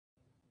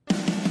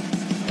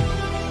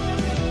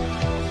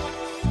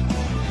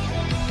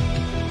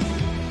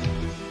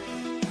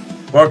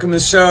Welcome to the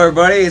show,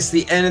 everybody. It's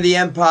the end of the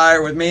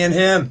empire with me and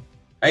him.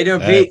 How you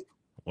doing, Pete?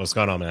 What's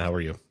going on, man? How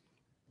are you?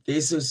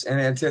 Thesis and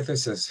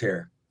antithesis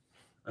here.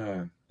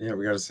 Yeah,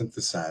 we got to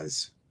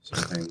synthesize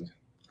some things.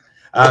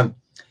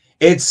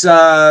 It's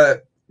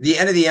the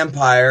end of the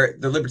empire,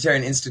 the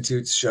Libertarian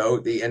Institute's show,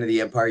 the end of the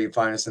empire. You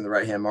find us in the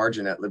right-hand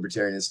margin at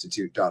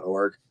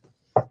libertarianinstitute.org.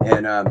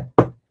 And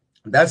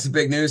that's the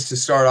big news to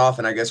start off,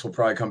 and I guess we'll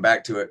probably come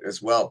back to it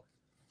as well.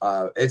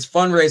 It's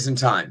fundraising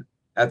time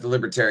at the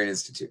Libertarian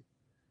Institute.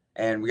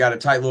 And we got a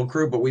tight little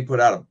crew, but we put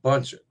out a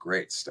bunch of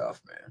great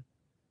stuff, man.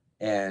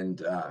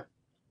 And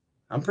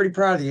I'm pretty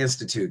proud of the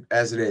Institute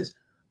as it is.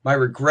 My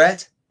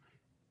regret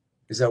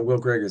is that Will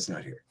Grigg is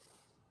not here.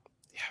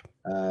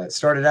 Yeah. It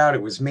started out,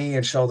 it was me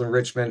and Sheldon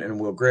Richmond and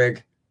Will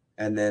Grigg,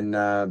 and then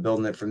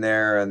building it from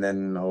there, and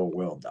then,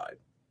 Will died.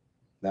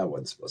 That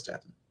wasn't supposed to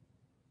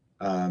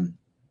happen.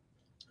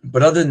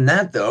 But other than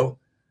that, though,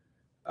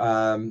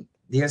 the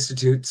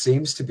Institute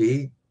seems to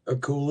be a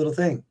cool little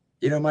thing.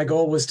 You know, my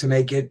goal was to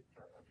make it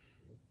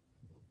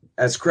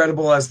as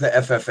credible as the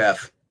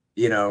FFF,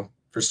 you know,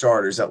 for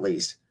starters, at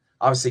least.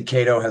 Obviously,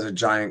 Cato has a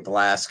giant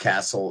glass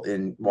castle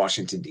in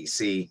Washington,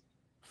 D.C.,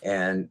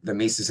 and the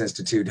Mises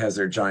Institute has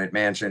their giant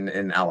mansion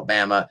in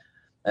Alabama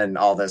and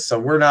all this. So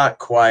we're not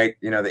quite,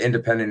 you know, the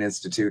Independent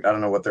Institute. I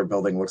don't know what their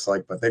building looks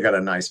like, but they got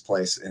a nice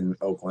place in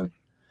Oakland.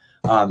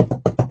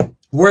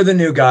 We're the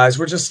new guys.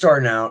 We're just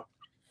starting out,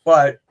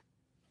 but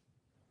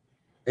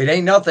it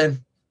ain't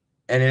nothing,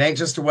 and it ain't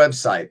just a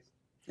website.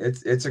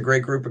 It's a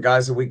great group of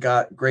guys that we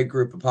got, great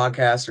group of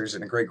podcasters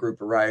and a great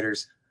group of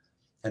writers.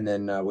 And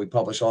then we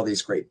publish all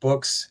these great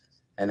books,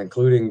 and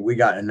including we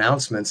got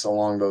announcements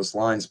along those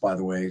lines, by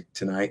the way,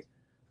 tonight,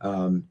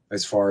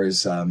 as far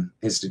as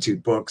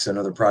Institute books and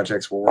other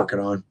projects we're working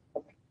on.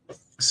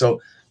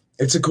 So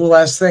it's a cool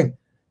ass thing.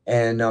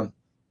 And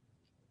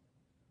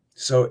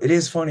so it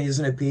is funny,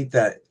 isn't it, Pete,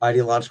 that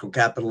ideological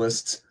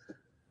capitalists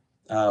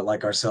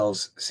like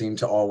ourselves seem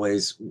to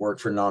always work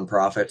for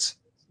nonprofits.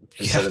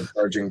 Instead of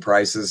charging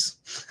prices,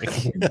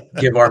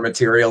 give our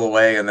material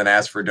away and then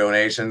ask for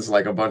donations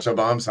like a bunch of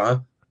bums, huh?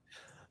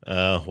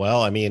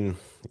 Well, I mean,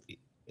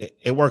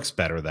 it works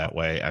better that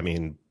way. I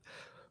mean,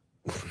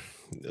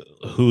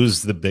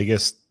 who's the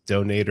biggest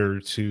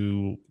donator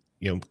to,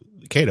 you know,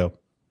 Cato?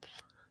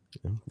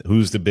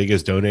 Who's the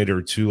biggest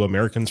donator to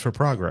Americans for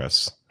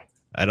Progress?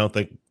 I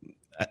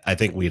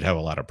think we'd have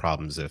a lot of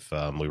problems if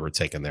we were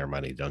taking their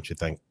money, don't you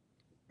think?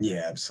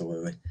 Yeah,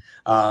 absolutely.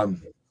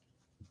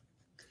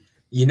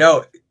 You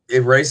know,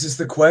 it raises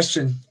the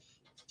question,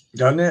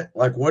 doesn't it?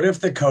 Like, what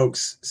if the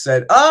Kochs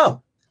said,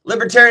 "Oh,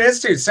 Libertarian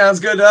Institute sounds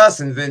good to us,"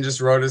 and then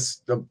just wrote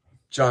us a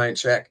giant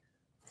check?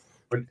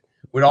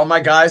 Would all my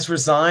guys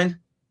resign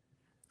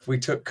if we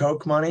took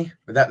Koch money?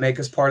 Would that make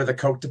us part of the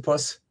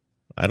Kochtopus?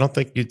 I don't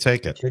think you'd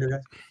take it.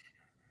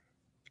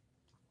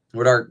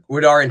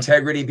 Would our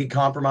integrity be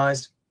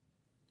compromised?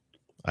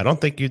 I don't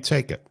think you'd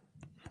take it.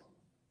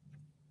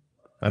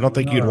 I don't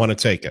think you'd want to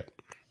take it.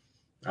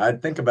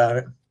 I'd think about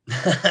it.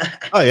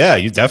 Oh yeah,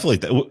 you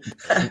definitely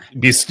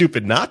be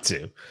stupid not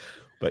to.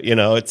 But you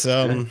know, it's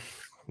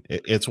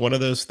one of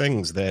those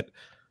things that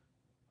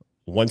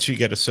once you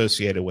get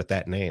associated with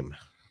that name,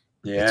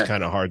 it's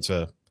kind of hard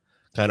to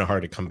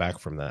come back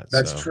from that.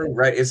 That's true,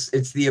 right?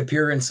 It's the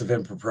appearance of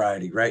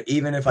impropriety, right?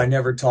 Even if I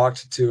never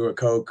talked to a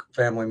Koch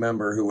family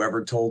member who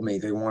ever told me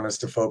they want us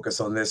to focus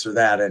on this or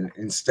that, and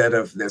instead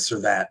of this or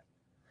that,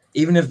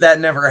 even if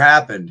that never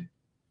happened,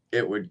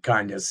 it would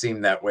kind of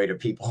seem that way to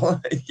people.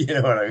 You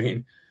know what I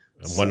mean?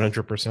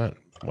 100%,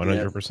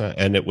 100%,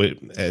 and it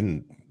would,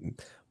 and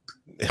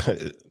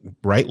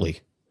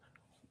rightly.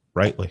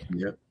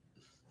 Yep.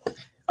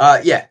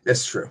 Yeah,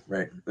 that's true.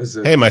 Right.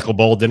 Hey, Michael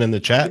Bolden in the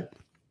chat.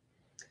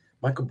 Yeah.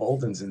 Michael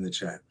Bolden's in the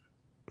chat.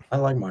 I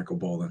like Michael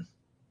Bolden.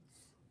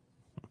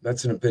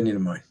 That's an opinion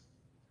of mine.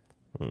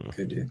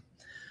 Good dude.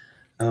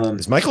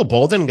 Is Michael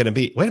Bolden going to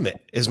be? Wait a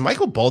minute. Is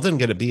Michael Bolden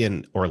going to be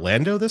in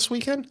Orlando this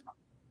weekend?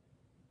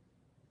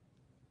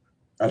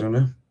 I don't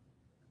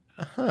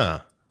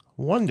know.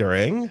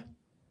 Wondering.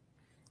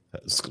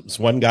 It's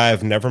one guy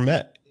I've never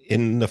met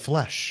in the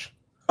flesh.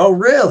 Oh,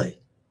 really?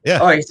 Yeah.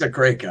 Oh, he's a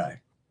great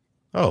guy.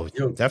 Oh,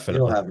 definitely.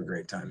 You'll have a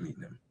great time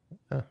meeting him.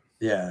 Huh.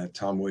 Yeah,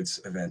 Tom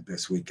Woods event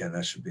this weekend.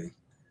 That should be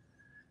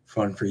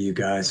fun for you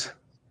guys.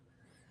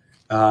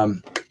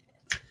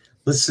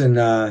 Listen,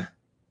 I'm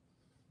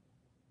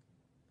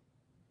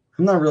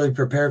not really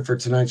prepared for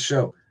tonight's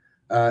show.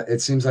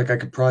 It seems like I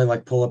could probably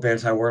pull up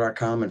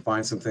antiwar.com and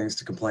find some things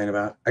to complain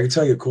about. I could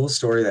tell you a cool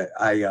story that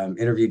I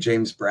interviewed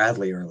James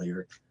Bradley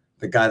earlier,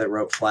 the guy that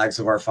wrote Flags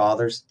of Our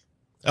Fathers.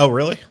 Oh,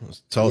 really?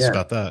 Tell us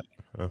about that.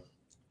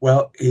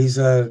 Well, he's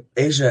a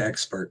Asia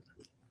expert,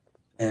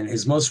 and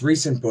his most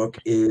recent book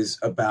is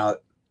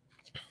about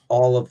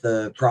all of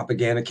the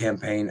propaganda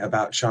campaign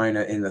about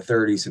China in the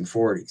 30s and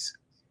 40s.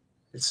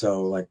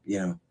 So,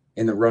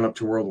 in the run-up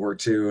to World War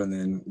II, and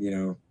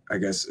then, I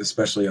guess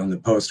especially on the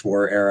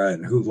post-war era,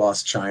 and who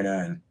lost China,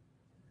 and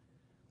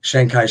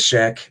Chiang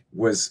Kai-shek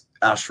was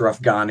Ashraf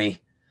Ghani,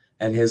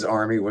 and his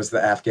army was the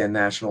Afghan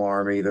National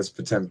Army, this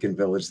Potemkin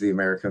village the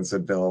Americans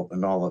had built,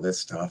 and all of this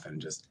stuff,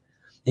 and just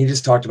He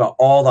just talked about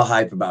all the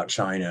hype about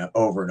China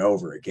over and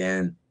over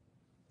again,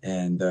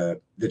 and the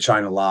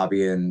China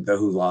lobby and the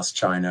who lost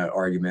China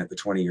argument, the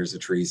 20 years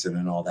of treason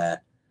and all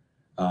that,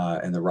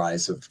 and the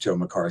rise of Joe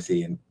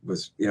McCarthy. And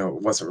was, you know,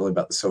 it wasn't really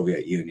about the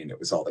Soviet Union. It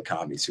was all the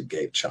commies who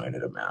gave China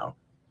to Mao,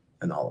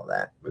 and all of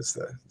that was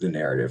the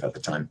narrative at the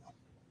time.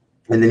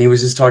 And then he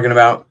was just talking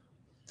about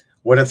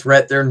what a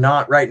threat they're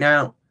not right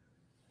now.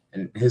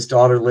 And his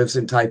daughter lives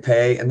in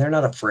Taipei, and they're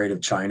not afraid of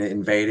China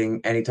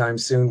invading anytime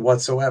soon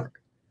whatsoever.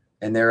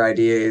 And their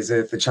idea is that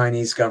if the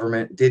Chinese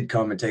government did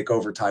come and take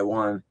over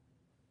Taiwan,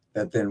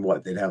 that then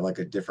what? They'd have like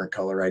a different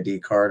color ID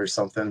card or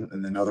something,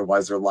 and then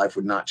otherwise their life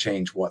would not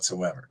change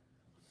whatsoever.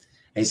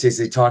 And he says,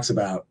 he talks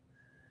about,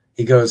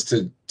 he goes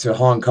to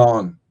Hong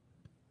Kong,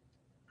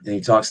 and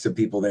he talks to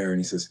people there, and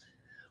he says,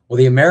 well,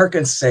 the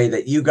Americans say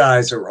that you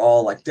guys are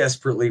all like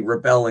desperately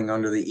rebelling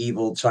under the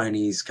evil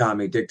Chinese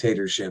commie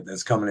dictatorship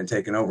that's coming and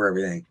taking over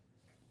everything.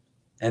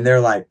 And they're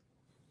like,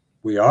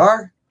 we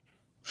are?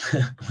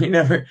 We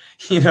never,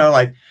 you know,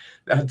 like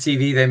on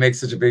TV, they make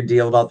such a big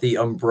deal about the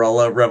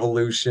umbrella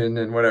revolution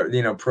and whatever,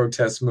 you know,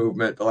 protest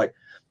movement. But like,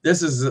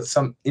 this is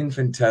some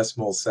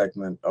infinitesimal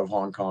segment of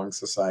Hong Kong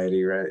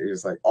society, right? It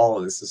was like all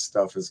of this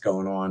stuff is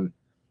going on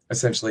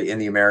essentially in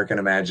the American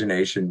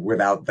imagination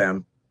without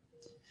them.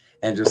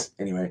 And just,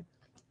 anyway,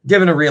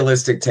 given a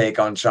realistic take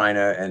on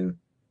China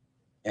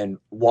and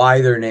why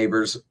their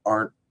neighbors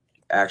aren't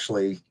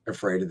actually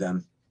afraid of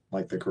them,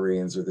 like the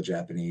Koreans or the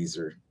Japanese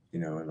or, you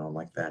know, and all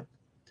like that.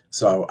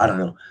 So I don't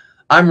know.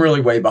 I'm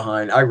really way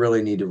behind. I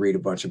really need to read a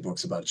bunch of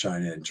books about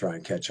China and try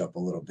and catch up a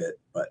little bit.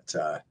 But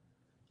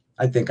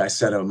I think I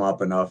set him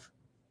up enough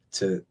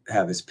to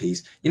have his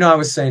piece. You know, I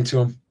was saying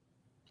to him,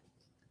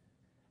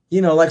 you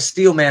know, like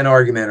Steelman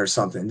argument or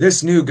something.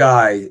 This new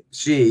guy,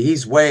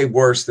 he's way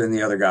worse than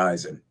the other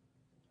guys.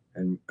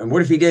 And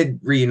what if he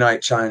did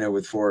reunite China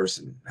with force?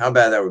 And how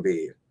bad that would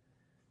be?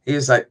 He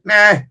was like,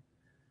 nah,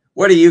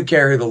 what do you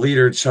care who the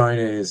leader of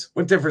China is?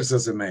 What difference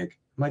does it make?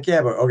 I'm like,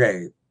 yeah, but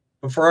okay.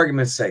 But for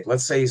argument's sake,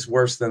 let's say he's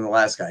worse than the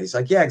last guy. He's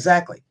like, yeah,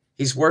 exactly.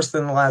 He's worse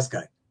than the last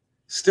guy.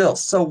 Still,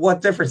 so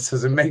what difference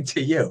does it make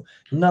to you?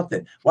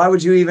 Nothing. Why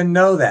would you even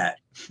know that?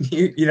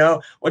 you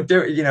know,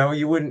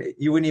 you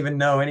wouldn't even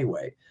know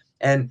anyway.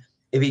 And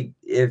if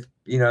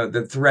you know,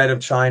 the threat of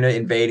China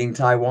invading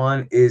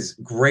Taiwan is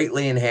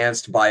greatly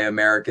enhanced by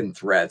American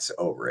threats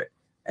over it,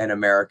 and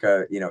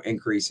America, you know,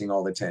 increasing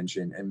all the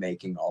tension and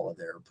making all of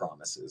their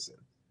promises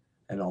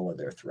and all of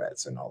their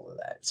threats and all of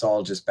that. It's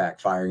all just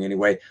backfiring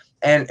anyway.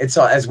 And it's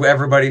all, as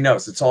everybody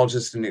knows, it's all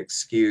just an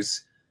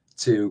excuse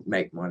to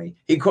make money.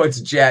 He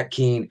quotes Jack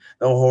Keane,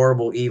 the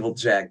horrible, evil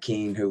Jack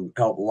Keane, who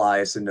helped lie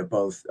us into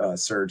both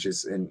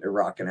surges in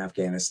Iraq and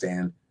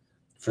Afghanistan.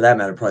 For that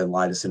matter, probably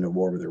lied us into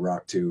war with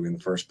Iraq too in the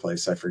first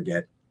place. I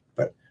forget,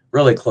 but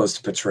really close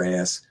to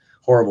Petraeus,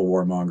 horrible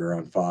warmonger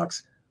on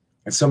Fox.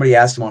 And somebody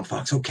asked him on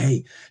Fox,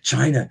 okay,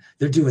 China,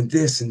 they're doing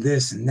this and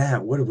this and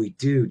that. What do we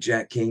do,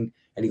 Jack King?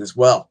 And he goes,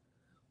 well,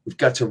 we've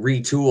got to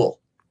retool.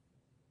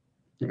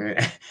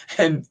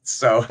 And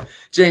so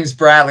James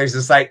Bradley's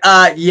just like,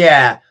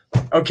 yeah,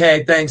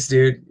 okay, thanks,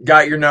 dude.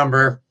 Got your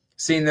number.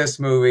 Seen this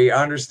movie.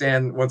 I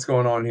understand what's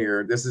going on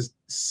here. This is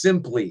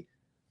simply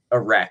a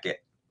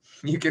racket.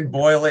 You can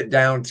boil it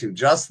down to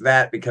just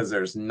that because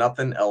there's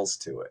nothing else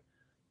to it.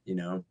 You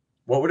know,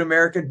 what would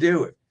America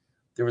do if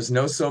there was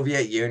no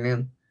Soviet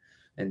Union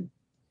and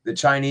the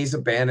Chinese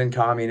abandoned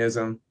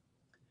communism?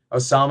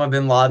 Osama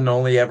bin Laden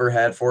only ever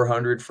had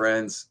 400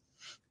 friends,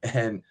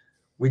 and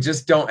we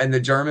just don't. And the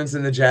Germans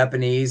and the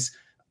Japanese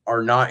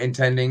are not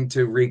intending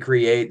to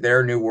recreate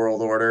their new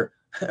world order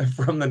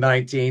from the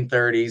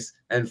 1930s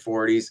and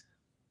 40s.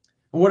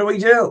 What do we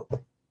do?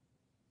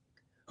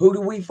 Who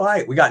do we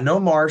fight? We got no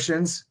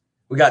Martians.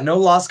 We got no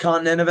lost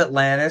continent of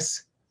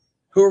Atlantis.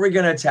 Who are we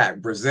going to attack?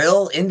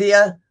 Brazil?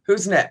 India?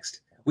 Who's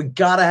next? We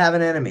got to have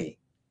an enemy.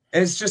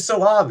 And it's just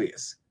so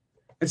obvious.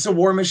 It's a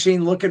war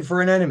machine looking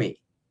for an enemy.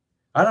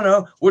 I don't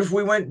know. What if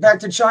we went back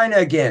to China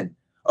again?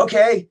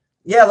 Okay,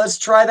 yeah, let's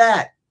try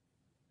that.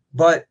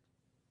 But,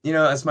 you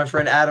know, as my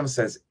friend Adam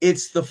says,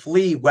 it's the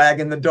flea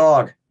wagging the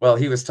dog. Well,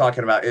 he was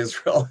talking about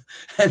Israel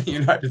and the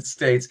United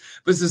States,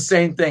 but it's the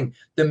same thing.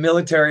 The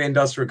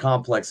military-industrial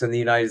complex in the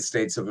United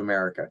States of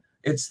America.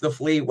 It's the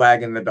flea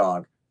wagging the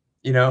dog.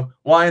 You know,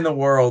 why in the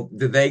world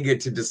do they get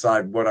to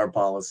decide what our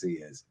policy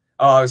is?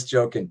 Oh, I was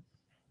joking.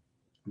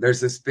 There's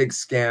this big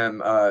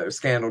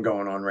scandal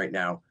going on right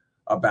now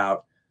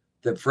about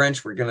the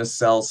French were going to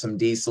sell some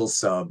diesel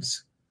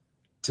subs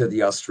to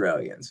the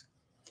Australians.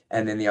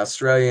 And then the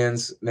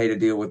Australians made a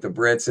deal with the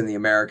Brits and the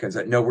Americans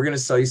that, no, we're going to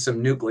sell you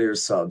some nuclear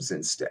subs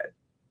instead.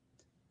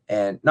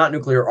 And not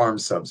nuclear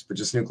armed subs, but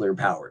just nuclear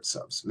powered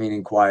subs,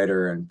 meaning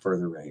quieter and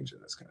further range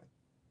and this kind of.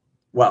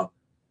 Well,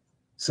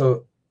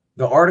 so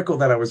the article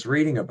that I was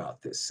reading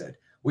about this said,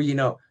 well, you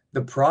know,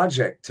 the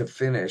project to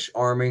finish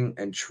arming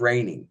and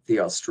training the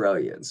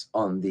Australians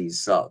on these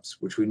subs,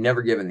 which we've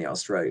never given the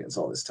Australians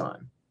all this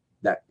time,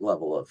 that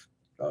level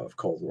of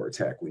Cold War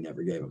tech, we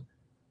never gave them.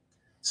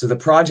 So the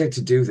project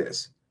to do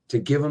this, to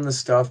give them the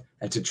stuff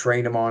and to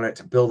train them on it,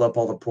 to build up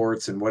all the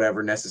ports and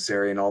whatever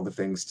necessary and all the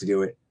things to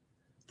do it.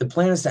 The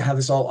plan is to have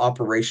this all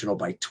operational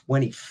by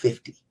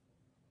 2050.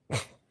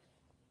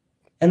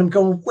 And I'm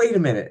going, wait a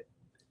minute.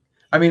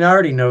 I mean, I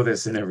already know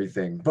this and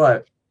everything,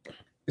 but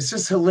it's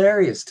just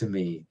hilarious to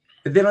me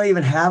that they don't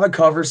even have a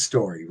cover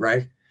story,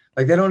 right?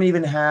 Like they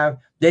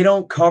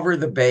don't cover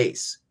the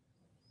base.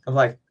 I'm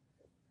like,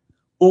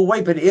 well,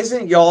 wait, but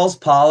isn't y'all's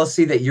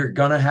policy that you're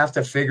going to have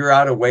to figure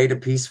out a way to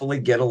peacefully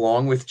get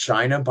along with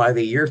China by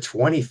the year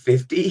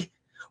 2050?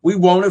 We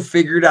won't have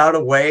figured out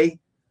a way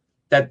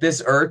that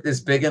this earth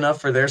is big enough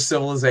for their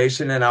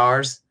civilization and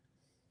ours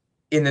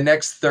in the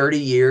next 30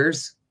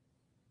 years.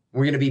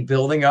 We're going to be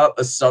building up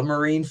a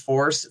submarine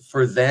force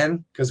for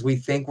then because we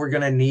think we're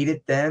going to need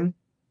it then.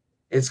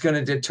 It's going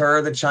to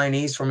deter the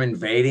Chinese from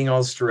invading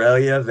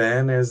Australia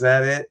then. Is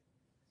that it?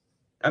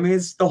 I mean,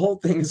 the whole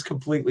thing is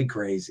completely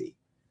crazy.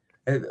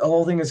 And the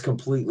whole thing is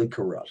completely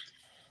corrupt.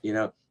 You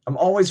know, I'm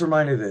always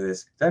reminded of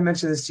this. Did I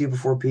mention this to you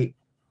before, Pete?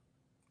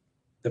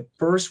 The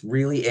first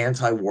really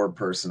anti-war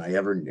person I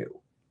ever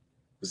knew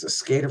was a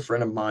skater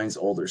friend of mine's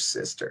older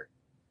sister.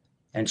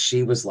 And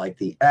she was like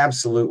the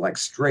absolute, like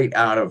straight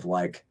out of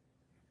like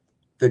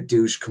the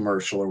douche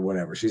commercial or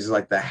whatever. She's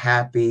like the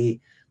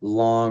happy,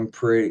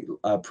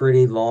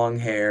 pretty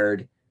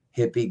long-haired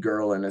hippie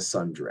girl in a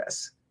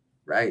sundress,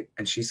 right?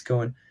 And she's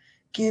going,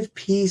 give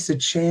peace a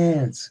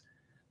chance.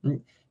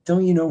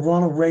 Don't you know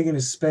Ronald Reagan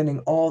is spending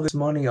all this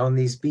money on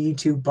these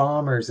B-2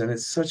 bombers, and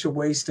it's such a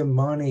waste of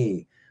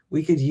money.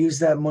 We could use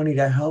that money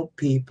to help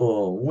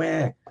people.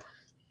 Wah.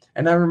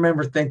 And I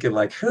remember thinking,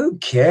 like, who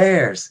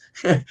cares?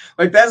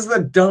 Like, that's the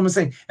dumbest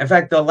thing. In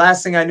fact, the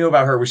last thing I knew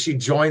about her was she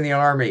joined the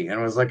army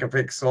and was like a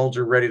big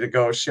soldier ready to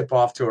go ship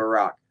off to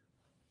Iraq.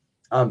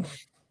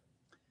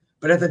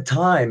 But at the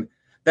time,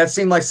 that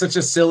seemed like such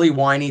a silly,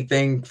 whiny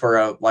thing for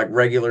a like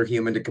regular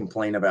human to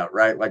complain about,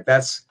 right? Like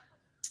that's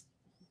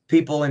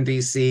people in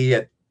DC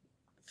at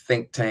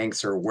think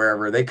tanks or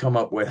wherever, they come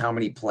up with how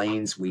many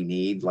planes we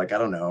need. Like, I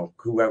don't know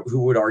who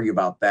would argue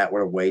about that,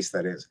 what a waste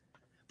that is.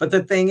 But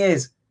the thing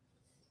is,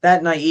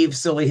 that naive,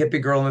 silly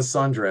hippie girl in the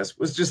sundress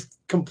was just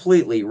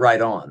completely right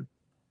on.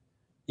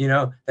 You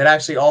know, that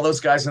actually all those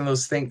guys in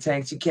those think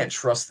tanks, you can't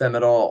trust them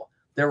at all.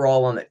 They're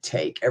all on the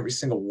take. Every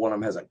single one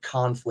of them has a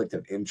conflict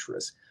of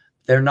interest.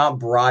 They're not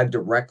bribed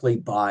directly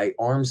by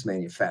arms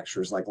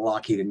manufacturers like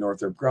Lockheed and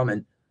Northrop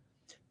Grumman.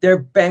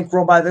 They're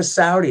bankrolled by the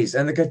Saudis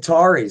and the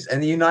Qataris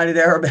and the United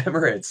Arab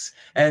Emirates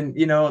and,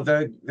 you know,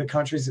 the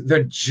countries,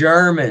 the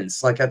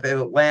Germans, like at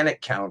the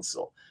Atlantic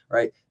Council.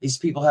 Right. These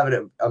people have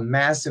a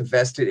massive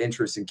vested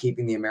interest in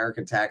keeping the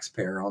American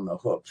taxpayer on the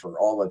hook for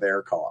all of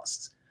their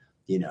costs,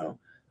 you know,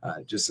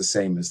 just the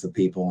same as the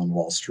people on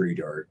Wall Street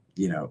or,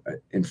 you know,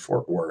 in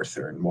Fort Worth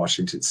or in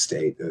Washington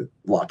State, the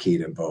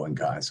Lockheed and Boeing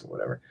guys or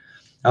whatever.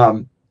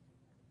 And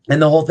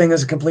the whole thing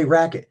is a complete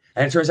racket.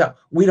 And it turns out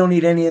we don't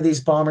need any of these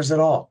bombers at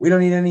all. We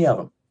don't need any of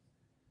them.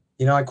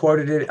 You know, I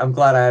quoted it. I'm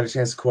glad I had a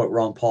chance to quote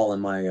Ron Paul in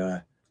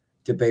my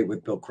debate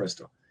with Bill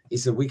Kristol. He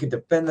said, we could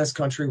defend this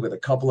country with a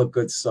couple of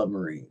good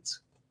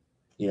submarines.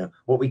 You know,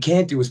 what we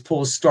can't do is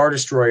pull a Star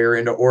Destroyer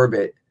into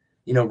orbit,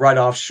 you know, right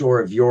offshore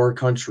of your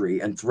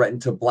country and threaten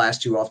to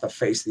blast you off the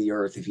face of the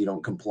earth if you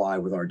don't comply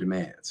with our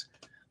demands.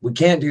 We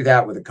can't do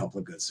that with a couple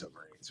of good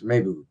submarines.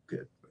 Maybe we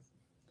could.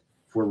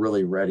 If we're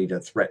really ready to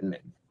threaten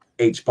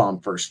H-bomb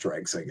first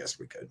strikes, I guess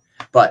we could.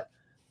 But,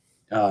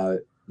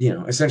 you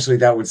know, essentially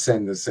that would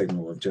send the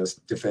signal of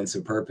just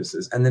defensive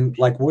purposes. And then,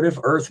 like, what if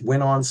Earth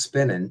went on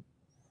spinning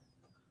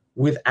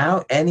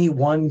without any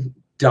one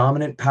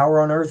dominant power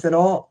on Earth at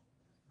all?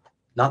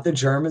 Not the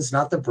Germans,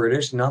 not the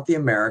British, not the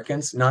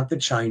Americans, not the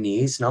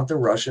Chinese, not the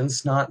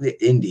Russians, not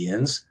the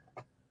Indians,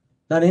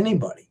 not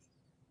anybody,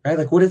 right?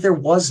 Like, what if there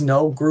was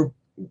no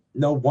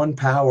one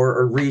power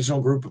or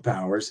regional group of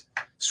powers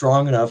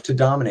strong enough to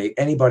dominate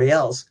anybody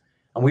else,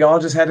 and we all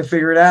just had to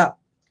figure it out?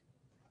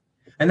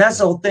 And that's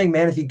the whole thing,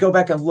 man. If you go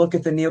back and look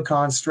at the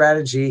neocon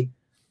strategy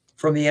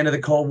from the end of the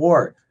Cold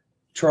War,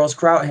 Charles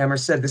Krauthammer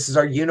said, this is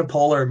our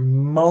unipolar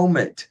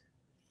moment.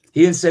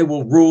 He didn't say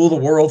we'll rule the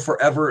world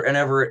forever and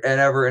ever and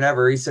ever and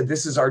ever. He said,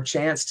 this is our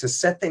chance to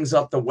set things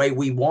up the way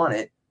we want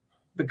it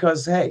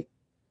because, hey,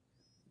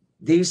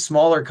 these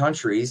smaller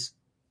countries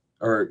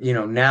or, you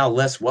know, now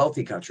less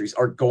wealthy countries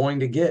are going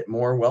to get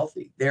more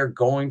wealthy. They're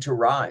going to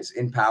rise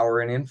in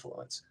power and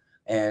influence.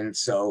 And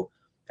so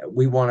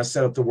we want to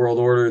set up the world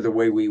order the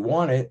way we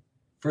want it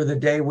for the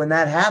day when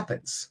that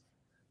happens,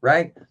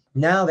 right?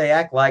 Now they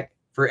act like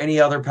for any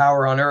other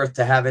power on earth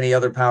to have any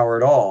other power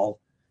at all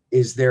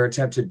is their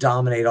attempt to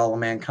dominate all of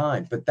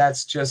mankind. But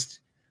that's just,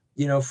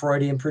 you know,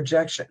 Freudian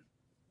projection.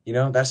 You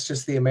know, that's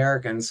just the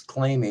Americans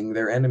claiming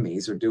their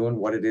enemies are doing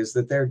what it is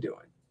that they're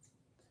doing.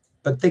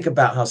 But think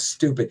about how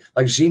stupid,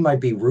 like Xi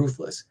might be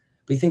ruthless,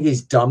 but you think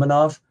he's dumb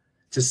enough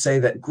to say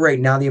that, great,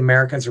 now the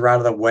Americans are out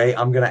of the way,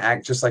 I'm going to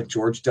act just like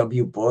George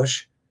W.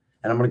 Bush,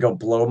 and I'm going to go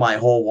blow my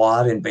whole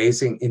wad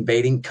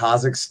invading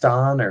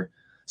Kazakhstan or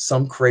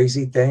some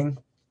crazy thing?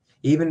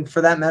 Even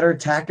for that matter,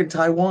 attacking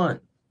Taiwan.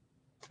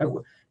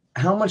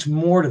 How much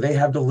more do they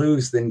have to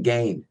lose than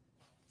gain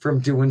from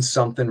doing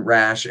something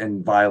rash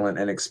and violent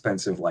and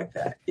expensive like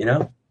that, you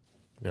know?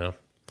 Yeah.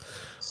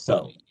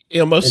 So,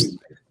 most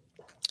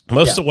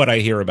yeah. of what I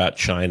hear about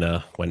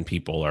China when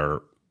people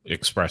are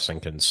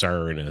expressing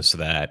concern is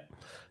that,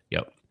 you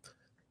know,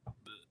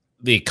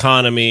 the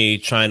economy,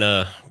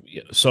 China,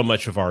 so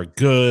much of our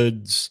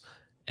goods,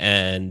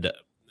 and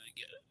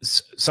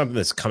something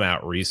that's come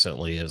out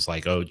recently is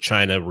like, oh,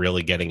 China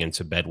really getting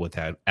into bed with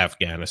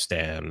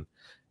Afghanistan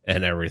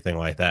and everything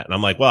like that. And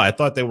I'm like, well, I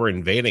thought they were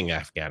invading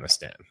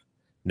Afghanistan.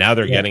 Now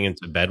they're getting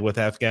into bed with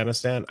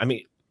Afghanistan. I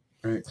mean,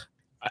 Right.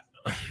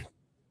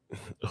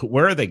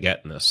 Where are they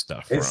getting this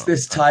stuff from? It's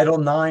this Title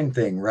IX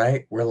thing,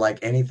 right? Where like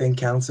anything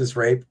counts as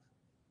rape.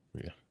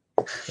 Yeah.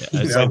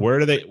 It's like, where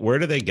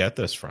do they get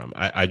this from?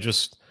 I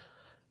just,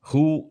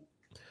 who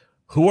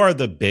are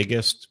the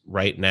biggest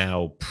right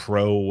now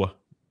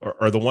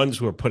or the ones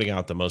who are putting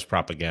out the most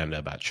propaganda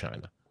about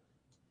China?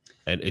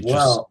 And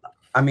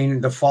I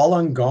mean, the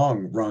Falun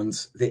Gong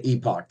runs the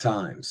Epoch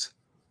Times.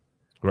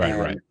 Right,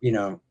 right. You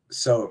know,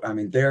 so I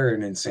mean, they're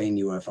an insane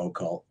UFO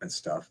cult and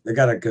stuff. They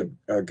got a good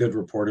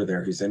reporter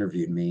there who's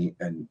interviewed me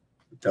and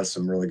does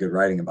some really good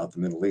writing about the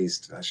Middle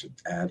East, I should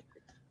add.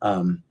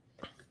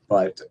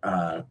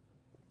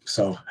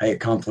 So hey,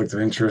 conflict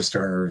of interest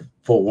or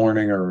full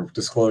warning or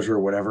disclosure or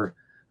whatever.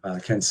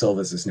 Ken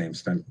Silva's his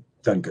name's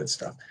done good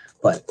stuff.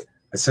 But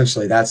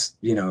essentially that's,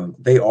 you know,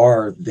 they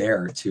are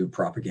there to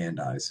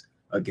propagandize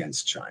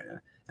against China.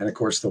 And of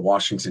course the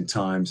Washington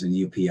Times and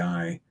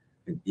UPI,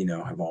 you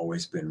know, have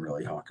always been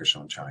really hawkish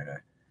on China.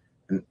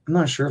 And I'm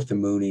not sure if the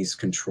Moonies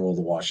control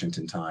the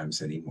Washington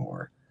Times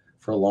anymore.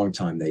 For a long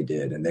time they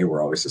did, and they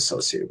were always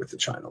associated with the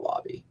China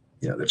lobby,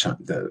 you know,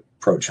 the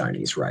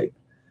pro-Chinese right.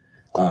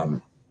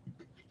 Of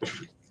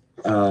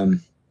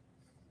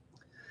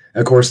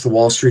course, the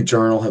Wall Street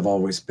Journal have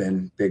always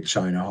been big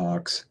China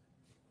hawks.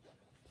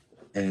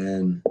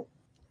 And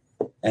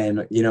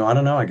you know, I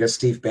don't know. I guess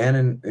Steve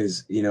Bannon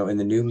is, you know, in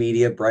the new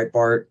media,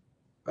 Breitbart.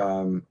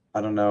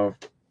 I don't know.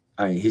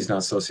 I mean, he's not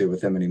associated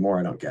with them anymore,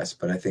 I don't guess,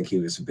 but I think he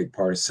was a big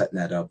part of setting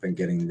that up and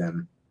getting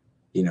them,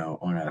 you know,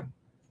 on a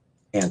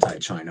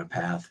anti-China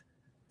path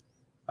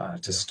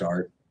to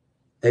start.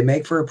 They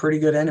make for a pretty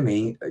good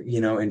enemy,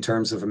 you know, in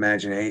terms of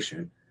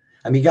imagination.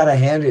 I mean, you got to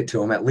hand it to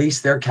them. At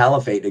least their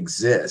caliphate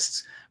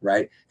exists,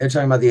 right? They're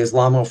talking about the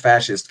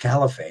Islamo-fascist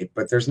caliphate,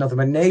 but there's nothing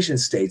but nation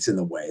states in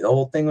the way. The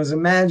whole thing was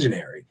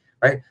imaginary,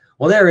 right?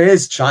 Well, there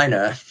is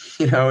China.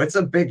 You know, it's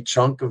a big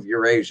chunk of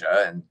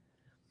Eurasia, and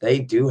they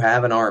do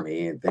have an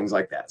army and things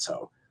like that.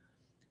 So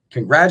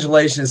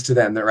congratulations to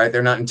them.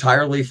 They're not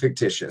entirely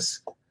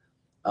fictitious.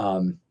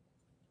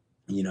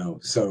 You know,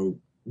 so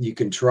you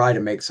can try to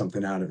make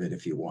something out of it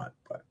if you want,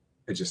 but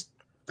it just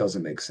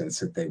doesn't make sense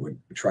that they would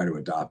try to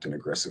adopt an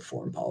aggressive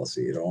foreign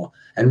policy at all.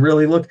 And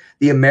really, look,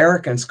 the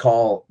Americans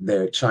call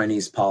their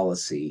Chinese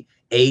policy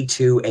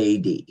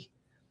A2AD,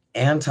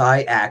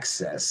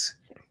 anti-access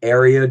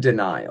area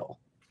denial,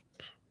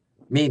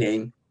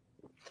 meaning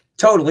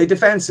totally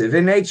defensive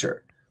in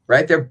nature,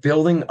 right? They're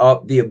building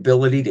up the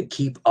ability to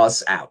keep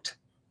us out.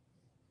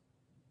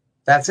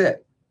 That's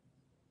it.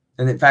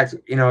 And in fact,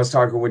 you know, I was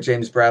talking with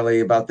James Bradley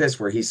about this,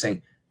 where he's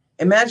saying,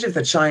 imagine if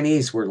the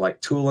Chinese were like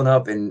tooling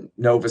up in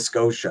Nova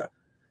Scotia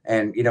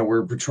and, you know,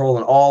 we're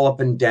patrolling all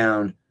up and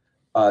down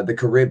the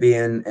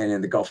Caribbean and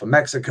in the Gulf of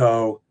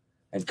Mexico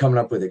and coming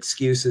up with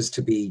excuses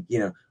to be, you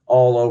know,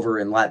 all over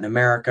in Latin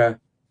America.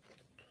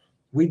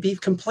 We'd be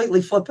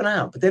completely flipping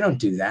out, but they don't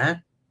do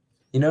that.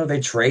 You know,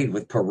 they trade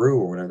with Peru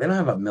or whatever. They don't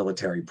have a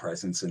military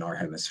presence in our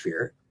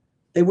hemisphere.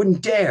 They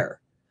wouldn't dare.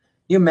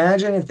 You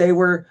imagine if they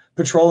were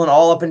patrolling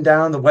all up and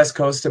down the west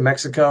coast of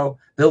Mexico,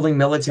 building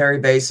military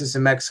bases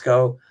in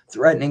Mexico,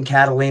 threatening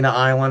Catalina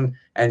Island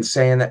and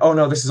saying that, oh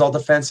no, this is all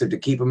defensive to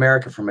keep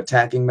America from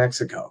attacking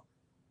Mexico.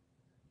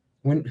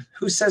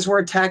 Who says we're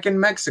attacking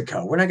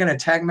Mexico? We're not going to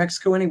attack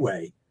Mexico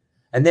anyway.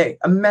 And they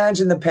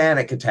imagine the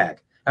panic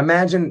attack.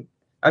 Imagine,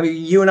 I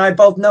mean, you and I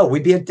both know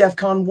we'd be at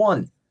DEFCON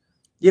 1.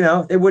 You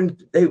know,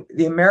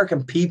 the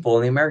American people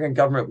and the American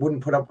government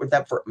wouldn't put up with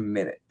that for a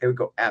minute. They would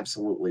go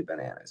absolutely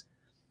bananas.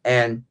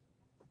 And,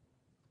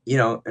 you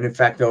know, and in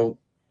fact, they'll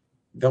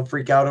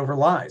freak out over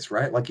lies,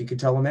 right? Like you could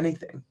tell them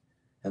anything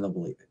and they'll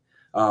believe it.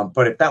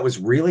 But if that was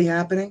really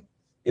happening,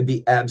 it'd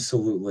be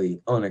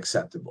absolutely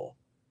unacceptable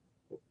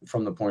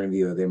from the point of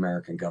view of the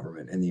American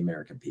government and the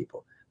American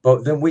people.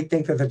 But then we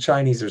think that the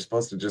Chinese are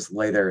supposed to just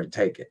lay there and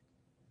take it.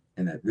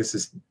 And that this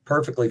is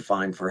perfectly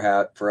fine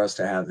for us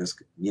to have this,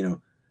 you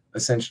know,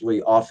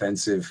 essentially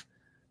offensive,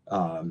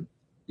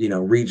 you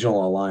know,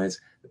 regional alliance,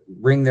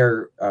 bring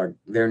their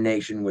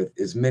nation with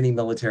as many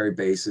military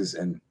bases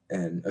and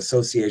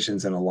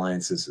associations and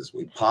alliances as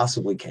we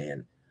possibly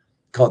can,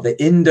 called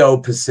the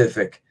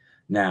Indo-Pacific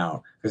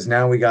now, because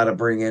now we got to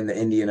bring in the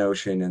Indian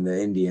Ocean and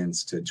the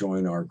Indians to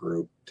join our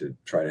group to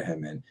try to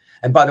hem in.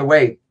 And by the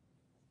way,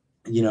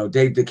 you know,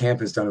 Dave DeCamp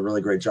has done a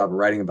really great job of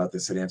writing about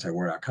this at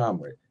antiwar.com,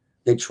 where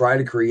they try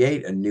to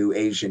create a new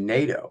Asian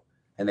NATO,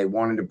 and they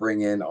wanted to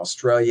bring in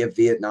Australia,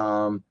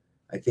 Vietnam,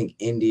 I think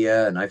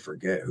India, and I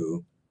forget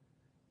who.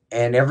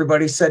 And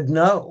everybody said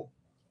no.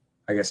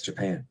 I guess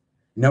Japan.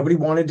 Nobody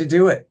wanted to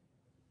do it.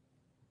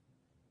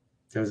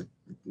 There was,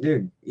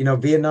 dude,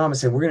 Vietnam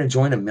is saying we're going to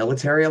join a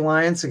military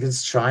alliance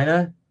against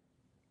China.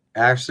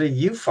 Actually,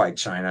 you fight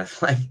China.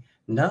 Like,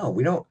 no,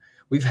 we don't.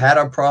 We've had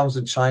our problems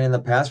with China in the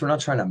past. We're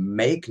not trying to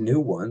make new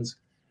ones.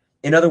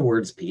 In other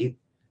words, Pete,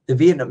 the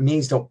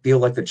Vietnamese don't feel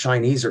like the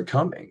Chinese are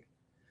coming.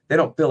 They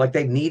don't feel like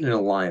they need an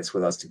alliance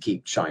with us to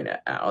keep China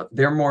out.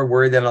 They're more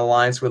worried that an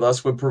alliance with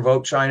us would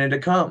provoke China to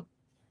come,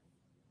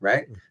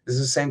 right? This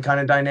is the same kind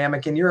of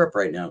dynamic in Europe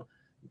right now.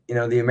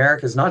 The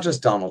Americans, not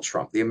just Donald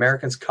Trump, the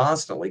Americans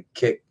constantly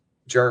kick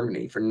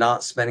Germany for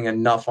not spending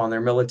enough on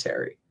their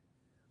military.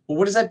 Well,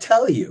 what does that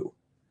tell you?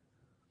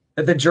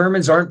 That the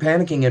Germans aren't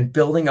panicking and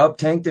building up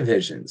tank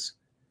divisions.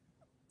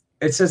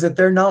 It says that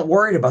they're not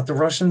worried about the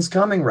Russians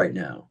coming right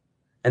now.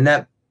 And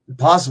that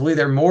possibly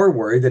they're more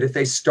worried that if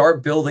they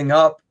start building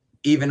up,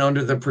 even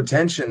under the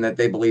pretension that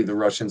they believe the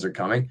Russians are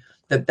coming,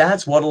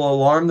 that's what will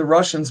alarm the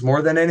Russians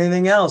more than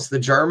anything else. The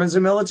Germans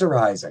are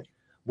militarizing.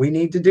 We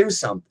need to do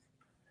something.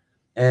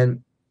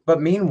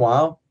 But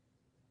meanwhile,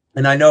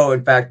 and I know,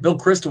 in fact, Bill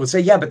Kristol would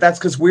say, yeah, but that's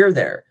because we're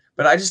there.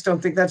 But I just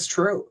don't think that's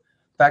true.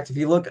 In fact, if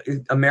you look,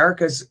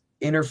 America's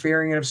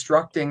interfering and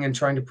obstructing and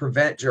trying to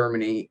prevent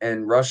Germany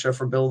and Russia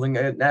from building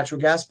a natural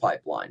gas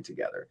pipeline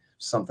together.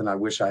 Something I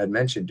wish I had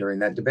mentioned during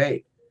that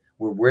debate.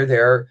 Where we're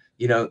there,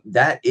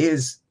 that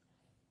is,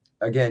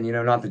 again,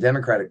 not the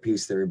democratic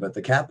peace theory, but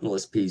the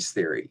capitalist peace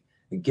theory.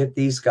 And get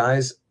these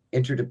guys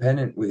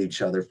interdependent with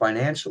each other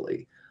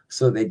financially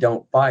so they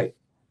don't fight.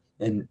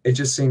 And it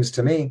just seems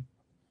to me,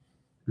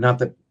 not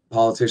that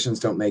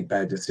politicians don't make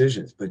bad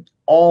decisions, but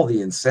all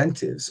the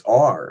incentives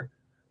are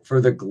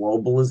for the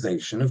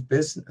globalization of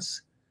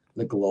business,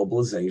 the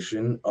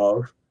globalization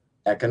of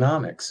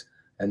economics.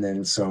 And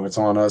then so it's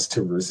on us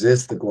to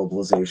resist the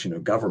globalization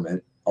of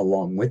government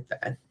along with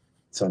that.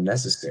 It's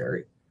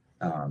unnecessary,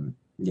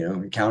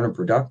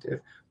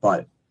 counterproductive.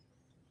 But,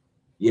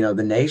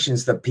 the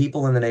nations, the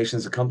people in the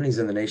nations, the companies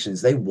in the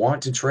nations, they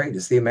want to trade.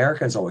 It's the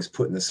Americans always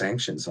putting the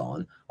sanctions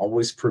on,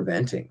 always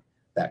preventing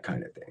that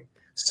kind of thing.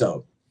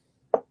 So,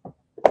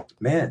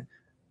 man,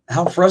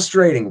 how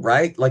frustrating,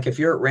 right? Like if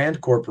you're at Rand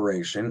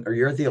Corporation or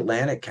you're at the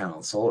Atlantic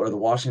Council or the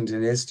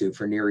Washington Institute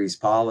for Near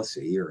East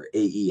Policy or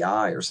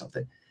AEI or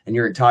something, and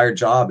your entire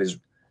job is,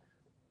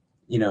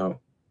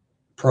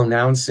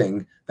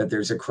 pronouncing that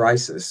there's a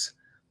crisis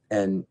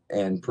and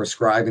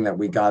prescribing that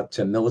we got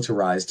to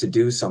militarize to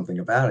do something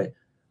about it.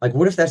 Like,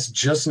 what if that's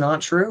just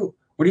not true?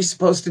 What are you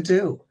supposed to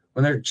do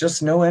when there are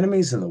just no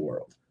enemies in the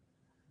world?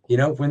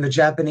 When the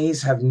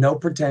Japanese have no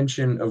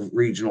pretension of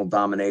regional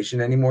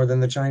domination any more than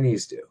the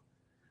Chinese do.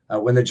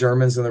 When the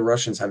Germans and the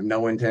Russians have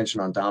no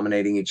intention on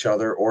dominating each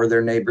other or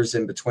their neighbors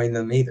in between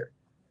them either.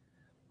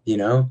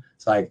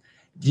 It's like,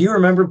 do you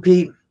remember,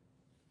 Pete?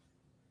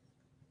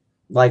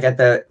 Like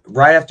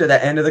right after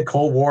the end of the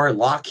Cold War,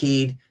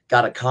 Lockheed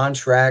got a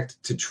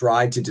contract to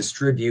try to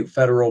distribute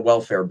federal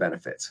welfare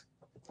benefits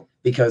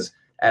because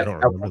at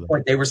one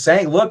point they were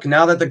saying, look,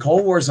 now that the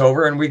Cold War's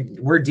over and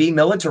we're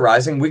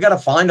demilitarizing, we got to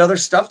find other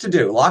stuff to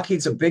do.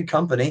 Lockheed's a big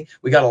company.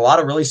 We got a lot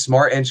of really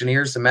smart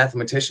engineers and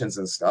mathematicians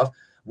and stuff.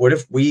 What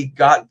if we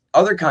got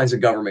other kinds of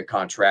government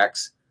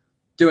contracts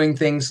doing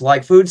things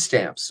like food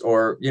stamps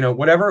or,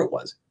 whatever it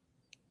was?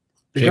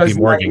 Because JP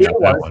Morgan got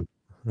that one.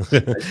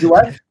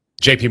 What?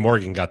 JP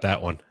Morgan got that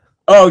one.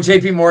 Oh,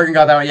 JP Morgan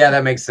got that one. Yeah,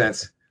 that makes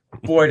sense.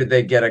 Boy, did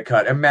they get a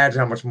cut. Imagine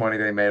how much money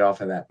they made off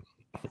of that.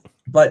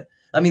 But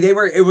I mean,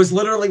 it was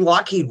literally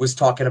Lockheed was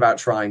talking about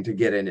trying to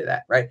get into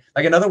that, right?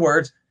 Like, in other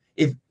words,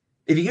 if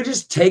you could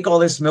just take all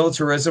this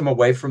militarism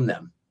away from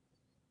them,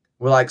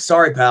 we're like,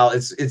 sorry, pal,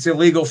 it's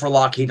illegal for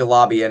Lockheed to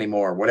lobby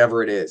anymore,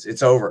 whatever it is.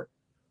 It's over.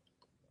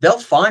 They'll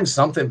find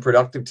something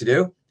productive to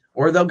do,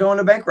 or they'll go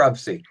into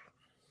bankruptcy.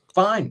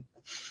 Fine,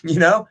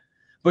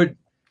 But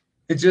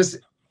it just,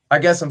 I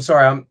guess, I'm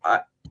sorry,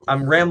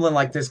 I'm rambling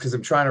like this because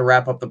I'm trying to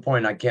wrap up the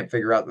point. I can't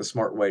figure out the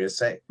smart way to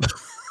say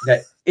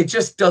that it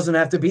just doesn't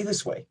have to be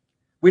this way.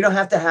 We don't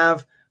have to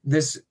have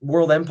this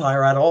world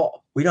empire at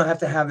all. We don't have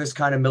to have this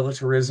kind of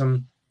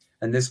militarism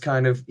and this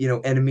kind of,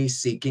 enemy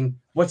seeking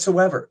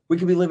whatsoever. We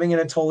could be living in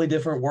a totally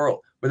different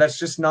world where that's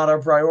just not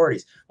our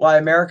priorities. Why,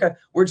 America?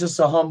 We're just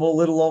a humble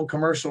little old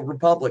commercial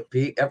republic,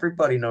 Pete.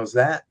 Everybody knows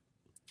that.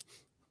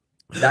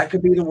 That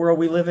could be the world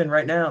we live in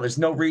right now. There's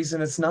no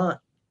reason it's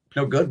not.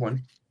 No good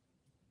one.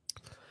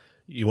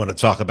 You want to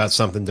talk about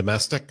something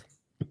domestic?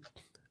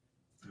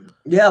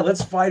 Yeah,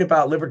 let's fight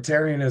about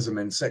libertarianism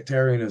and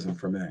sectarianism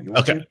for a minute.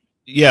 Okay. To?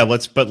 Yeah,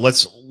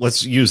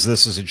 let's use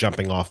this as a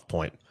jumping off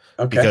point.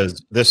 Okay.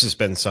 Because this has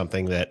been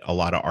something that a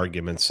lot of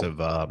arguments have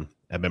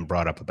been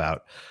brought up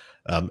about.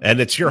 And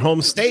it's your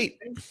home state.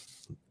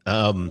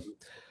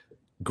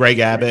 Greg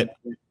Abbott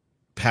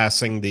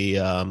passing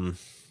the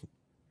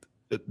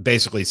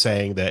basically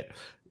saying that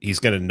he's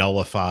going to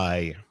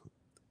nullify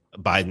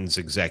Biden's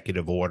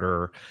executive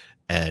order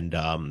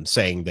and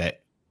saying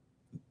that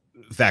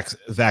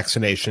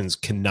vaccinations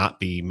cannot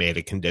be made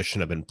a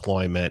condition of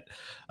employment.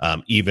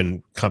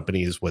 Even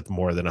companies with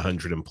more than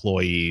 100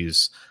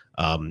 employees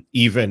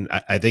Even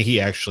I think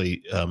he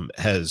actually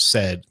has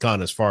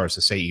gone as far as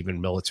to say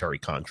even military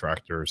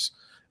contractors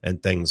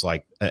and things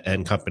like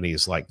and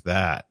companies like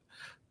that.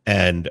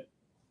 And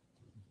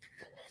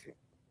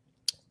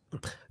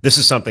this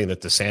is something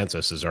that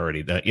DeSantis has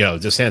already done.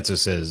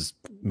 DeSantis has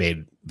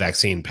made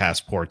vaccine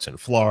passports in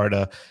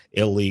Florida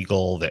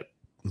illegal, that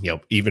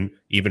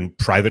even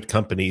private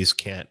companies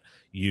can't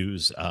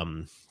use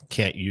them,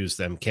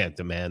 can't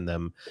demand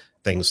them,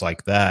 things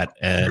like that.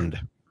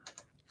 And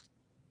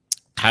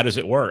how does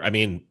it work? I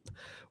mean,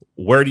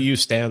 where do you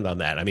stand on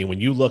that? I mean, when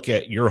you look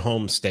at your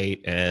home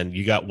state and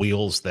you got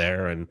Wheels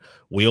there, and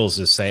Wheels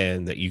is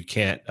saying that you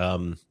can't,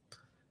 a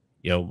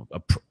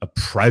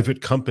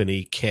private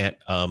company can't,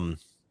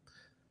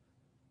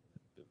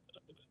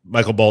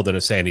 Michael Bolden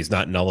is saying he's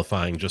not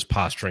nullifying, just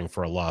posturing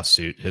for a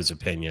lawsuit. His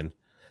opinion,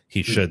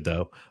 he should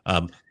though.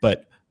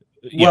 But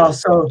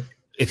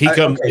if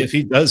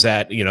he does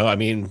that, I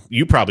mean,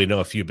 you probably know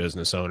a few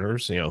business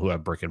owners, who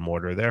have brick and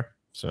mortar there.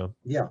 So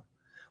yeah.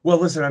 Well,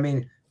 listen, I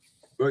mean,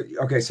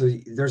 okay, so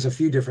there's a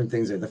few different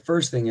things there. The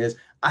first thing is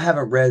I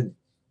haven't read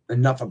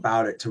enough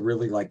about it to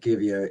really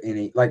give you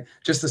any,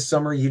 just the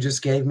summary you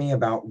just gave me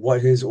about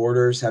what his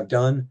orders have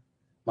done.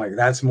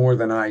 That's more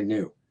than I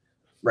knew.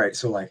 Right.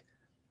 So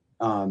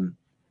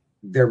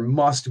there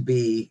must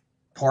be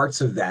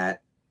parts of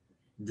that,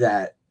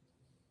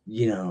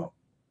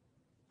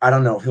 I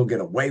don't know if he'll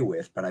get away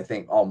with, but I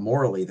think all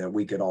morally that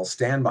we could all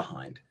stand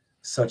behind,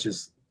 such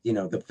as,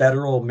 the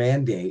federal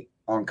mandate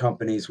on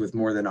companies with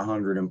more than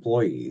 100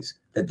 employees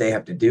that they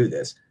have to do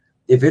this.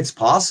 If it's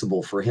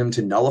possible for him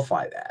to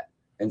nullify that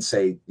and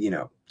say,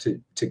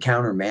 to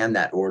countermand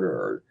that order,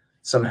 or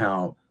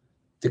somehow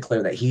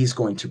declare that he's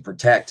going to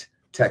protect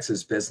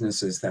Texas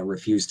businesses that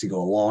refuse to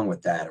go along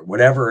with that, or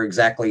whatever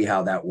exactly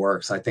how that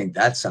works, I think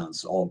that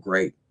sounds all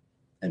great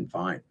and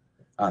fine.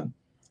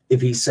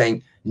 If he's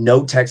saying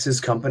no Texas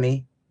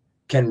company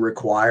can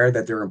require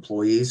that their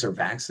employees are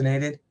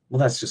vaccinated, well,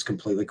 that's just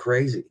completely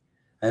crazy.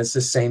 And it's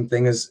the same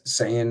thing as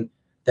saying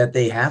that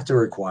they have to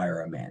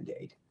require a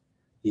mandate.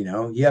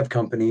 You have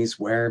companies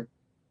where,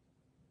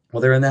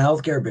 they're in the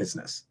healthcare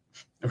business,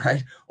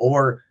 right?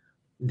 Or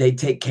they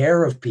take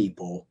care of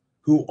people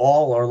who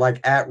all are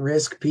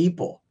at-risk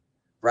people,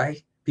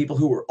 right? People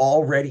who are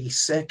already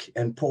sick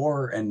and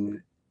poor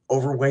and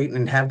overweight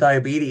and have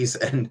diabetes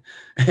and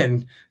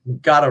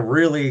got to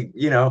really,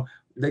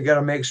 they got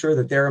to make sure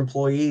that their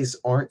employees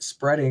aren't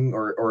spreading,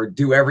 or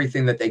do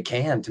everything that they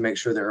can to make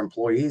sure their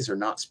employees are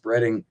not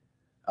spreading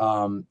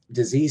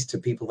disease to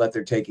people that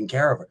they're taking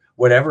care of,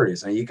 whatever it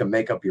is. And you can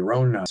make up your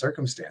own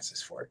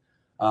circumstances for it.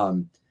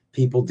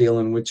 People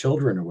dealing with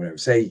children or whatever.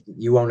 Say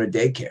you own a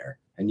daycare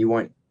and you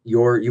want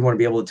to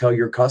be able to tell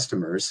your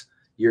customers,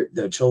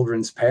 the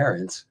children's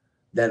parents,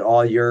 that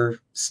all your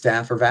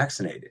staff are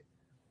vaccinated.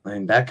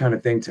 And that kind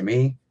of thing, to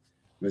me,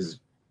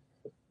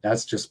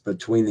 that's just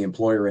between the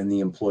employer and the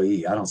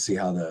employee. I don't see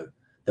how the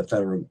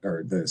federal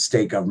or the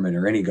state government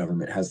or any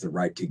government has the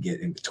right to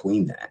get in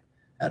between that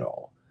at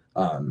all.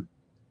 And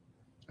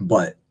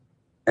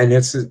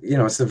it's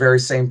the very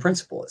same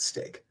principle at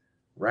stake,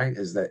 right?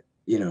 Is that,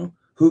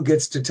 who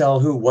gets to tell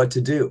who what to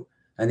do?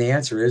 And the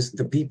answer is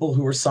the people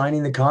who are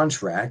signing the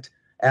contract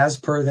as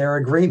per their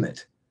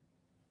agreement.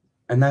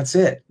 And that's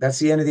it. That's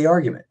the end of the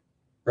argument,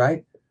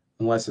 right?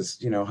 Unless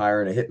it's,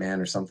 hiring a hitman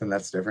or something,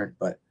 that's different.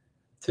 But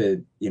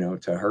to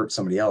hurt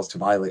somebody else, to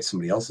violate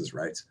somebody else's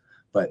rights.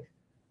 But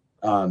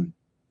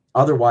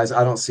otherwise,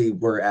 I don't see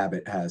where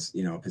Abbott has,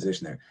 a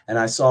position there. And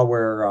I saw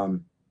where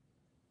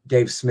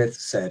Dave Smith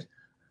said,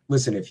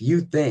 listen, if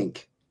you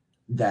think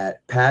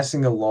that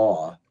passing a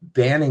law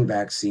banning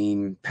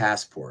vaccine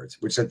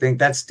passports, which I think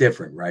that's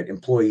different, right?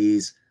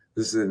 Employees,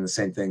 this is the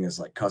same thing as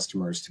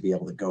customers to be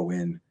able to go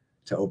in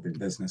to open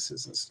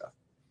businesses and stuff.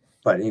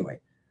 But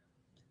anyway,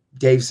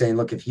 Dave's saying,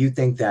 look, if you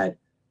think that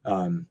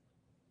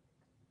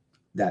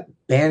that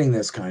banning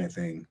this kind of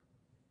thing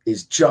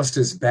is just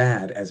as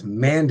bad as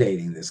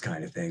mandating this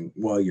kind of thing,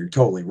 well, you're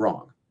totally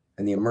wrong.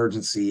 And the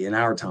emergency in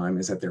our time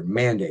is that they're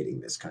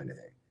mandating this kind of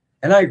thing.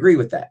 And I agree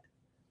with that,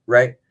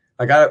 right?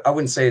 I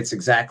wouldn't say it's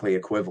exactly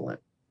equivalent,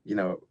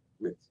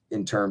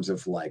 in terms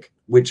of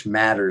which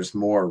matters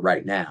more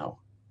right now.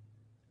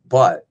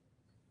 But,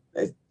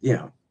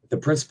 the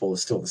principle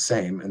is still the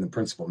same, and the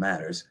principle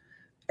matters.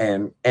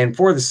 And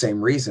for the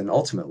same reason,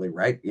 ultimately,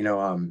 right?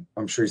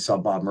 I'm sure you saw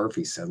Bob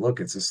Murphy said, look,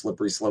 it's a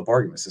slippery slope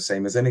argument. It's the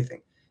same as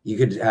anything. You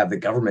could have the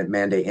government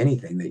mandate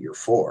anything that you're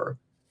for,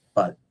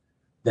 but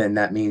then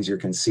that means you're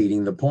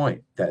conceding the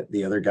point that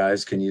the other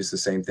guys can use the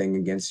same thing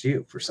against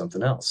you for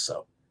something else.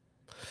 So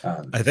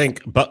I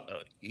think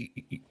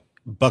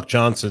Buck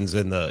Johnson's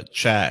in the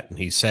chat, and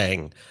he's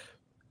saying,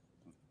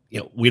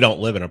 we don't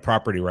live in a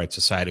property rights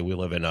society. We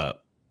live in a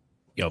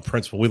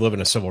principle. We live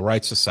in a civil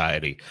rights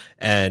society.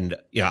 And,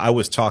 I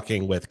was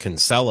talking with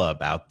Kinsella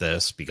about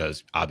this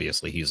because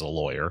obviously he's a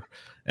lawyer.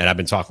 And I've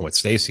been talking with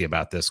Stacey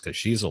about this because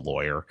she's a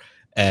lawyer.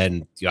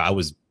 And,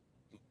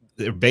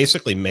 they're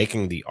basically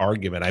making the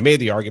argument. I made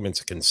the argument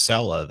to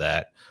Kinsella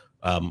that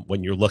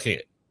when you're looking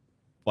at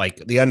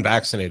the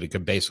unvaccinated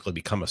could basically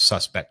become a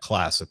suspect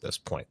class at this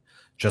point,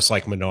 just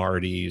like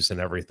minorities and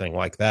everything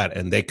like that.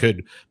 And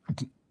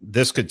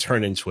this could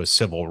turn into a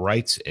civil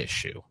rights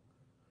issue.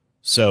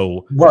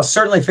 So, well,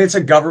 certainly if it's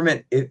a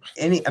government,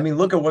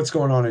 look at what's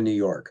going on in New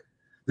York.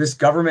 This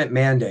government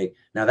mandate.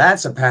 Now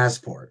that's a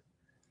passport.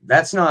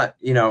 That's not,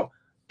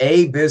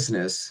 a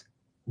business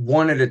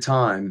one at a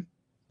time,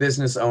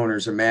 business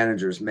owners or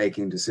managers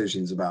making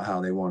decisions about how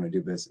they want to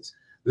do business.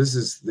 This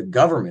is the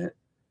government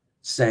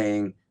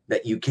saying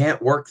that you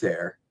can't work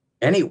there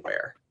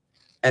anywhere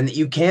and that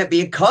you can't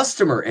be a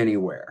customer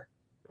anywhere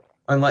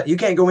unless you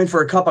can't go in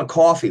for a cup of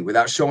coffee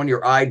without showing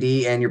your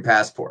ID and your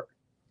passport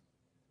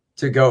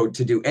to go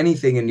to do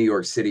anything in New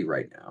York City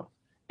right now.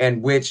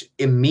 And which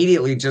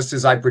immediately, just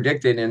as I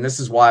predicted, and this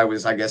is why I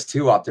was, I guess,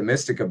 too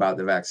optimistic about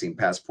the vaccine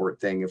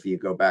passport thing, if you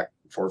go back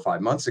 4 or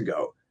 5 months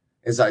ago,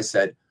 as I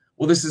said,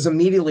 well, this is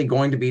immediately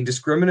going to be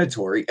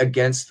discriminatory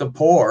against the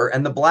poor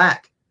and the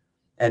Black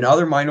and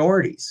other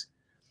minorities.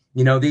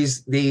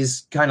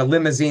 These kind of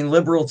limousine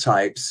liberal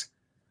types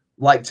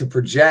like to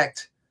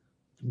project,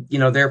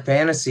 their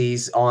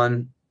fantasies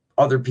on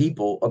other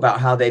people about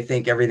how they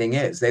think everything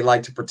is. They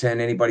like to pretend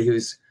anybody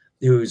who's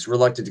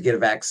reluctant to get a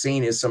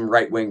vaccine is some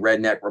right-wing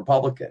redneck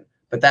Republican.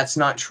 But that's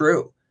not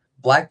true.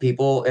 Black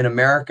people in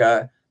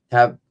America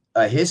have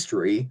a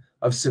history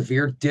of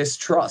severe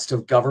distrust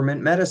of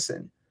government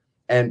medicine,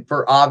 and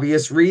for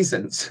obvious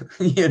reasons,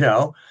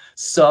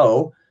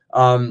 So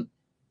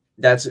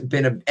that's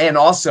been and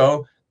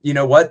also,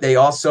 they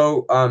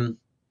also,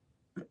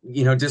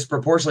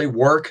 disproportionately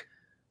work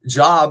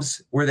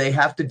jobs where they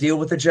have to deal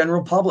with the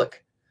general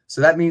public.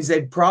 So that means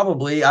they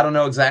probably, I don't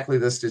know exactly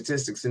the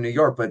statistics in New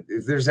York, but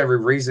there's every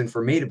reason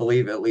for me to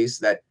believe at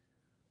least that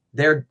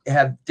they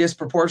have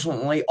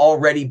disproportionately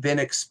already been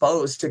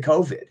exposed to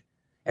COVID.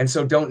 And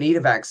so don't need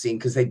a vaccine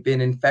because they've been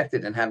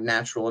infected and have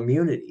natural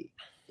immunity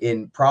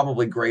in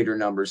probably greater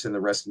numbers than the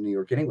rest of New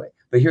York anyway.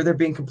 But here they're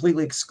being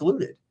completely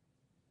excluded.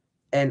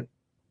 And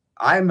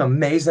I'm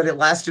amazed that it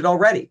lasted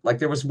already. Like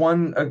there was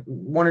one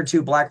or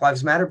two Black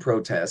Lives Matter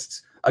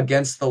protests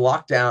against the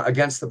lockdown,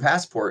 against the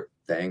passport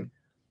thing.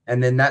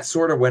 And then that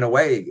sort of went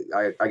away,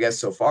 I guess,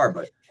 so far.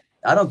 But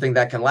I don't think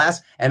that can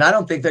last. And I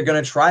don't think they're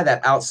going to try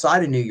that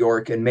outside of New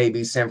York and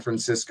maybe San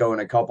Francisco and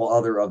a couple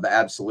other of the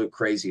absolute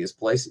craziest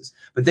places.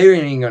 But they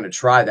ain't even going to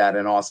try that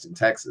in Austin,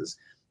 Texas.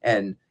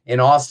 And in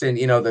Austin,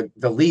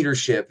 the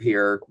leadership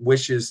here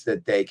wishes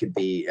that they could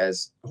be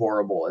as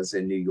horrible as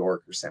in New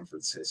York or San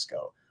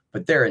Francisco.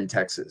 But they're in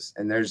Texas.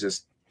 And there's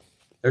just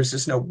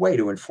no way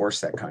to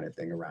enforce that kind of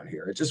thing around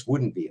here. It just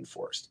wouldn't be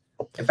enforced.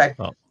 In fact,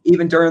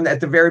 even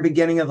at the very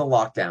beginning of the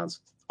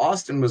lockdowns,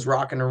 Austin was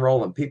rocking and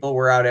rolling. People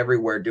were out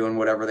everywhere doing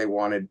whatever they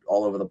wanted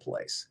all over the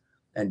place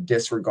and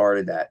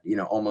disregarded that,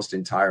 almost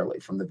entirely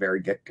from the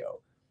very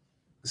get-go.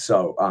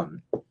 So,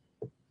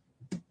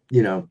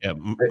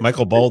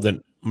 Michael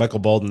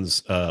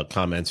Bolden's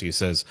comments, he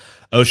says,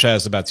 OSHA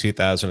has about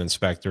 2,000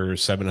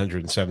 inspectors,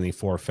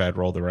 774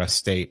 federal, the rest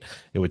state.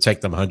 It would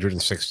take them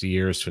 160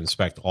 years to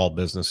inspect all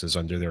businesses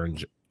under their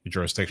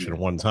jurisdiction at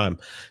one time.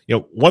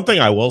 One thing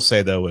I will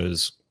say, though,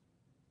 is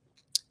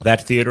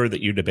that theater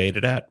that you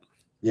debated at.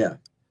 Yeah.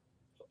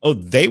 Oh,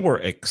 they were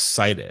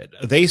excited.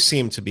 They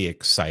seem to be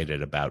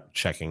excited about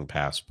checking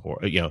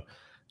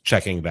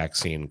checking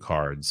vaccine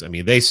cards. I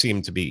mean, they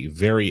seem to be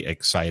very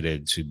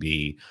excited to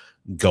be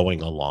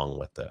going along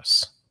with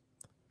this.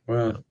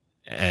 Well,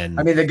 and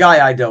I mean, the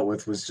guy I dealt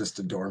with was just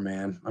a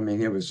doorman. I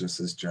mean, it was just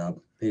his job.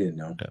 He didn't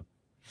know. Yeah.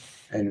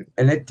 And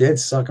it did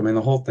suck. I mean,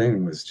 the whole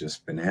thing was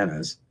just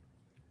bananas.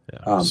 Yeah.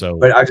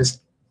 But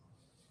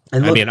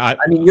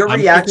your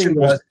reaction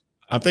was,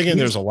 I'm thinking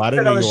there's a lot of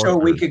New Yorkers. On the show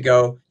a week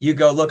ago, you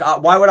go, look,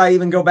 why would I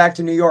even go back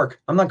to New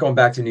York? I'm not going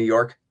back to New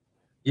York.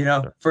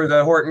 For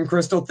the Horton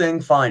Crystal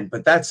thing, fine,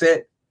 but that's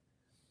it.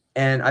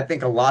 And I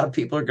think a lot of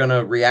people are going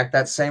to react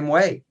that same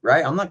way,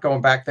 right? I'm not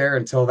going back there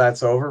until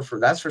that's over.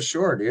 That's for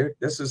sure, dude.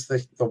 This is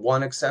the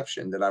one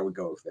exception that I would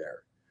go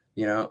there,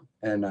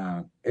 and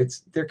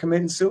they're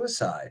committing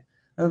suicide.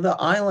 The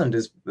island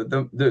is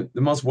the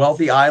most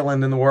wealthy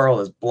island in the world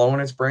is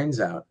blowing its brains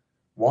out.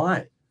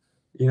 Why?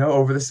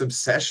 Over this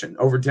obsession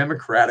over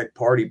Democratic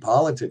Party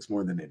politics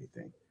more than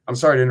anything. I'm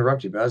sorry to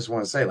interrupt you, but I just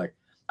want to say,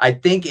 I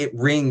think it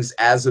rings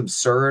as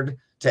absurd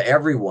to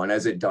everyone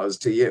as it does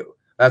to you.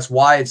 That's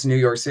why it's New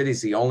York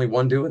City's the only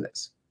one doing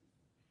this.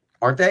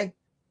 Aren't they?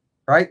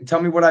 Right?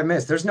 Tell me what I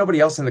missed. There's nobody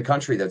else in the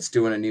country that's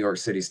doing a New York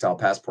City style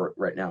passport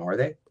right now, are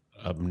they?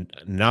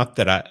 Not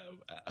that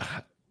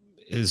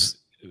is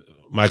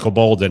Michael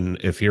Bolden,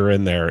 if you're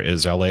in there,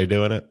 is LA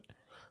doing it?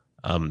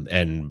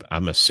 And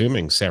I'm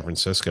assuming San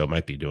Francisco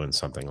might be doing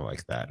something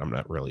like that. I'm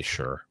not really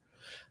sure.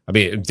 I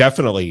mean,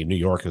 definitely New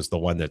York is the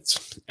one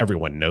that's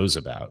everyone knows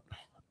about.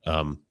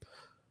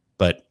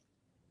 But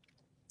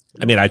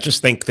I mean, I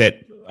think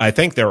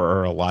there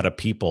are a lot of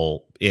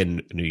people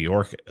in New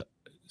York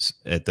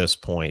at this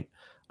point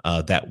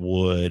that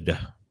would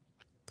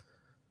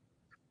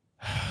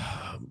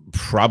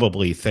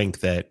probably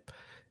think that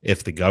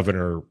if the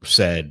governor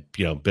said,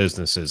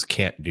 businesses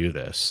can't do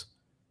this,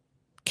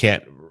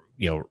 can't,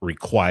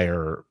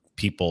 require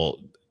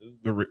people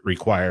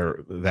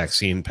require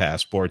vaccine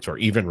passports or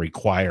even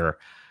require,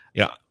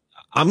 you know,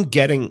 I'm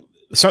getting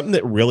something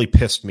that really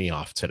pissed me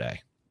off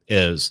today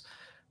is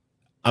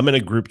I'm in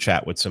a group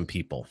chat with some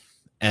people,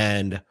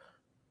 and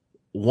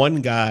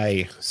one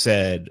guy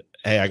said,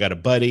 "Hey, I got a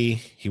buddy.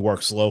 He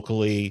works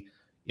locally,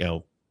 you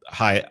know,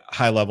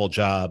 high level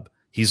job.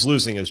 He's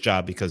losing his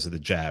job because of the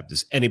jab.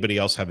 Does anybody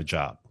else have a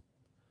job?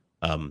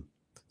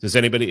 Does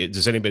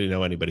anybody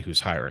know anybody who's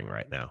hiring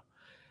right now?"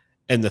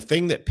 And the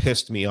thing that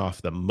pissed me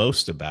off the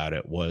most about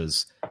it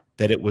was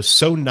that it was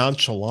so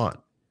nonchalant.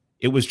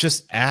 It was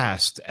just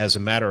asked as a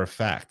matter of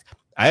fact.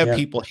 I have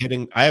people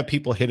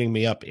hitting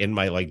me up in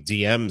my like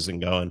DMs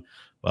and going,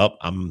 "Well,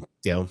 I'm,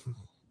 you know,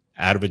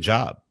 out of a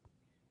job."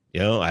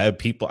 You know, I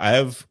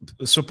have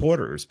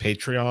supporters,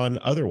 Patreon,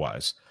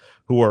 otherwise,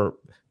 who are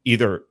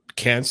either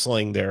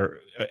canceling their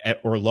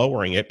or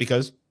lowering it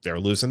because they're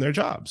losing their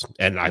jobs,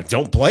 and I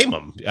don't blame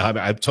them.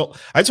 I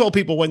told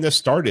people when this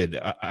started.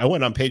 I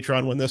went on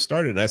Patreon when this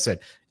started, and I said,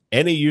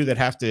 "Any of you that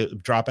have to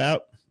drop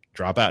out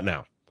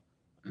now."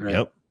 Right.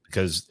 Yep,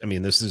 because I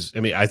mean,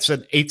 I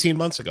said 18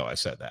 months ago. I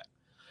said that.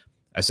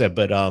 I said,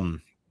 but I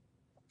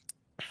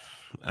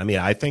mean,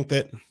 I think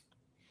that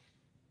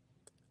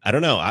I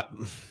don't know.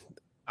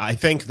 I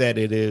think that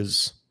it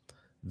is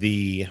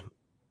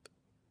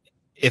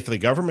if the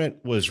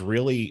government was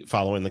really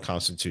following the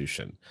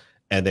Constitution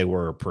and they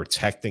were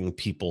protecting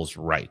people's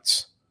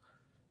rights,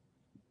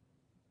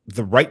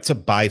 the right to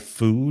buy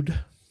food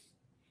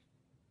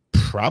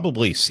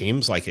probably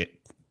seems like it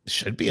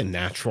should be a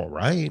natural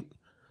right.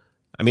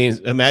 I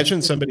mean,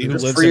 imagine somebody who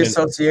lives free in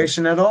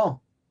association at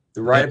all.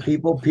 The right of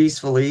people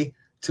peacefully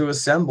to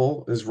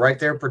assemble is right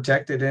there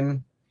protected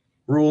in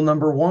rule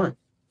number 1.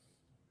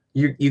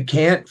 You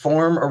can't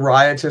form a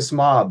riotous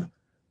mob.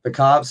 The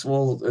cops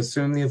will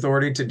assume the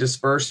authority to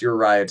disperse your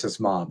riotous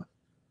mob.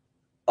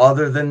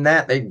 Other than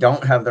that, they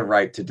don't have the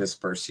right to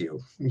disperse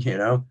you, you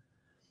know?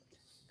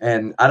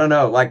 And I don't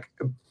know, like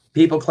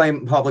people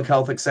claim public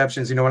health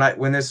exceptions. You know,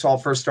 when this all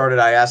first started,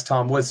 I asked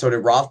Tom Woods, so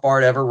did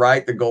Rothbard ever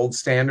write the gold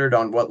standard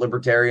on what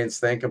libertarians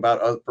think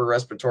about upper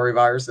respiratory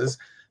viruses?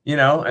 You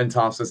know, and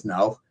Tom says,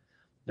 no.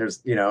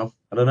 There's, you know,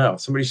 I don't know.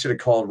 Somebody should have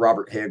called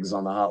Robert Higgs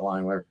on the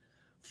hotline where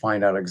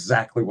find out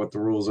exactly what the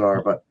rules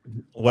are. But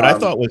what I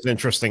thought was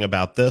interesting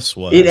about this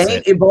was it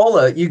ain't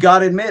Ebola, you got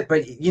to admit,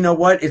 but you know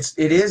what? It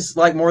is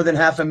like more than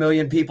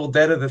 500,000 people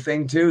dead of the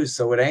thing too.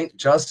 So it ain't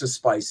just a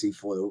spicy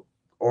flu,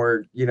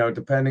 or, you know,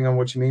 depending on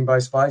what you mean by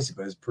spicy,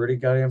 but it's pretty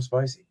goddamn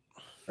spicy,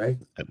 right?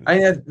 I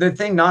mean, the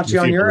thing knocks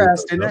you on your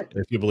ass, didn't it?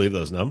 If you believe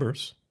those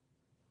numbers.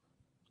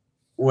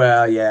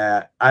 Well,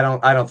 yeah, I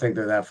don't think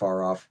they're that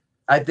far off.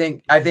 I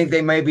think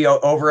they may be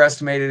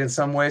overestimated in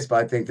some ways, but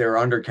I think they're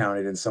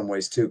undercounted in some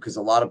ways too, because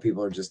a lot of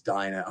people are just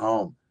dying at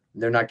home.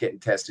 They're not getting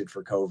tested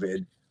for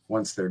COVID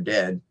once they're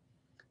dead,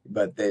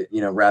 but they, you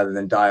know, rather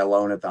than die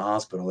alone at the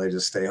hospital, they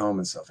just stay home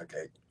and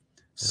suffocate.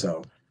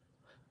 So,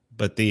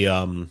 but the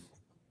you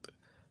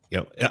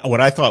know,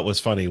 what I thought was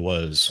funny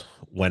was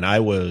when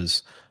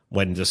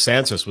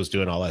DeSantis was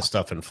doing all that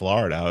stuff in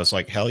Florida, I was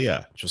like, hell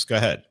yeah, just go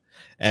ahead.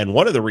 And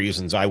one of the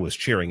reasons I was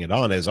cheering it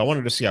on is I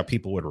wanted to see how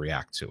people would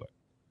react to it.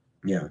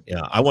 Yeah.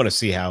 I want to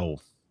see how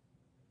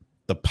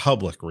the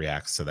public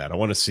reacts to that. I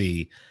want to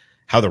see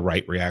how the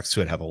right reacts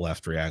to it, how the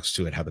left reacts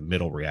to it, how the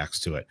middle reacts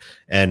to it.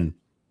 And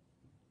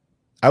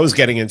I was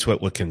getting into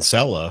it with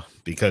Kinsella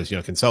because, you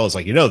know, Kinsella's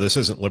like, you know, this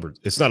isn't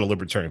it's not a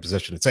libertarian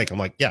position to take. I'm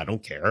like, yeah, I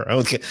don't care.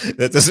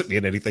 That doesn't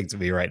mean anything to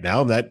me right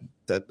now.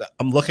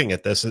 I'm looking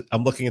at this.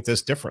 I'm looking at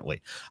this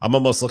differently. I'm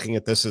almost looking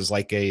at this as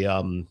like a,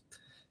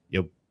 you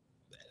know,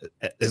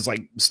 is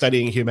like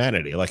studying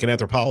humanity, like an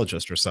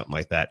anthropologist or something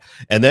like that.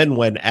 And then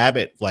when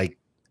Abbott like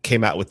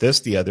came out with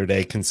this the other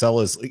day,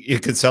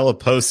 Kinsella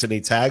posts and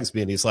he tags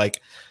me and he's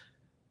like,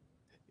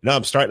 no,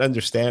 I'm starting to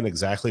understand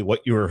exactly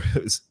what you're,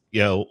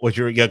 you know,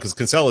 because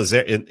Kinsella is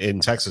there in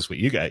Texas with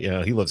you guys, you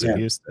know, he lives in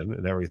Houston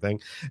and everything.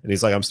 And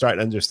he's like, I'm starting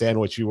to understand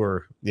what you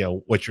were, you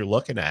know, what you're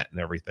looking at and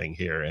everything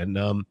here. And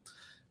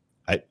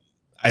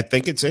I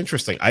think it's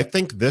interesting. I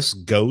think this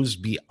goes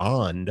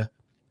beyond,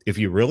 if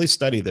you really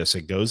study this,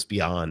 it goes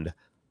beyond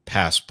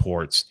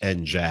passports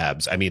and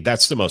jabs. I mean,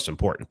 that's the most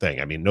important thing.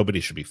 I mean, nobody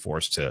should be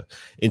forced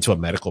into a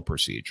medical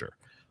procedure.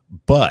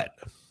 But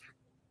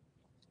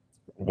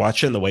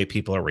watching the way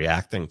people are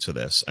reacting to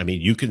this, I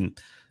mean,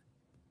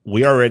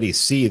 we already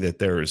see that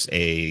there's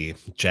a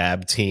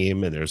jab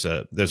team and there's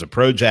a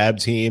pro-jab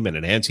team and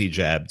an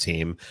anti-jab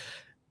team.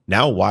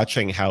 Now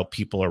watching how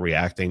people are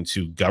reacting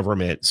to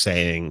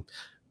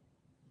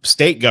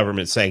state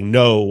government saying,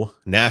 no,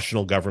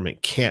 national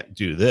government can't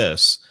do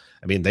this.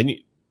 I mean,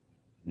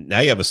 now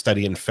you have a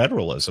study in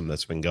federalism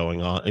that's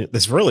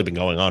really been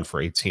going on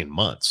for 18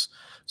 months.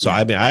 So,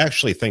 I mean, I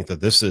actually think that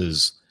this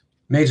is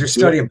major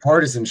study in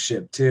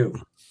partisanship too.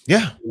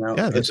 Yeah. You know,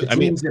 if the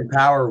teams in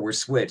power were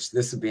switched,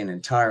 this would be an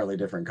entirely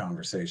different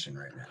conversation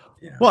right now.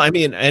 You know? Well, I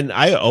mean, and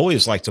I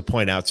always like to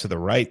point out to the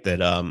right that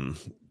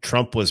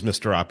Trump was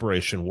Mr.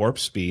 Operation Warp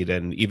Speed.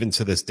 And even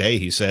to this day,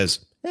 he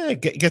says,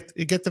 get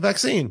the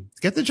vaccine,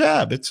 get the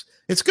jab. It's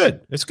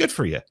good. It's good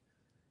for you.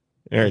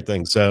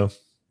 Everything. So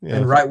Yeah.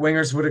 And right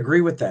wingers would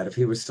agree with that if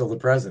he was still the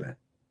president.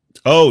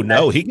 Oh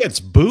no, he gets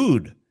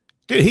booed.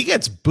 Dude, he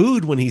gets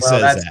booed when he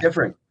says that's that.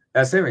 different.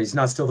 That's different. He's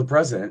not still the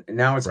president. And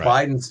now it's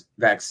Right. Biden's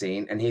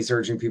vaccine, and he's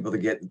urging people to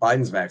get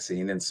Biden's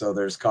vaccine. And so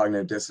there's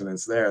cognitive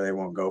dissonance there. They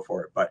won't go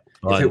for it. But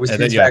if it was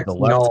his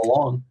vaccine all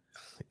along,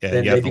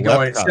 then they'd be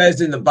going, it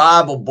says in the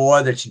Bible,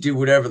 boy, that you do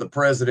whatever the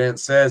president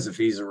says if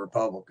he's a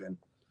Republican.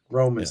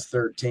 Romans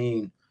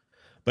 13.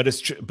 But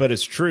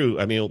it's true.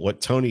 I mean,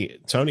 what Tony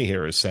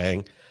here is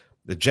saying,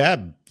 the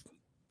jab,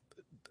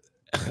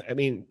 I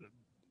mean,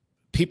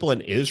 people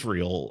in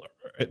Israel,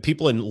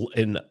 people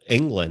in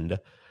England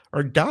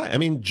are dying. I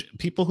mean,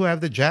 people who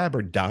have the jab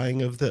are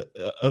dying of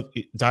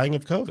dying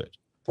of COVID.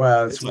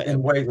 Well, it's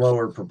in way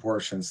lower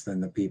proportions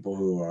than the people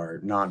who are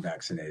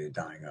non-vaccinated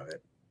dying of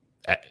it.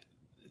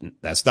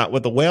 That's not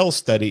what the Wales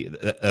study.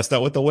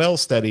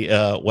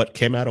 What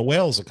came out of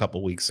Wales a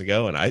couple weeks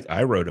ago, and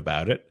I wrote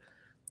about it.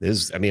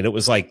 I mean, it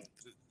was like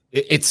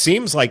it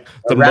seems like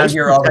around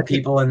here, all the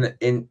people in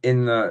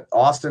the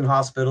Austin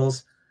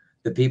hospitals,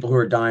 the people who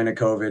are dying of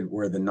COVID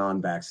were the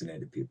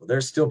non-vaccinated people.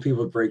 There's still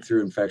people with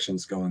breakthrough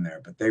infections going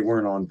there, but they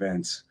weren't on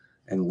vents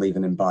and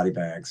leaving in body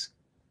bags.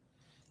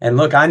 And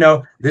look, I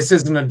know this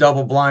isn't a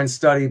double-blind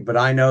study, but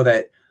I know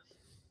that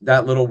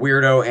little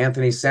weirdo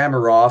Anthony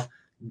Samaroff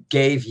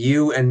gave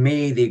you and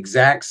me the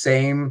exact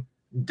same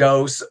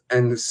dose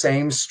and the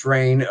same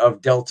strain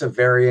of Delta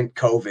variant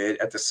COVID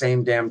at the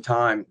same damn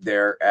time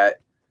there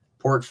at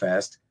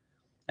PorcFest.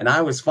 And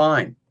I was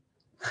fine.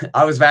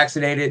 I was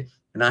vaccinated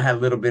and I had a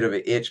little bit of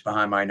an itch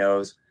behind my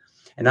nose.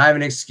 And I have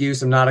an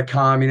excuse. I'm not a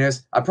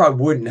communist. I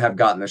probably wouldn't have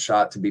gotten the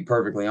shot, to be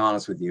perfectly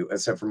honest with you,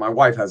 except for my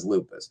wife has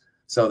lupus.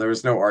 So there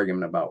was no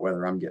argument about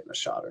whether I'm getting a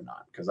shot or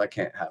not, because I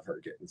can't have her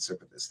getting sick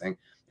with this thing.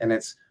 And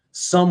it's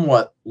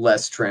somewhat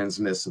less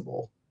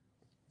transmissible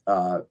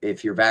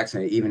if you're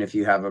vaccinated, even if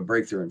you have a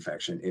breakthrough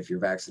infection, if you're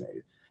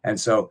vaccinated. And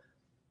so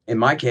in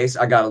my case,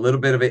 I got a little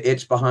bit of an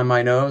itch behind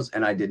my nose,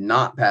 and I did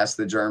not pass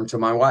the germ to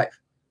my wife.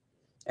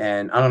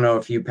 And I don't know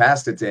if you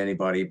passed it to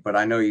anybody, but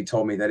I know you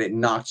told me that it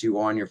knocked you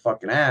on your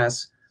fucking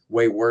ass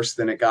way worse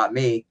than it got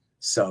me.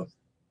 So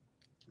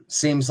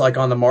seems like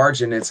on the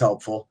margin, it's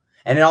helpful.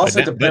 And it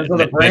also depends on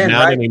the brand,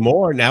 not right?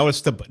 anymore. Now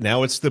it's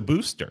the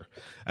booster.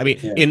 I mean,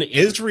 in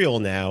Israel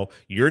now,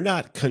 you're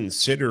not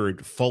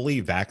considered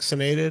fully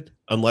vaccinated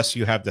unless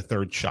you have the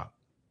third shot.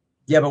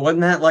 Yeah, but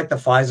wasn't that like the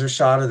Pfizer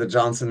shot or the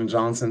Johnson &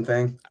 Johnson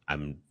thing?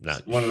 I'm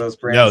not one of those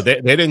brands. No,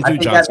 they didn't do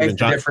Johnson &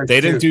 Johnson.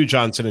 They didn't do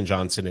Johnson &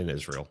 Johnson in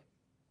Israel.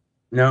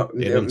 No,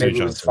 maybe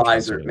it was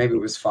Pfizer. Maybe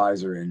it was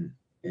Pfizer in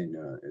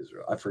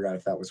Israel. I forgot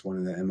if that was one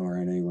of the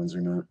mRNA ones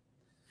or not.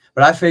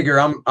 But I figure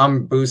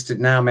I'm boosted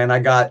now, man. I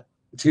got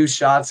 2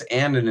 shots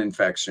and an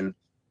infection.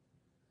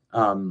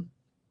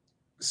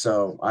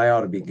 So I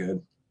ought to be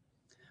good.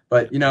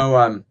 But,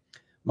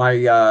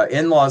 my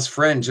in-law's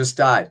friend just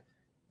died.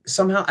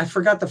 Somehow, I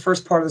forgot the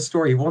first part of the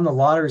story. He won the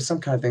lottery or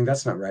some kind of thing.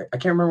 That's not right. I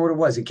can't remember what it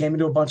was. He came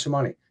into a bunch of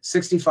money.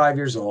 65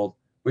 years old,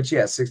 which,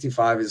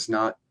 65 is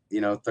not,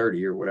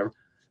 30 or whatever.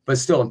 But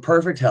still in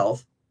perfect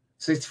health,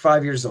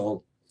 65 years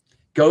old.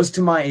 Goes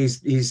to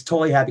he's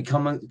totally happy,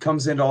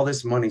 comes into all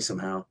this money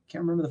somehow.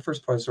 Can't remember the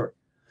first part of the story.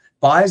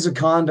 Buys a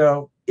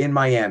condo in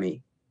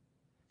Miami.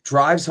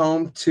 Drives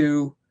home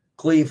to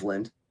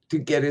Cleveland to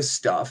get his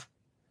stuff,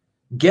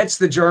 gets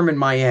the germ in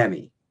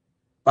Miami.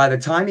 By the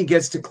time he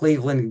gets to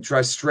Cleveland, he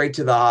drives straight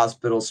to the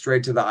hospital,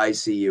 straight to the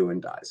ICU,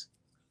 and dies.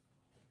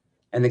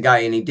 And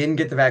he didn't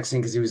get the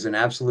vaccine because he was in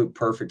absolute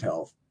perfect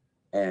health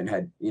and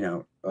had,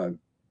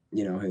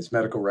 his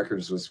medical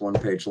records was 1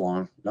 page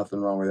long, nothing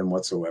wrong with him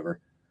whatsoever.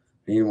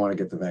 He didn't want to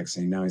get the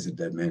vaccine. Now he's a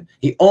dead man.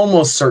 He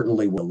almost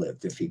certainly would have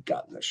lived if he'd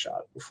gotten the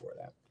shot before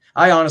that.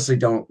 I honestly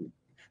don't,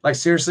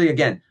 seriously,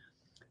 again,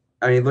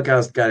 I mean, look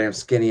how goddamn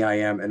skinny I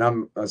am, and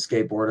I'm a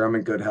skateboarder. I'm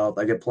in good health.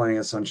 I get plenty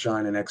of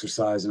sunshine and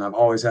exercise, and I've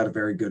always had a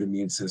very good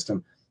immune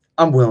system.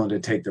 I'm willing to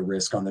take the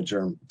risk on the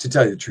germ. To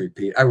tell you the truth,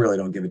 Pete, I really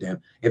don't give a damn.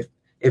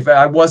 If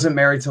I wasn't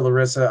married to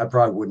Larissa, I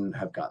probably wouldn't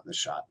have gotten the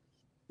shot.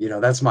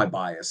 That's my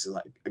bias,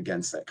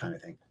 against that kind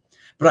of thing.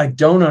 But I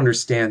don't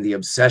understand the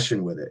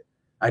obsession with it.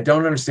 I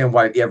don't understand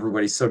why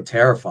everybody's so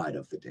terrified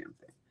of the damn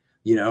thing.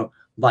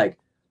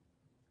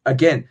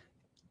 Again,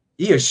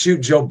 you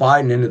shoot Joe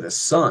Biden into the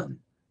sun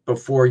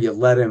before you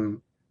let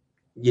him,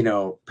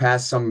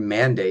 pass some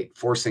mandate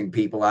forcing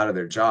people out of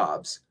their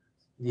jobs,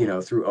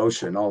 through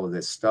OSHA and all of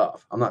this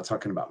stuff. I'm not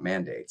talking about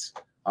mandates.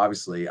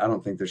 Obviously, I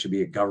don't think there should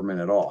be a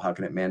government at all. How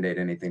can it mandate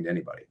anything to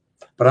anybody?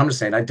 But I'm just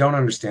saying, I don't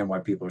understand why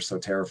people are so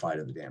terrified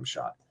of the damn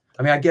shot.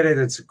 I mean, I get it.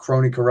 It's a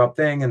crony corrupt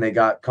thing, and they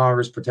got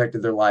Congress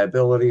protected their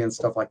liability and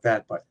stuff like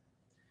that. But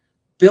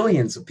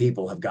billions of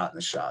people have gotten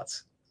the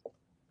shots.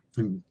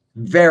 And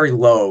very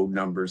low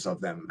numbers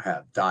of them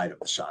have died of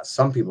the shots.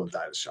 Some people have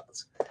died of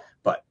shots.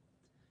 But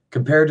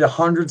compared to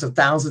hundreds of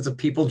thousands of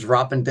people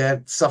dropping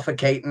dead,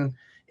 suffocating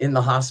in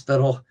the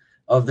hospital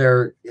of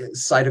their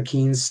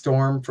cytokine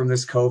storm from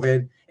this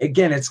COVID,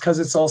 again, it's because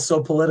it's all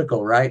so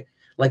political, right?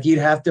 You'd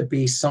have to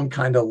be some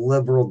kind of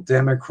liberal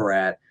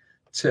Democrat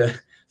to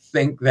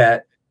think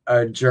that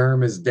a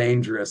germ is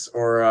dangerous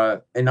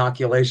or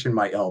inoculation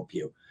might help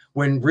you.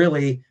 when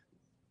really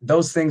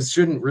those things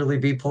shouldn't really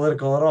be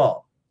political at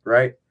all,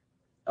 right?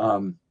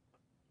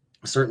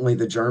 Certainly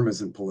the germ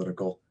isn't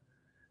political,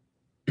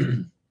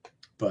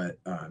 but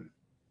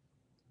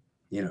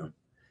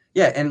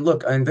yeah. And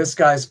look, and this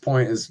guy's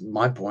point is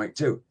my point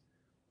too.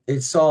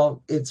 It's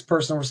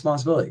personal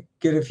responsibility.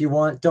 Get it if you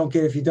want, don't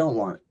get it if you don't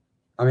want it.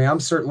 I mean, I'm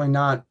certainly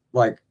not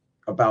like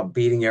about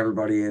beating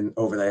everybody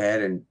over the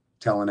head and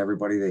telling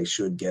everybody they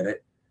should get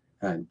it.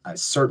 And I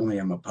certainly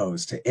am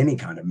opposed to any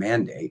kind of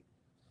mandate.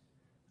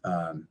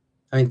 I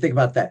mean, think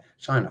about that.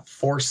 Trying to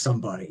force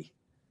somebody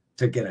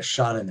to get a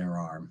shot in their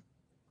arm.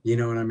 You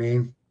know what I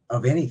mean?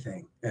 Of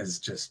anything is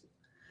just,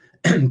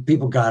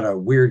 people got a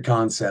weird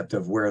concept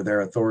of where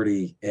their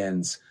authority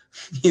ends.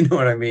 You know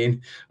what I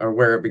mean? Or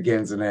where it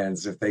begins and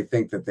ends if they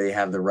think that they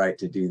have the right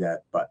to do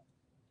that. But,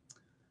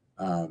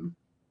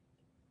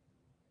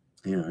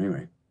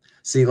 anyway.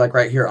 See, like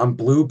right here, I'm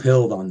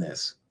blue-pilled on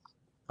this.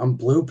 I'm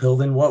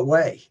blue-pilled in what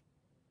way?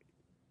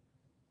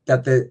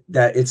 That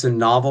it's a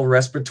novel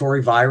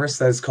respiratory virus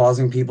that is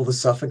causing people to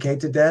suffocate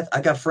to death.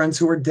 I got friends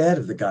who are dead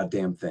of the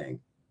goddamn thing.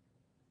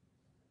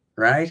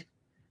 Right?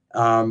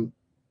 And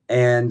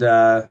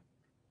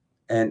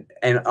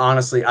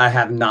honestly, I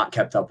have not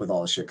kept up with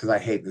all this shit because I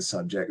hate the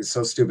subject. It's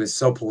so stupid. It's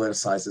so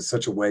politicized. It's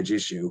such a wedge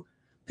issue.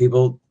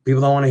 People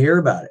don't want to hear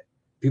about it.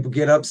 People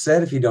get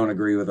upset if you don't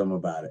agree with them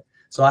about it.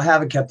 So I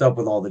haven't kept up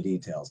with all the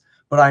details.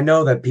 But I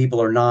know that people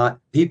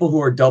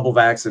who are double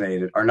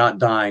vaccinated are not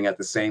dying at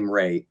the same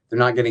rate. They're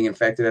not getting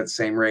infected at the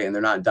same rate, and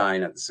they're not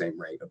dying at the same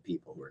rate of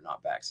people who are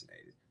not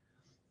vaccinated.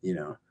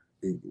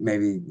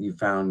 Maybe you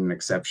found an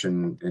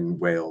exception in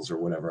Wales or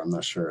whatever. I'm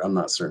not sure. I'm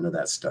not certain of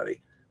that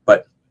study.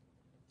 But,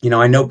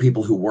 I know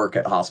people who work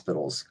at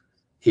hospitals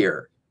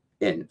here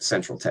in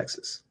Central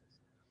Texas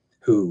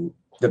who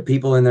the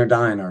people in there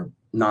dying are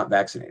not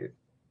vaccinated.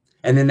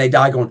 And then they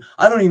die going,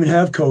 I don't even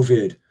have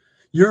COVID.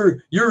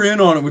 You're in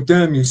on it with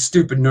them, you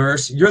stupid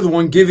nurse. You're the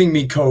one giving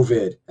me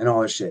COVID and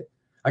all this shit.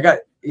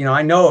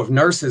 I know of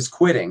nurses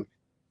quitting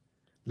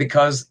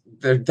because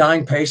their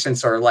dying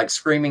patients are like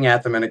screaming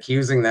at them and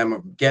accusing them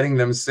of getting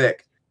them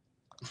sick.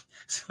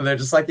 So they're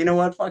just like, you know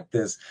what? Fuck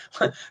this.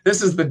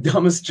 This is the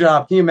dumbest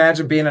job. Can you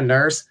imagine being a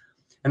nurse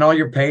and all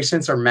your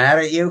patients are mad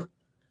at you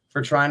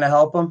for trying to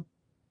help them?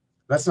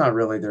 That's not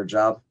really their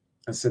job.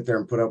 I sit there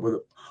and put up with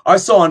it. I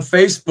saw on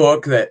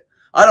Facebook that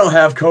I don't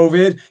have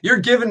COVID. You're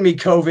giving me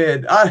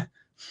COVID.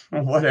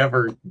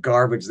 Whatever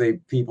garbage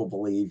people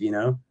believe,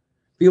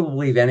 People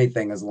believe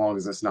anything as long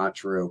as it's not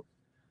true,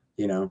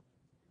 Well,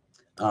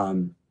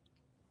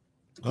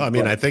 I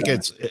mean, I think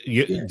it's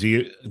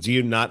do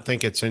you not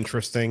think it's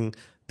interesting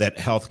that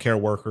healthcare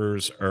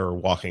workers are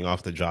walking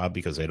off the job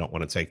because they don't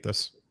want to take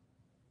this?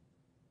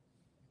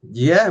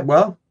 Yeah,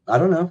 well, I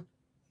don't know.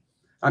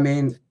 I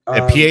mean,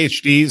 that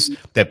PhDs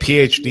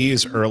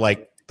are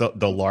like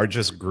the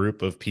largest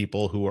group of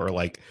people who are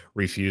like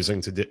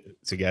refusing to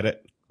get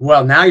it.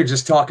 Well, now you're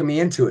just talking me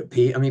into it,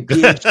 Pete. I mean,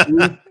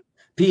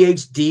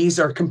 PhDs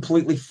are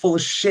completely full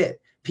of shit.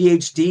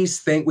 PhDs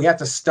think we have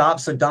to stop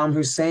Saddam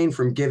Hussein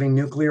from giving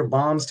nuclear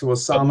bombs to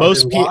Osama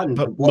bin Laden.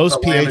 But most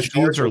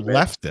PhDs are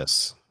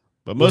leftists.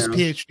 But most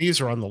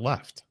PhDs are on the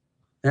left.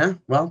 Yeah,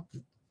 well,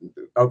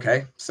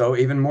 okay. So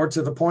even more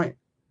to the point,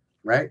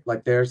 right?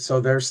 Like they're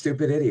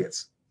stupid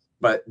idiots.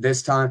 But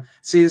this time,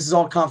 see, this is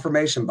all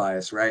confirmation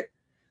bias, right?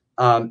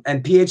 And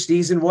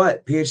PhDs in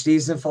what?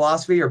 PhDs in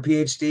philosophy or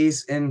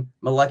PhDs in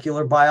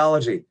molecular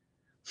biology?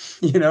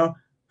 I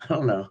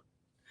don't know.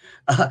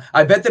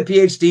 I bet the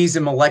PhDs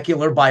in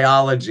molecular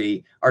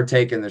biology are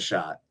taking the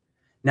shot.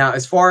 Now,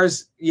 as far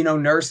as,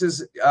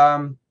 nurses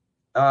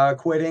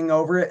quitting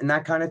over it and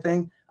that kind of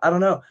thing, I don't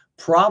know.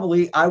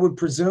 Probably, I would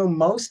presume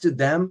most of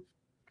them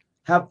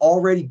have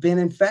already been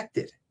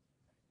infected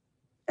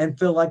and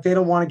feel like they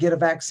don't want to get a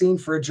vaccine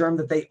for a germ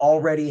that they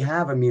already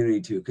have immunity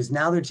to, because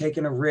now they're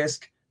taking a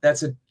risk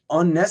that's an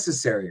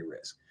unnecessary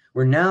risk,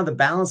 where now the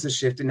balance is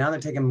shifted. Now they're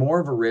taking more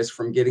of a risk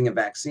from getting a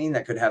vaccine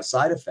that could have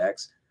side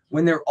effects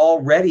when they're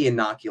already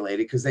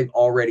inoculated because they've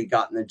already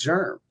gotten the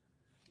germ.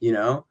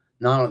 Now,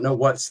 I don't know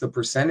what's the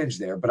percentage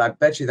there, but I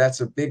bet you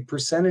that's a big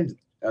percentage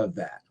of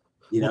that.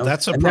 Well,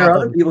 that's a and problem. There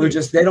are other people who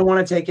they don't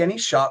want to take any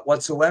shot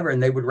whatsoever,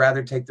 and they would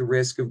rather take the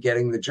risk of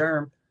getting the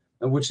germ,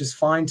 which is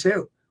fine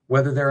too,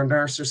 whether they're a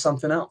nurse or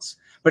something else.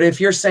 But if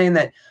you're saying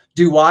that,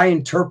 do I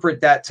interpret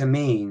that to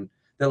mean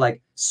that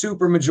like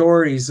super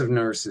majorities of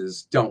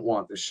nurses don't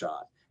want the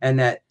shot, and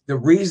that the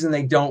reason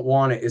they don't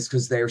want it is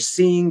because they're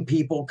seeing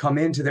people come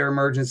into their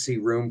emergency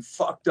room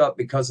fucked up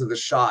because of the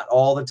shot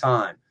all the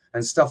time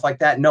and stuff like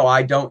that? No,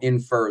 I don't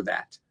infer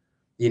that.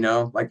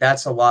 Like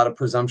that's a lot of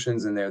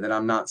presumptions in there that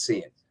I'm not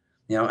seeing.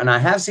 And I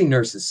have seen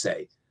nurses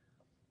say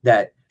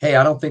that, hey,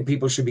 I don't think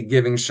people should be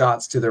giving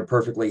shots to their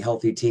perfectly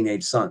healthy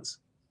teenage sons.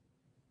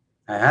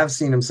 I have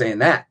seen them saying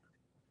that,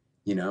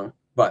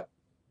 but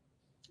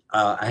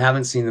I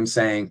haven't seen them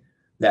saying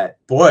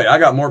that, boy, I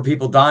got more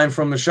people dying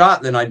from the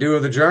shot than I do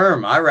of the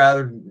germ. I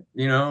rather,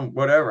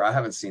 whatever. I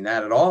haven't seen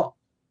that at all.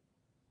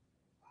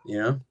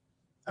 I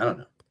don't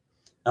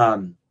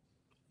know.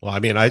 Well, I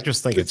mean, I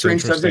just think it's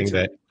interesting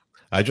that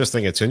I just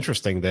think it's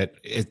interesting that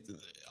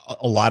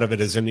a lot of it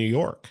is in New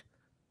York,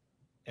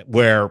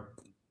 where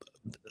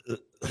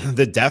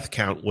the death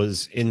count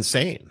was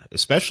insane,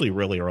 especially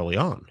really early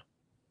on.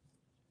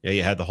 Yeah,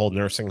 you had the whole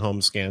nursing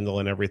home scandal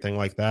and everything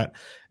like that.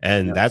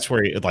 And that's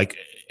where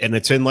and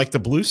it's in like the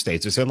blue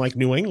states. It's in like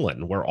New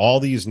England, where all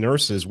these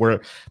nurses,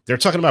 where they're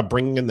talking about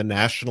bringing in the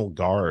National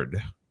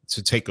Guard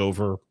to take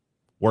over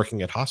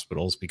working at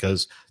hospitals,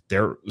 because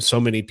so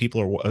many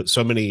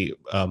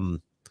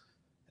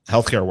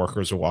healthcare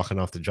workers are walking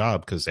off the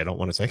job because they don't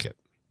want to take it.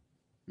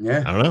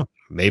 Yeah. I don't know.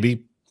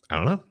 Maybe, I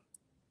don't know.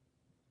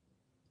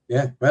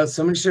 Yeah. Well,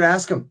 somebody should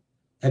ask them,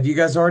 have you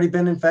guys already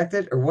been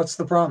infected, or what's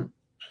the problem?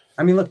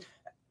 I mean, look,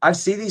 I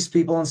see these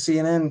people on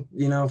CNN,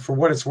 you know, for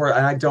what it's worth,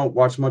 and I don't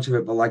watch much of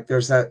it, but like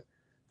there's the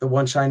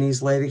one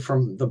Chinese lady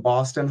from the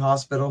Boston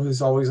hospital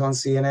who's always on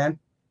CNN,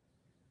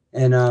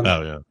 and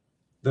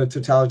the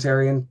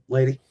totalitarian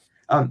lady.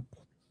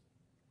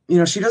 You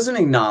know, she doesn't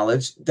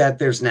acknowledge that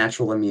there's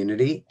natural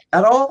immunity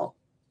at all.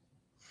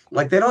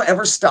 Like, they don't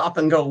ever stop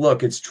and go,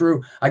 look, it's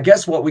true. I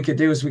guess what we could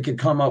do is we could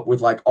come up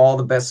with like all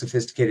the best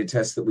sophisticated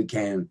tests that we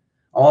can,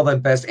 all the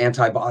best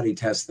antibody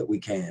tests that we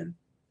can.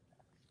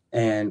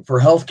 And for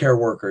healthcare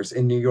workers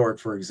in New York,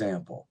 for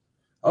example,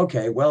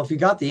 okay, well, if you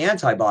got the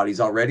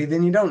antibodies already,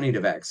 then you don't need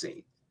a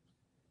vaccine.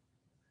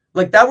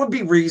 Like, that would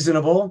be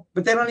reasonable,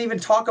 but they don't even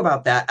talk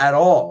about that at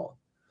all.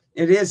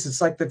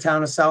 It's like the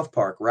town of South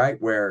Park,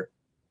 right? Where,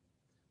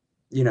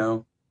 you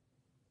know,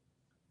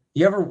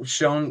 you ever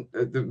shown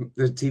the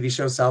TV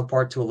show South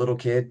Park to a little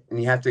kid,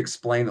 and you have to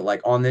explain that,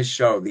 like, on this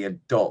show, the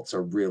adults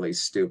are really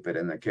stupid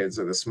and the kids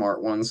are the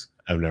smart ones.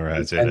 I've never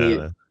had to know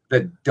that. The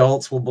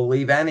adults will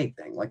believe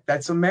anything. Like,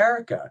 that's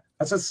America.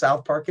 That's what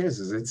South Park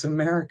is it's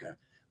America.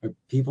 Where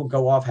people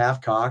go off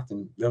half-cocked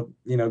and they'll,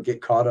 you know,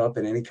 get caught up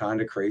in any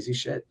kind of crazy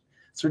shit.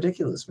 It's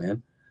ridiculous,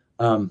 man.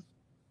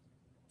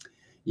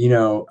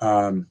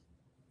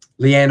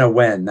 Leana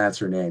Wen, that's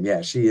her name.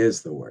 Yeah, she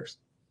is the worst.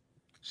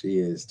 She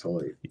is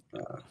totally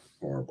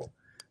horrible.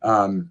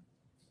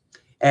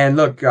 And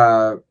look,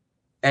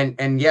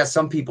 and yeah,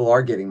 some people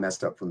are getting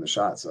messed up from the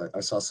shots. I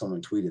saw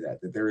someone tweeted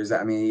that there is,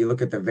 I mean, you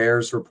look at the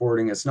VAERS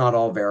reporting, it's not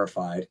all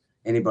verified.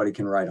 Anybody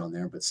can write on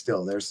there, but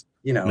still there's,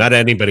 you know. Not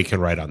anybody can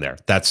write on there.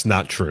 That's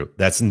not true.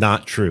 That's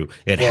not true.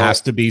 It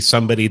has to be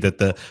somebody that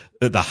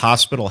the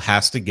hospital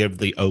has to give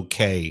the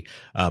okay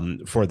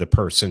for the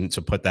person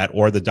to put that,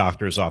 or the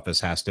doctor's office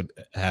has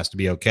to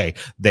be okay.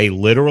 They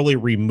literally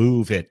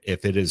remove it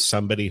if it is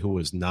somebody who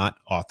is not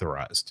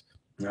authorized.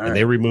 And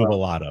they remove a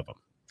lot of them.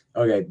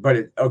 Okay,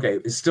 but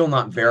it's still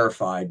not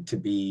verified to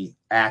be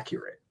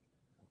accurate.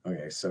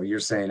 Okay, so you're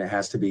saying it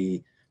has to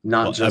be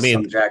not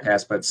some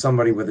jackass, but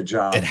somebody with a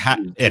job. It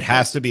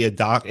has to be a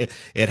doc.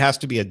 It has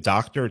to be a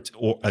doctor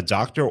or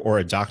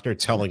a doctor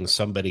telling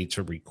somebody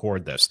to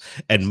record this.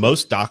 And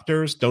most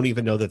doctors don't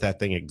even know that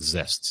thing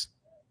exists.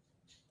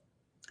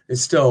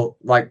 It's still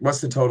like,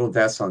 what's the total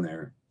deaths on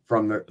there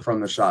from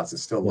the shots?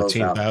 It's still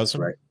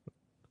 14,000, right?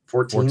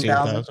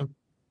 14,000.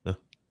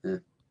 Yeah.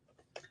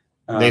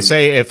 They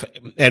say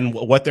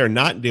what they're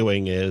not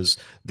doing is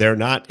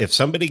if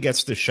somebody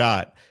gets the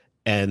shot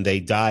and they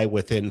die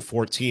within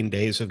 14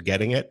 days of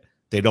getting it,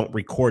 they don't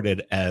record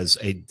it as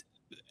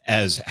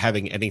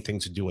having anything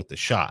to do with the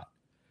shot.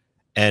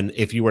 And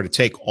if you were to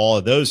take all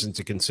of those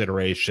into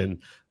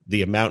consideration,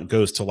 the amount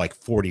goes to like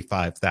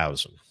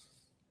 45,000.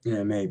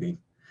 Yeah, maybe.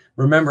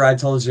 Remember, I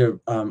told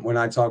you when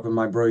I talked with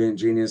my brilliant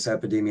genius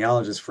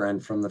epidemiologist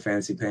friend from the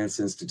Fancy Pants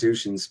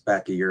Institutions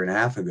back a year and a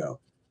half ago,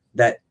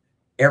 that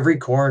every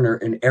coroner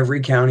in every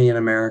county in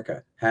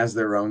America has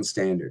their own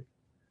standard.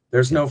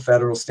 There's no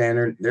federal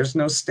standard. There's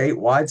no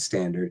statewide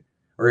standard.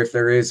 Or if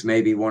there is,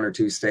 maybe one or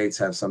two states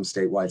have some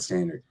statewide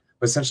standard.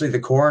 But essentially, the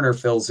coroner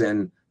fills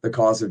in the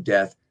cause of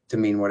death to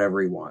mean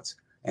whatever he wants.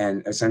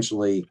 And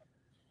essentially,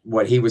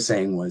 what he was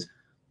saying was,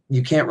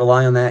 you can't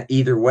rely on that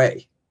either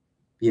way,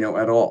 you know,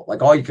 at all.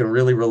 Like, all you can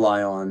really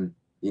rely on,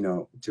 you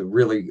know, to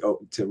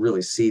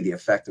really see the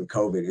effect of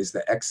COVID is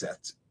the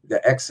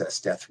excess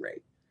death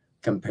rate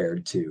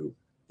compared to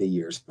the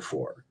years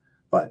before.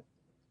 But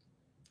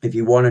if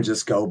you want to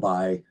just go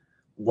by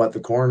what the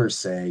coroners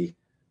say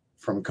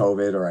from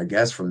COVID, or I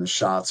guess from the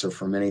shots or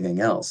from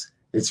anything else,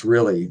 it's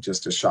really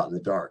just a shot in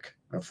the dark,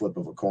 a flip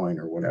of a coin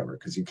or whatever,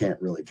 because you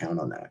can't really count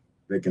on that.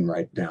 They can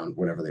write down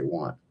whatever they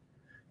want.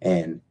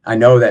 And I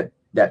know that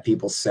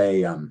people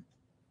say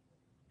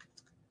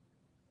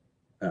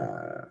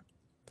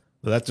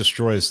that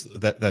destroys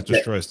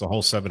the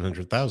whole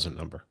 700,000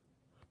 number.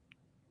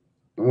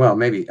 Well,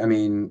 maybe. I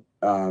mean,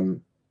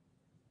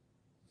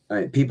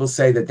 people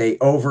say that they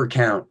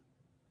overcount,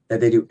 that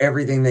they do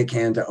everything they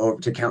can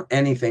to count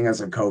anything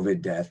as a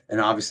COVID death.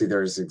 And obviously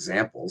there's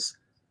examples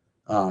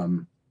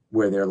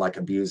where they're like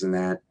abusing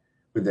that,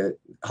 where the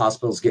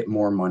hospitals get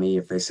more money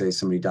if they say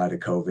somebody died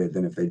of COVID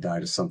than if they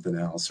died of something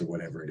else or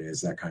whatever it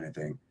is, that kind of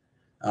thing.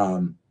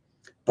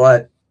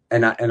 But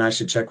I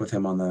should check with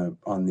him on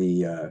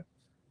the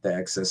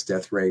excess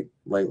death rate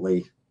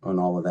lately on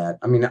all of that.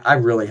 I mean, I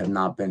really have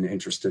not been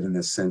interested in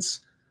this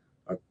since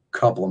a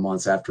couple of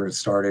months after it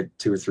started,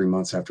 2 or 3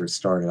 months after it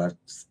started.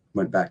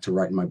 went back to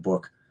writing my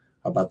book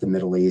about the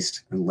Middle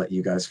East and let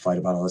you guys fight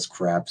about all this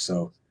crap.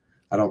 So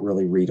I don't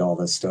really read all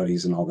the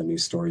studies and all the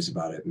news stories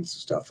about it and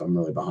stuff. I'm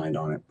really behind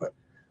on it, but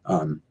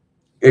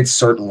it's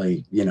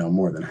certainly,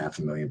 more than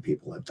 500,000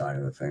 people have died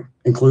of the thing,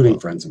 including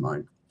friends of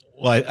mine.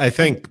 Well, I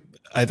think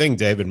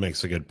David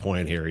makes a good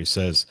point here. He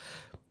says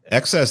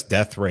excess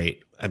death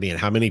rate. I mean,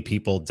 how many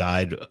people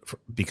died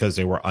because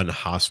they were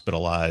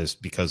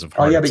unhospitalized because of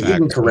heart attacks? But you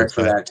can correct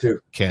for that too.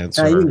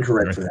 Cancer. Yeah, you can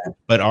correct for that.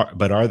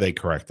 But are they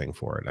correcting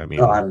for it? I mean,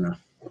 I don't know.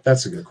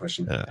 That's a good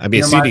question. I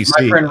mean, CDC.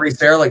 My friend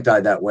Reese Ehrlich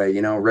died that way.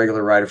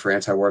 Regular writer for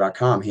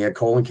antiwar.com. He had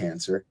colon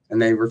cancer,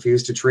 and they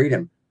refused to treat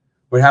him.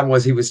 What happened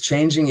was he was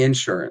changing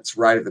insurance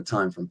right at the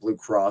time from Blue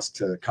Cross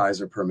to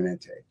Kaiser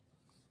Permanente,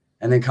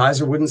 and then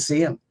Kaiser wouldn't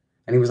see him,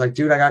 and he was like,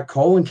 "Dude, I got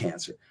colon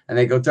cancer," and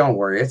they go, "Don't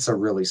worry, it's a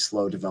really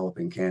slow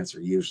developing cancer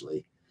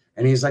usually."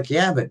 And he's like,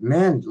 "Yeah, but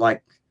man,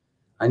 like,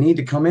 I need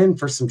to come in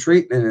for some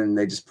treatment," and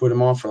they just put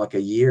him off for like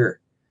a year,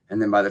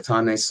 and then by the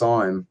time they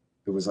saw him,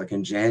 it was like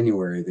in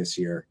January this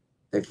year.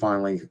 They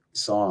finally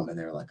saw him and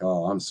they were like,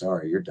 "Oh, I'm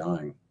sorry, you're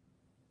dying.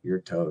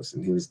 You're toast."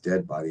 And he was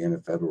dead by the end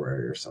of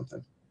February or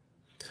something.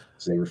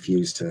 So they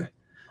refused to.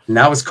 And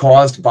that was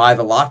caused by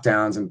the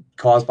lockdowns and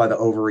caused by the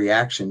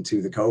overreaction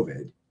to the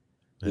COVID,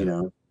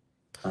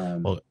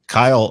 Well,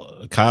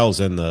 Kyle's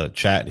in the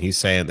chat and he's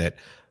saying that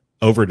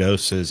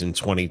overdoses in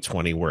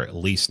 2020 were at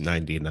least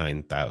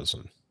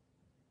 99,000.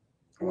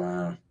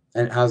 Wow.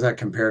 And how's that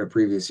compare to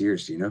previous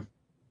years? Do you know?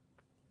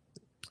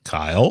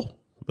 Kyle?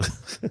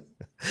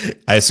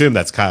 I assume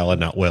that's Kyle and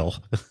not Will.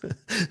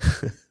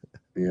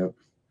 Yep.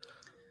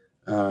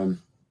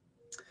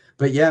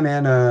 But yeah,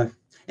 man.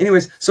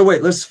 Anyways, so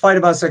wait, let's fight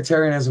about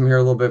sectarianism here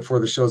a little bit before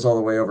the show's all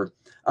the way over.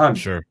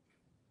 Sure.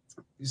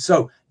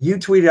 So you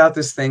tweeted out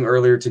this thing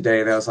earlier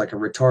today that was like a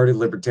retarded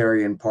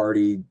libertarian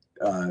party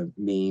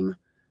meme,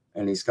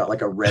 and he's got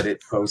like a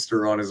Reddit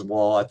poster on his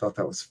wall. I thought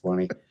that was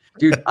funny.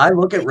 Dude, I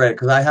look at Reddit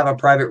because I have a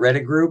private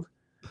Reddit group.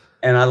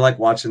 And I like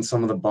watching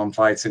some of the bum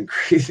fights and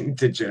creating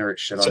degenerate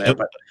shit on there.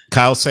 But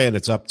Kyle's saying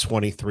it's up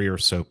 23 or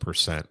so %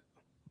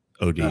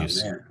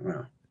 ODs.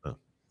 Oh,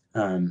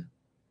 man.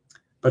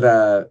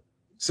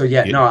 So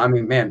yeah, no, I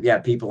mean, man, yeah,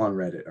 people on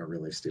Reddit are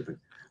really stupid.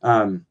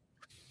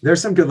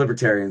 There's some good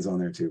libertarians on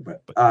there too,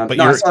 but my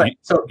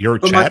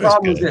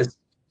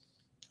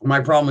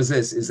problem is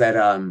this is that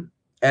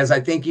as I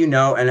think you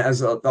know, and as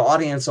the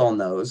audience all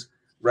knows,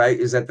 right,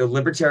 is that the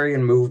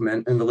libertarian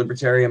movement and the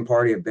Libertarian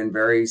Party have been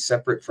very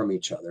separate from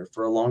each other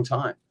for a long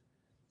time.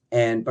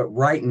 But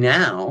right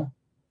now,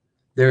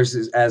 there's,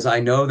 as I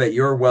know that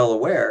you're well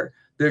aware,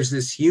 there's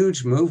this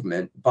huge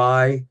movement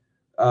by,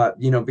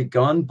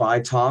 begun by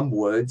Tom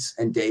Woods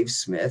and Dave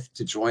Smith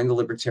to join the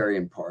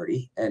Libertarian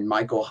Party, and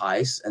Michael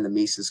Heiss and the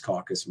Mises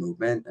Caucus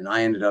movement. And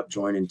I ended up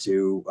joining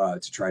to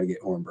try to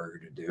get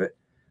Hornberger to do it,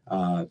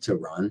 to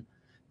run.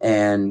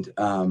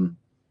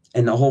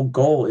 And the whole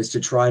goal is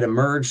to try to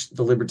merge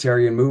the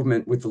libertarian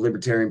movement with the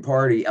Libertarian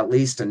Party, at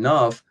least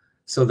enough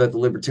so that the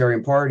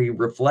Libertarian Party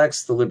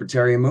reflects the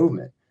libertarian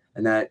movement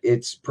and that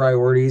its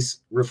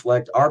priorities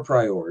reflect our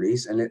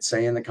priorities, and it's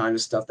saying the kind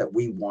of stuff that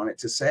we want it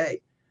to say.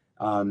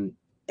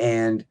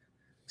 And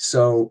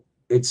so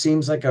it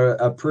seems like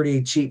a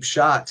pretty cheap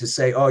shot to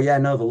say, oh, yeah,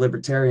 no, the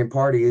Libertarian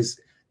Party is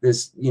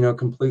this,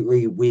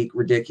 completely weak,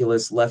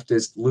 ridiculous,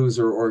 leftist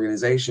loser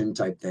organization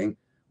type thing,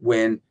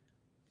 when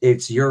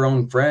it's your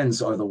own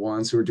friends are the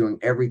ones who are doing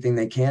everything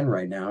they can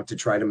right now to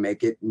try to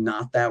make it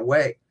not that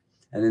way.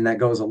 And then that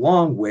goes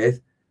along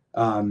with,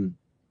 and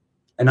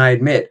I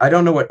admit, I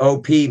don't know what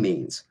OP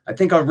means. I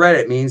think on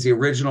Reddit means the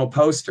original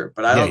poster,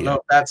 but I don't know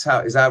if that's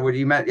is that what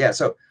you meant? Yeah.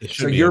 So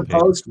your OP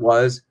post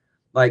was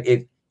like,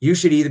 if you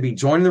should either be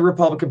joining the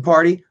Republican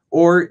Party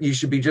or you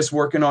should be just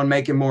working on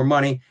making more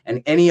money.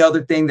 And any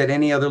other thing that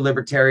any other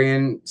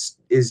libertarian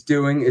is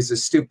doing is a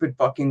stupid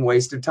fucking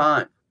waste of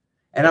time.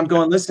 And I'm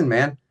going, listen,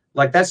 man.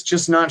 Like, that's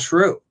just not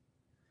true.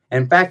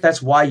 In fact, that's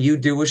why you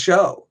do a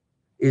show,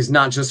 is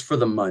not just for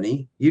the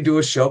money. You do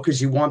a show because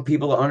you want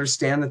people to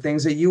understand the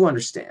things that you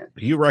understand.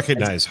 You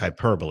recognize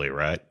hyperbole,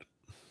 right?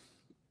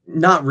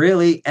 Not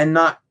really. And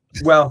not,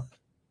 well.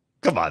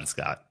 Come on,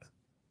 Scott.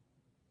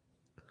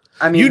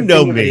 I mean, you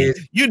know me.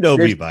 You know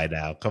me by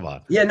now. Come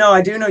on. Yeah, no,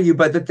 I do know you.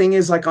 But the thing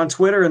is, like on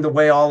Twitter and the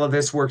way all of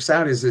this works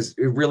out is it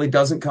really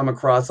doesn't come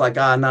across like,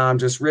 I'm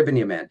just ribbing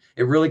you, man.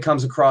 It really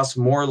comes across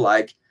more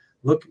like,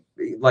 look,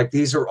 like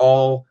these are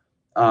all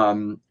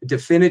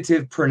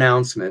definitive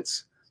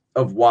pronouncements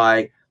of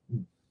why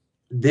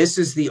this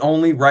is the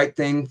only right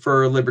thing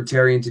for a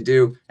libertarian to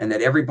do, and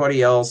that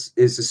everybody else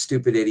is a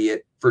stupid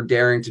idiot for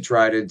daring to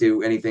try to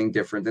do anything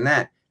different than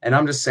that. And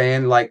I'm just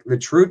saying, like, the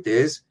truth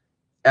is,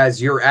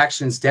 as your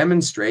actions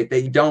demonstrate,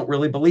 that you don't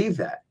really believe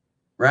that,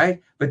 right?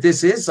 But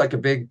this is like a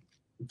big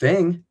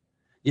thing,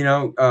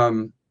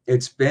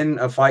 it's been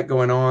a fight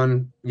going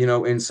on,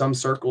 in some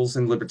circles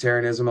in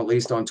libertarianism, at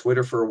least on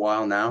Twitter for a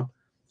while now.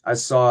 I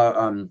saw, I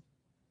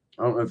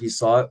don't know if you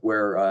saw it,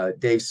 where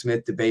Dave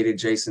Smith debated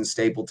Jason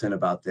Stapleton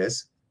about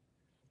this.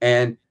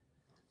 And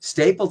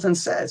Stapleton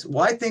says,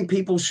 well, I think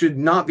people should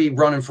not be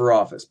running for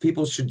office.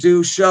 People should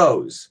do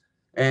shows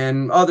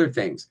and other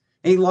things.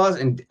 And he lost,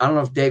 and I don't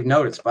know if Dave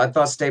noticed, but I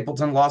thought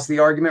Stapleton lost the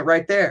argument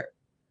right there.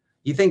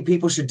 You think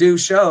people should do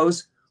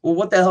shows? Well,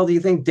 what the hell do you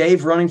think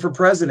Dave running for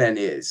president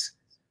is?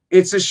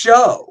 It's a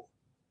show.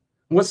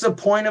 What's the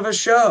point of a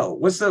show?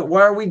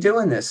 Why are we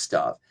doing this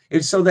stuff?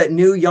 It's so that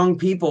new young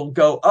people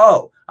go,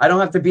 oh, I don't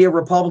have to be a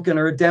Republican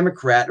or a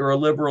Democrat or a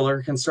liberal or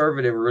a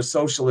conservative or a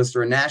socialist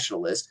or a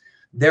nationalist.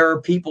 There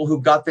are people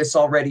who got this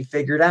already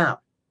figured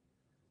out.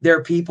 There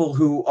are people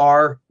who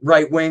are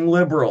right-wing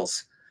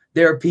liberals.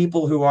 There are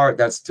people who are,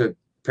 that's to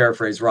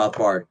paraphrase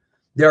Rothbard,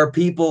 there are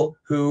people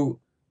who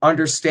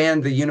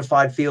understand the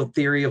unified field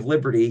theory of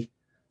liberty.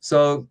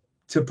 So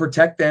to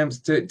protect them,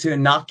 to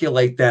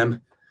inoculate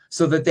them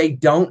so that they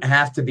don't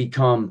have to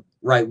become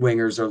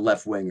right-wingers or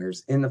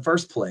left-wingers in the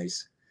first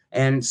place.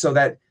 And so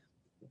that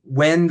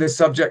when the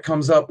subject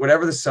comes up,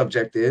 whatever the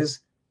subject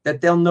is,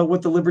 that they'll know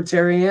what the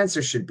libertarian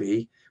answer should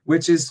be,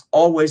 which is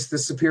always the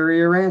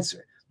superior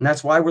answer. And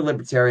that's why we're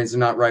libertarians and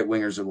not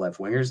right-wingers or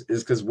left-wingers,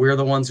 is because we're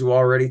the ones who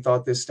already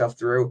thought this stuff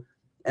through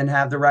and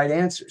have the right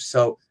answers.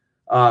 So,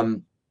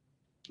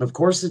 of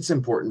course, it's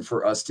important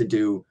for us to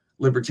do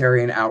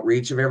libertarian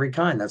outreach of every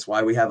kind. That's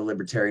why we have a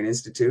Libertarian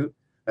Institute.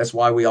 That's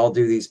why we all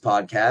do these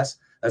podcasts.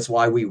 That's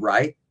why we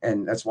write.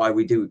 And that's why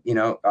we do,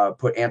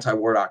 put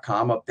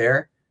antiwar.com up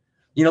there.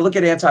 Look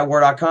at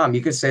antiwar.com.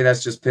 You could say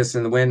that's just piss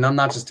in the wind. And I'm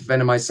not just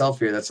defending myself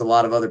here. That's a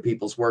lot of other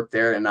people's work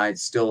there. And I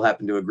still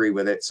happen to agree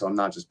with it. So I'm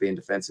not just being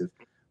defensive.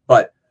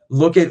 But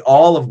look at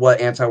all of what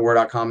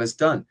antiwar.com has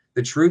done.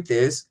 The truth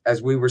is,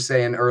 as we were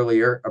saying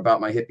earlier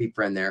about my hippie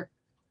friend there,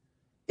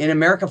 in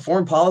America,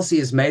 foreign policy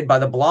is made by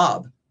the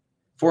blob.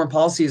 Foreign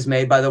policy is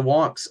made by the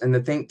wonks and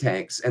the think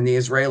tanks and the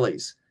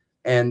Israelis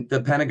and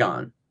the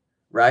Pentagon,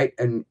 right?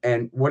 And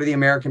what do the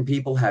American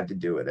people have to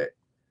do with it?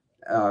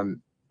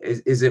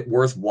 Is it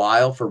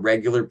worthwhile for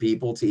regular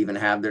people to even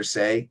have their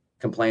say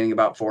complaining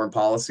about foreign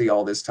policy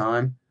all this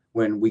time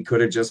when we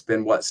could have just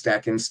been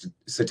stacking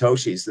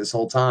Satoshis this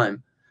whole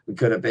time? We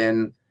could have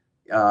been,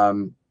 I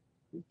don't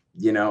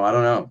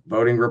know,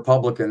 voting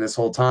Republican this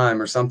whole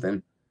time or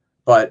something.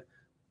 But,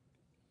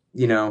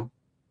 and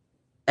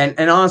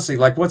honestly,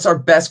 like, what's our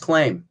best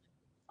claim?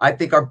 I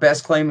think our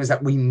best claim is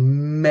that we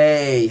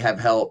may have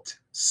helped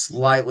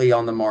slightly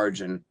on the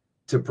margin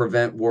to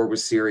prevent war with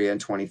Syria in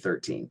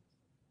 2013.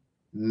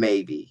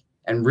 Maybe.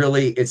 And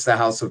really, it's the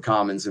House of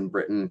Commons in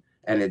Britain,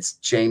 and it's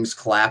James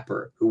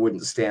Clapper, who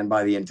wouldn't stand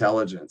by the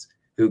intelligence,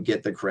 who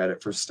get the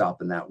credit for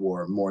stopping that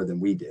war more than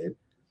we did.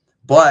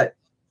 But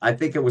I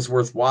think it was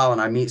worthwhile,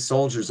 and I meet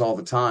soldiers all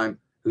the time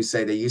who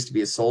say they used to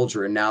be a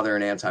soldier and now they're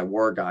an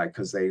anti-war guy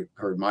because they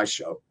heard my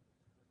show,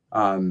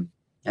 and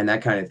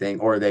that kind of thing,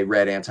 or they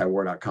read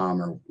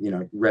antiwar.com or,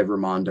 read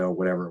Raimondo,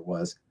 whatever it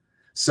was.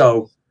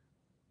 So,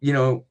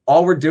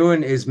 all we're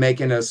doing is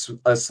making a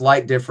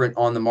slight difference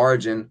on the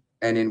margin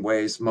and in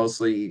ways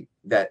mostly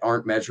that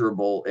aren't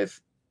measurable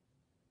if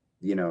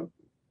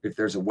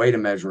there's a way to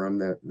measure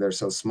them, they're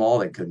so small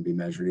they couldn't be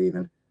measured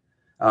even.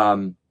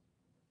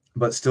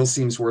 But still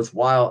seems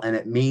worthwhile. And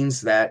it means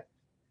that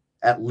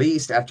at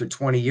least after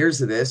 20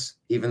 years of this,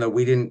 even though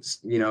we didn't,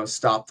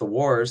 stop the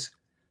wars,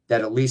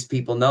 that at least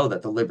people know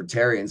that the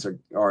libertarians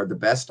are the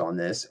best on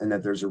this and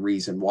that there's a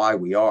reason why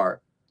we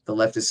are. The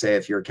leftists say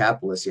if you're a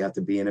capitalist, you have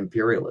to be an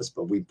imperialist,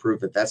 but we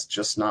prove that that's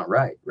just not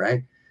right,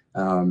 right?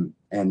 And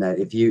that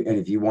if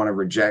you want to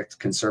reject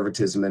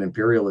conservatism and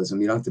imperialism,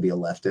 you don't have to be a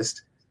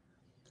leftist.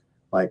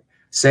 Like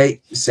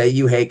say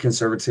you hate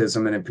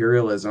conservatism and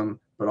imperialism,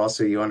 but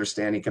also you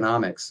understand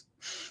economics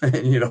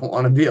and you don't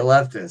want to be a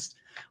leftist.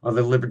 Well,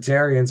 the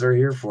libertarians are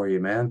here for you,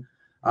 man.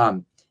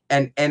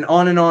 And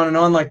on and on and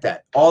on like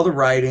that. All the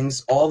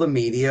writings, all the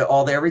media,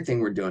 all the everything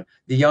we're doing.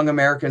 The Young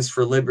Americans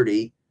for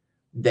Liberty,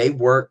 they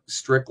work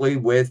strictly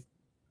with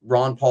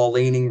Ron Paul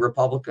leaning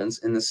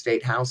Republicans in the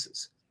state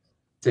houses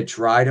to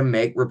try to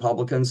make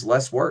Republicans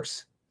less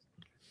worse.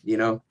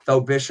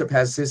 Though Bishop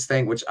has his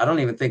thing, which I don't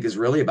even think is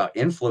really about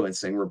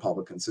influencing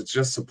Republicans. It's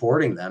just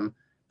supporting them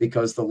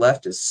because the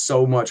left is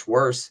so much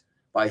worse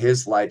by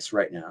his lights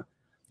right now.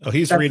 Oh,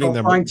 he's reading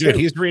them. Dude,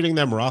 he's reading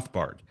them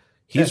Rothbard.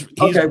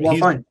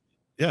 Fine.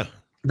 Yeah.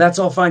 That's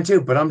all fine too.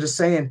 But I'm just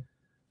saying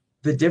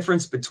the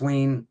difference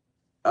between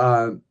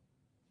all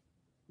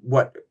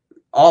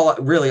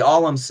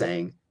I'm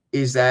saying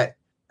is that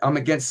I'm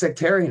against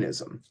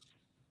sectarianism,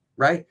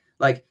 right?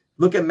 Like,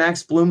 look at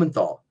Max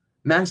Blumenthal.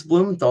 Max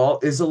Blumenthal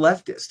is a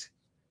leftist.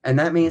 And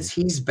that means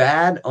he's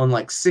bad on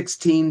like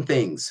 16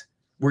 things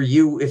where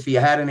if you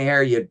had any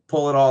hair, you'd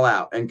pull it all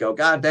out and go,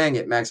 God dang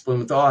it, Max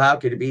Blumenthal, how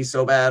could it be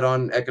so bad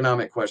on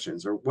economic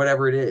questions or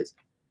whatever it is?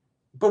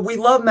 But we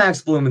love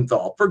Max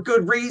Blumenthal for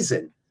good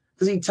reason,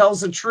 because he tells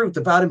the truth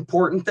about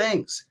important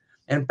things.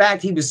 And in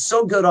fact, he was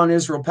so good on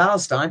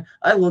Israel-Palestine,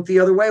 I looked the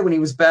other way when he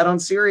was bad on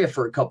Syria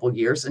for a couple of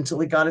years until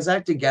he got his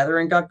act together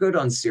and got good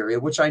on Syria,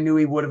 which I knew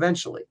he would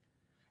eventually.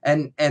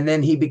 And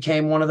then he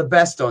became one of the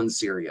best on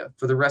Syria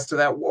for the rest of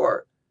that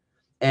war.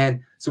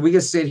 And so we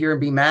just sit here and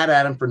be mad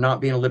at him for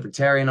not being a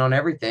libertarian on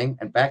everything.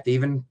 In fact,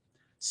 even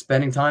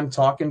spending time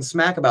talking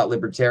smack about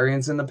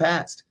libertarians in the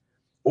past.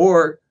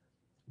 Or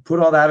put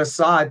all that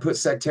aside, put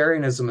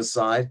sectarianism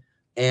aside,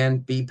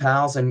 and be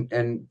pals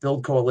and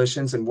build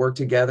coalitions and work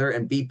together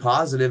and be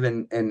positive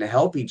and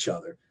help each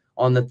other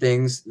on the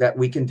things that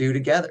we can do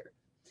together.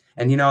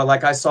 And,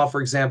 like I saw,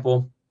 for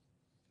example,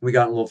 we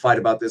got in a little fight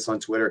about this on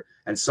Twitter,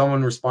 and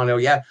someone responded, oh,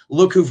 yeah,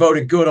 look who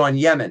voted good on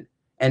Yemen.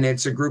 And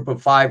it's a group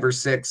of 5 or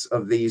 6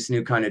 of these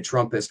new kind of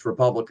Trumpist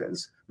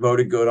Republicans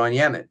voted good on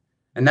Yemen.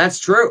 And that's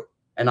true.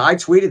 And I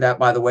tweeted that,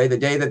 by the way, the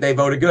day that they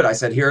voted good. I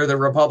said, here are the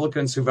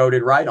Republicans who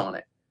voted right on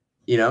it,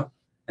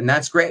 and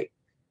that's great.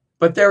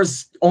 But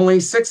there's only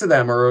 6 of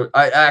them, or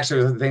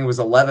actually, I think it was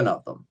 11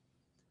 of them.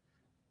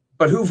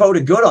 But who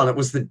voted good on it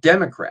was the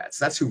Democrats.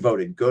 That's who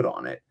voted good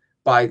on it.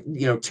 By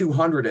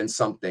 200 and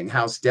something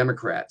House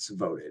Democrats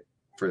voted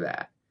for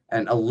that,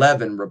 and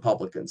 11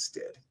 Republicans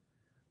did.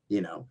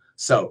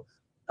 So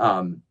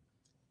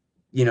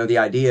the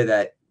idea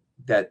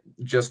that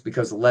just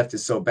because the left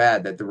is so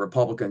bad that the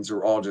Republicans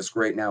are all just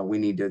great now, we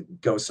need to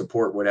go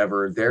support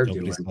whatever they're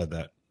doing.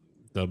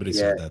 Nobody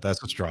said that.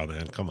 That's a straw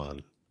man. Come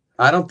on.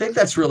 I don't think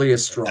that's really a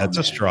straw man. That's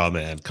a straw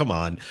man. Come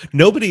on.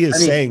 Nobody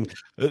is saying,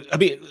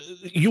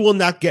 you will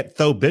not get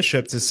Tho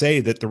Bishop to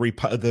say that the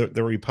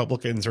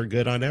Republicans are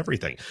good on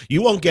everything.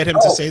 You won't get him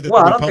to say that the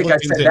Republicans. I don't think I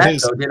said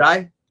that, though, did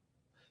I?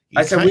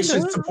 I said we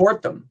should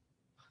support them.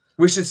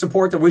 We should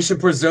support them. We should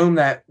presume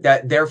that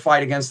their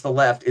fight against the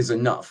left is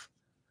enough,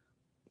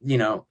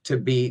 to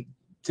be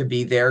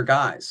their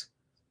guys,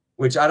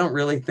 which I don't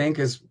really think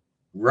is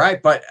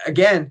right. But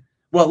again,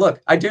 well,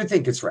 look, I do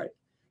think it's right.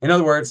 In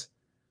other words,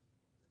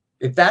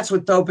 if that's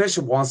what Tho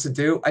Bishop wants to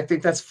do, I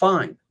think that's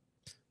fine.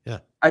 Yeah.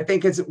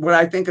 What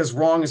I think is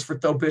wrong is for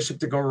Tho Bishop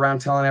to go around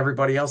telling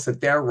everybody else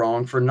that they're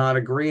wrong for not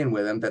agreeing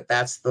with him, that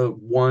that's the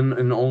one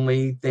and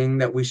only thing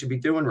that we should be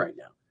doing right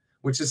now,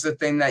 which is the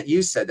thing that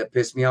you said that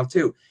pissed me off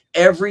too.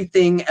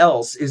 Everything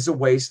else is a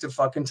waste of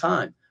fucking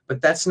time,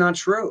 but that's not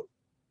true.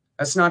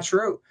 That's not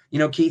true.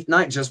 Keith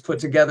Knight just put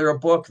together a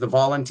book, The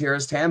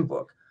Volunteerist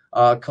Handbook,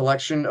 a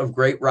collection of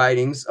great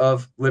writings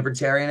of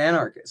libertarian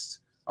anarchists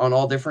on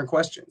all different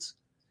questions.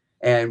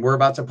 And we're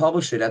about to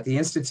publish it at the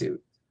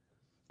Institute.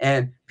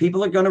 And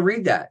people are going to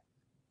read that.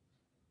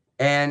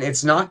 And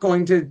it's not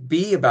going to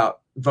be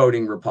about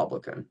voting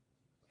Republican.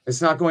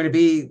 It's not going to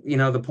be,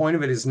 the point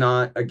of it is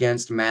not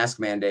against mask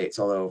mandates,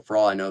 although for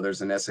all I know,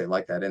 there's an essay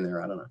like that in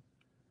there. I don't know.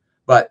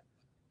 But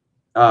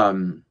I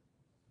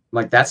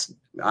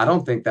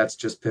don't think that's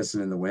just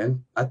pissing in the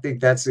wind. I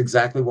think that's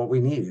exactly what we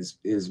need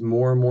is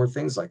more and more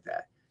things like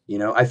that.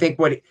 I think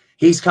what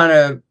he's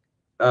kind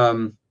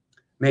of,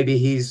 maybe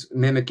he's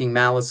mimicking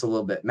Malice a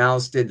little bit.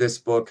 Malice did this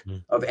book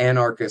of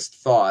anarchist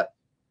thought.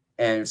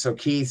 And so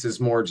Keith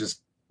is more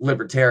just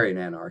libertarian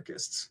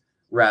anarchists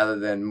rather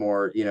than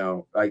more,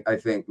 I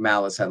think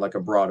Malice had like a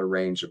broader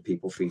range of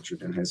people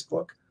featured in his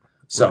book.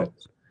 So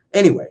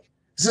anyway,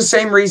 it's the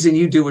same reason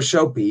you do a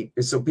show, Pete,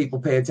 is so people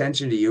pay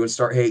attention to you and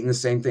start hating the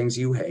same things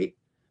you hate.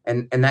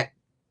 And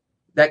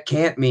that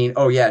can't mean,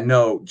 oh yeah,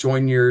 no,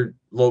 join your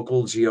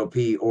local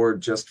GOP or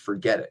just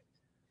forget it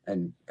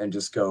and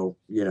just go,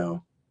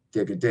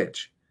 dig a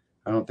ditch.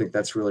 I don't think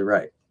that's really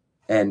right.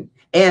 And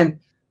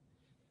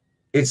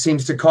it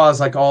seems to cause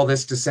like all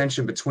this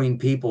dissension between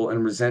people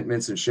and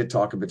resentments and shit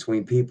talking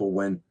between people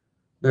when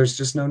there's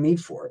just no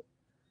need for it.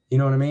 You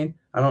know what I mean?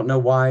 I don't know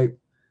why.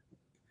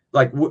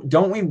 Like,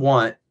 don't we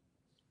want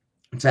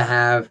to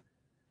have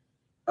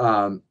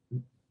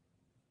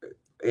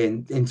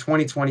in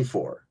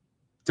 2024,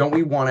 don't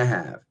we want to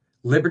have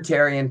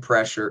libertarian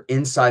pressure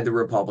inside the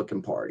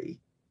Republican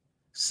Party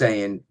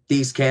saying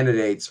these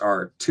candidates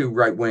are too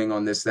right-wing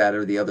on this, that,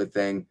 or the other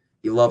thing.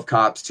 You love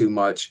cops too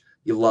much.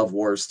 You love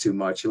wars too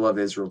much. You love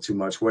Israel too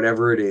much.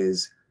 Whatever it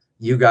is,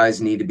 you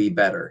guys need to be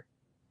better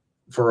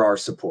for our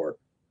support.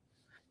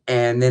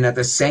 And then at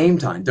the same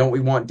time, don't we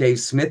want Dave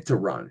Smith to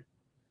run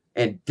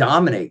and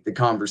dominate the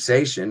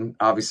conversation?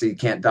 Obviously, he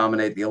can't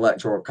dominate the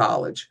Electoral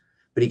College,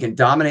 but he can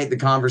dominate the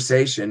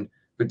conversation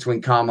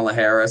between Kamala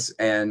Harris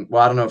and,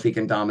 well, I don't know if he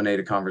can dominate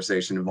a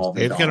conversation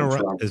involving Donald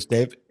Trump. Is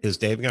Dave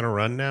going to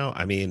run now?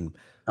 I mean,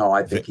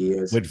 I think he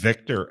is. With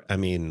Victor, I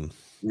mean,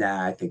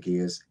 nah, I think he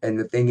is. And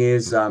the thing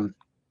is,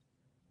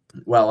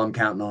 well, I'm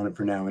counting on it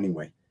for now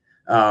anyway.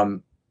 Why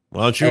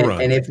don't you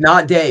run? And if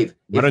not Dave,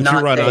 why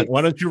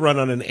don't you run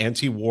on an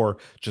anti-war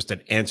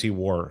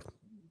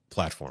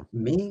platform?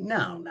 Me?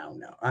 No.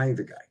 I ain't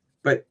the guy.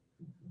 But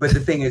the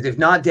thing is, if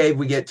not Dave,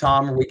 we get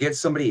Tom or we get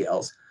somebody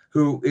else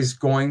who is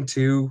going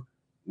to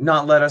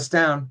not let us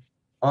down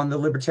on the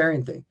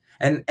libertarian thing.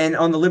 And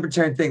on the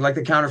libertarian thing, like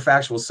the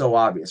counterfactual is so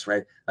obvious,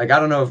 right? Like, I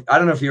don't know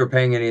if you were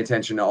paying any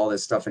attention to all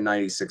this stuff in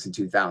 96 and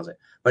 2000,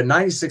 but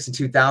 96 and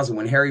 2000,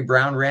 when Harry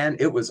Brown ran,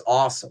 it was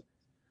awesome.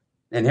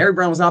 And Harry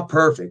Brown was not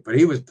perfect, but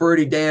he was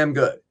pretty damn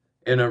good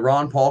in a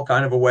Ron Paul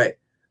kind of a way.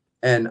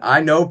 And I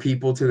know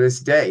people to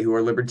this day who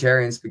are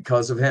libertarians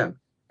because of him,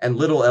 and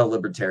little L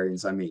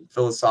libertarians. I mean,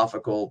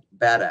 philosophical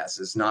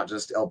badasses, not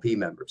just LP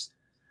members.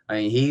 I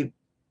mean, he,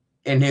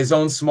 in his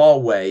own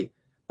small way,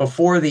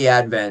 before the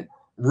advent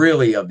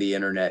really of the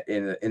internet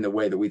in the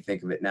way that we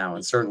think of it now,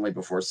 and certainly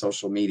before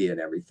social media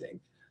and everything,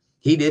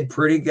 he did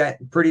pretty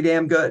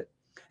damn good.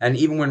 And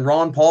even when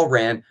Ron Paul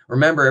ran,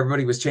 remember,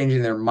 everybody was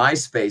changing their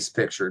MySpace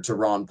picture to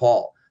Ron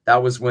Paul.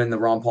 That was when the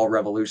Ron Paul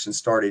revolution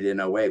started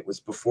in 08, was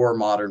before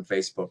modern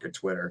Facebook and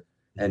Twitter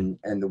and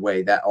the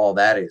way that all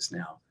that is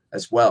now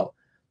as well.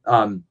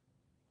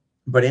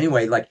 But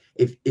anyway, like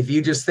if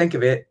you just think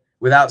of it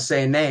without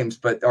saying names,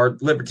 but our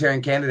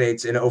libertarian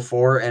candidates in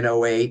 04 and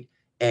 08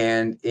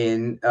 and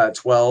in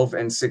 12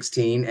 and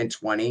 16 and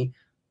 20,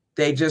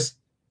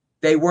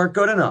 they weren't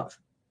good enough.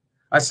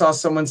 I saw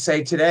someone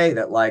say today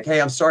that, like,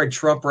 hey, I'm sorry,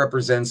 Trump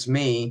represents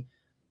me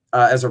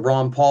as a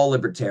Ron Paul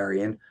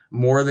libertarian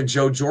more than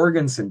Joe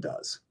Jorgensen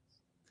does.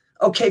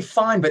 Okay,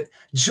 fine, but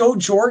Joe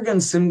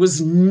Jorgensen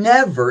was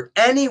never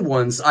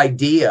anyone's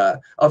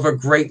idea of a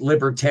great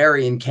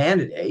libertarian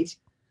candidate.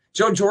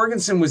 Joe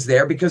Jorgensen was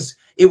there because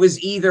it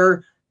was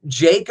either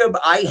Jacob,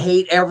 I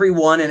hate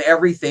everyone and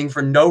everything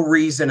for no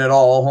reason at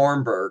all,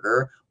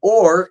 Hornberger,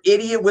 or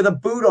idiot with a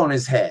boot on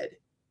his head.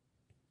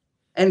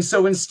 And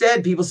so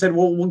instead, people said,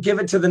 well, we'll give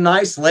it to the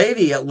nice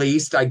lady at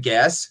least, I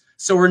guess.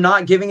 So we're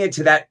not giving it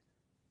to that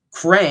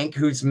crank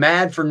who's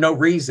mad for no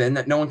reason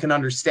that no one can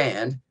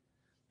understand,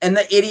 and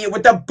the idiot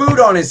with the boot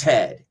on his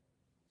head.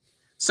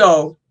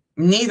 So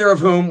neither of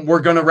whom were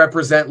going to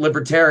represent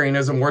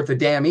libertarianism worth a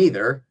damn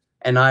either.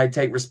 And I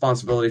take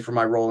responsibility for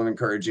my role in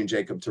encouraging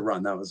Jacob to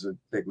run. That was a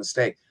big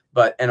mistake.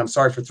 And I'm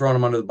sorry for throwing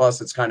him under the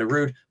bus. It's kind of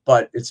rude,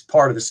 but it's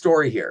part of the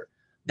story here.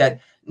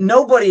 That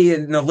nobody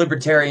in the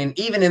libertarian,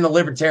 even in the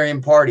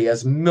Libertarian Party,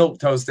 as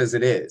milquetoast as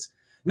it is,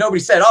 nobody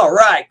said, all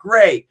right,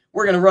 great,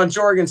 we're going to run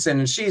Jorgensen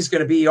and she's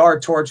going to be our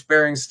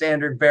torch-bearing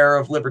standard bearer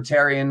of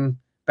libertarian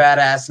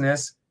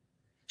badassness.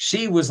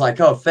 She was like,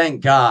 oh,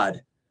 thank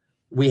God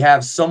we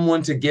have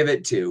someone to give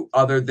it to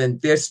other than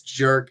this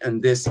jerk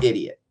and this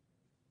idiot.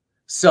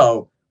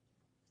 So,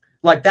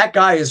 like, that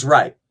guy is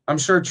right. I'm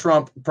sure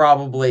Trump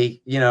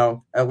probably,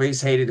 at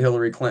least hated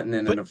Hillary Clinton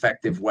in an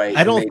effective way.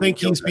 I don't think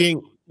he's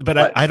being,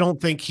 I don't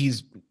think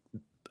he's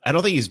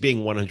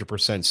being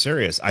 100%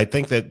 serious. I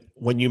think that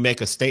when you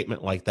make a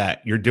statement like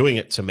that, you're doing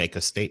it to make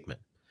a statement.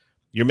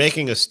 You're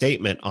making a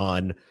statement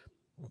on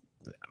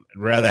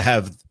rather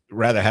have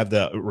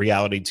the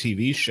reality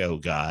TV show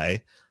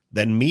guy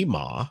than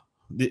Mima,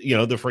 the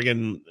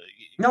friggin'.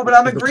 No, but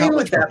I'm agreeing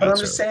with that. But I'm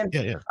just saying,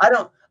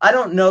 I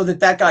don't know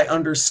that guy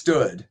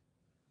understood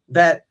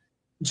that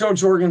Joe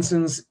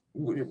Jorgensen's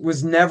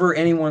was never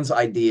anyone's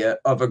idea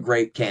of a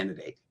great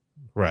candidate.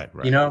 Right.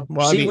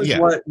 Well, she was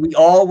what we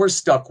all were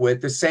stuck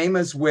with. The same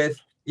as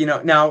with,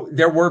 now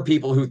there were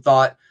people who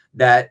thought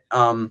that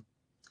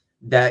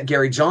that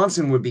Gary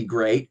Johnson would be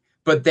great,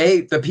 but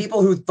the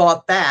people who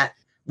thought that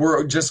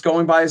were just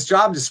going by his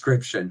job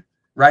description,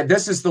 right?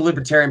 This is the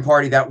Libertarian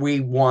Party that we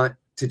want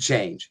to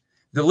change.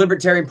 The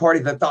Libertarian Party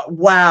that thought,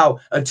 wow,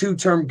 a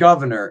 2-term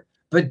governor,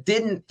 but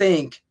didn't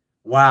think,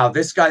 wow,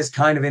 this guy's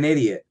kind of an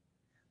idiot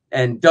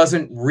and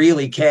doesn't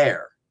really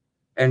care.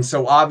 And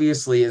so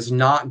obviously is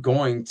not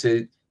going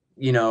to,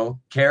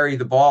 carry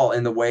the ball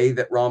in the way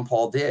that Ron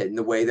Paul did, in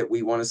the way that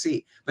we want to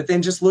see. But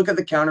then just look at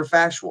the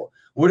counterfactual.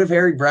 What if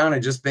Harry Brown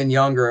had just been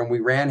younger and we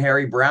ran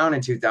Harry Brown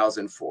in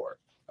 2004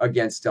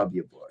 against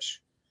W. Bush,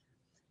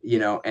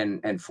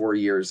 and 4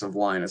 years of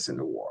Linus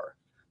into war?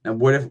 And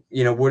what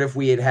if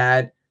we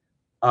had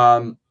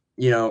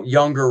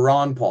younger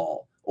Ron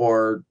Paul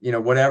or,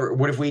 whatever?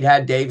 What if we'd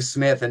had Dave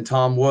Smith and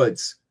Tom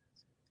Woods?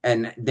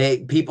 And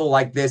people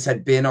like this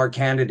had been our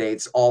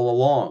candidates all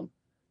along.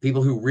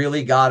 People who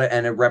really got it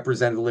and have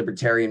represented the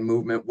libertarian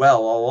movement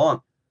well all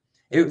along.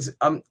 It was.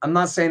 I'm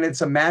not saying it's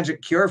a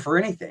magic cure for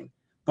anything,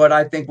 but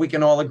I think we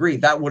can all agree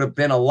that would have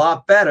been a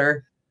lot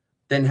better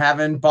than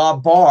having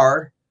Bob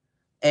Barr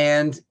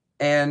and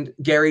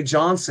Gary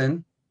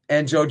Johnson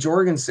and Joe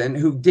Jorgensen,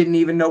 who didn't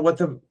even know what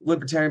the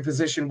libertarian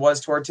position was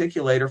to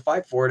articulate or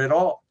fight for it at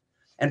all.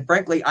 And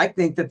frankly, I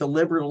think that the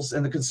liberals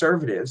and the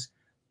conservatives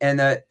and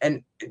I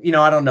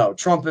don't know.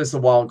 Trump is the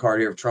wild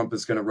card here. If Trump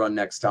is going to run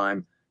next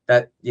time,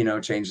 that,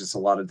 changes a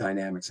lot of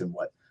dynamics and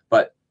what.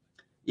 But,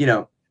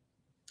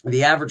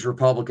 the average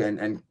Republican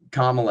and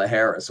Kamala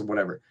Harris or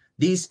whatever,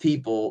 these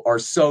people are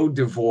so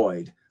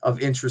devoid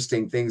of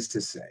interesting things to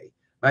say.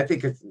 I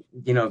think if,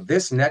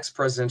 this next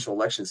presidential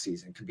election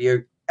season could be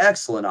an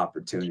excellent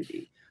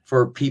opportunity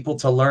for people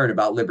to learn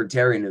about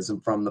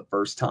libertarianism from the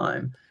first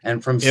time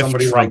and from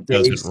somebody like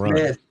Dave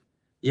Smith.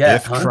 Yeah,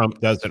 if Trump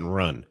doesn't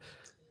run.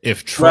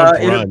 If Trump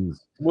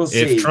runs, we'll see.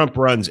 If Trump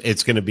runs,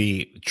 it's going to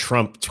be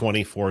Trump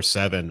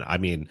 24/7. I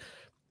mean,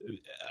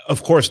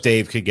 of course,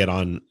 Dave could get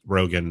on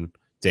Rogan.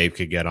 Dave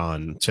could get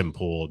on Tim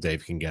Pool.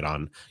 Dave can get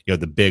on,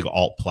 the big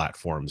alt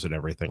platforms and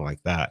everything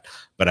like that.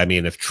 But I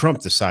mean, if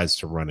Trump decides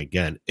to run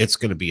again, it's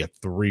going to be a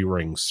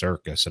 3-ring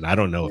circus. And I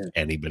don't know if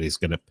anybody's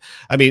going to,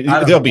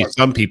 there'll be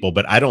some people,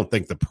 but I don't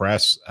think the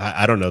press,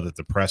 I don't know that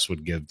the press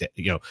would give,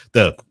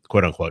 the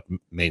quote unquote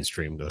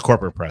mainstream, the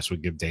corporate press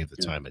would give Dave the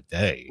time of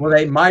day. Well,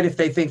 they might if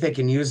they think they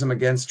can use him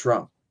against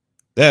Trump.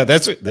 Yeah,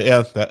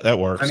 that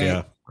works.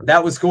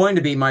 That was going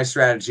to be my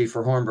strategy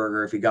for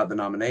Hornberger if he got the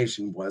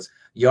nomination, was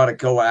you ought to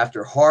go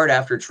hard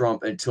after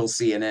Trump until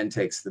CNN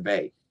takes the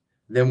bait.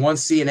 Then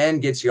once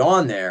CNN gets you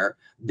on there,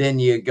 then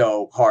you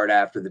go hard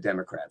after the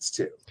Democrats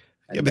too.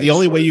 Yeah, but the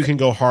only way you can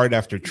go hard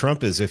after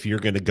Trump is if you're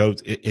going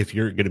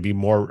to be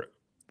more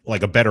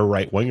like a better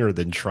right winger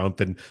than Trump.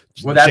 And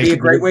well, that'd be a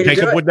great way to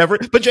do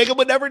it. But Jacob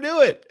would never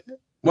do it.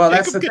 Well,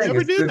 that's the thing.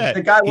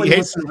 The guy wouldn't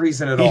listen to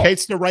reason at all. He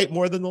hates the right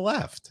more than the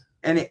left.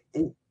 And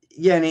he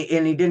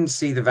didn't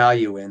see the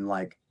value in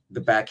like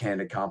the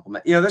backhanded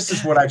compliment. This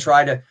is what I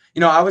try to,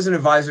 I was an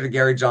advisor to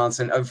Gary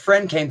Johnson. A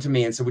friend came to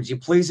me and said, would you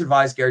please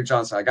advise Gary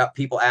Johnson? I got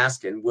people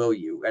asking, will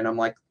you? And I'm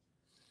like,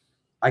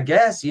 I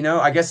guess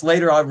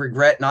later I'll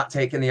regret not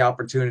taking the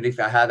opportunity if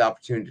I had the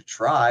opportunity to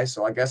try.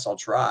 So I guess I'll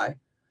try.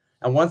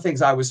 And one of the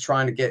things I was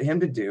trying to get him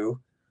to do,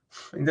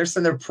 and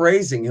they're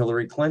praising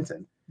Hillary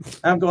Clinton.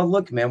 And I'm going,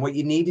 look, man, what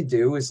you need to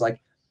do is like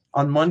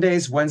on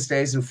Mondays,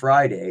 Wednesdays, and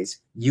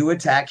Fridays, you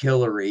attack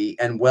Hillary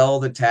and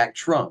Weld attack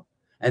Trump.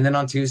 And then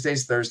on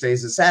Tuesdays,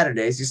 Thursdays, and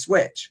Saturdays, you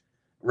switch,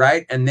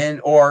 right? And then,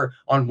 or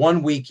on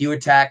one week, you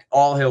attack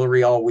all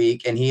Hillary all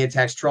week and he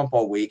attacks Trump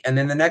all week. And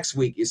then the next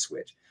week you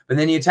switch. But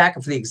then you attack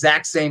them for the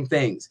exact same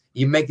things.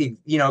 You make the,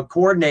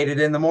 coordinated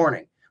in the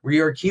morning where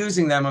you're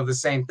accusing them of the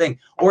same thing,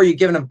 or you're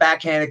giving them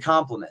backhanded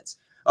compliments.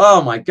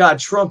 Oh my God,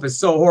 Trump is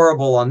so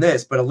horrible on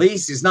this, but at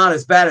least he's not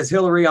as bad as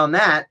Hillary on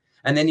that.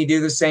 And then you do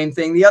the same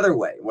thing the other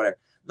way, whatever.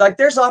 Like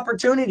there's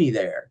opportunity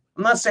there.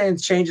 I'm not saying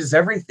it changes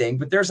everything,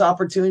 but there's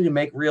opportunity to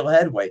make real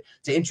headway,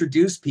 to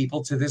introduce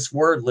people to this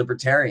word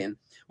libertarian,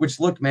 which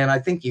look, man, I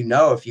think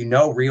if you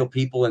know real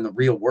people in the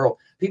real world,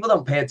 people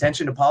don't pay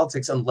attention to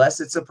politics unless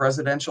it's a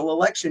presidential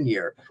election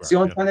year. It's the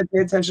only time they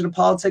pay attention to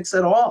politics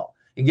at all.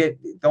 You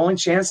get the only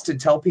chance to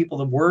tell people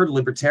the word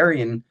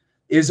libertarian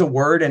is a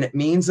word and it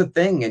means a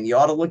thing, and you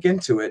ought to look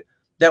into it,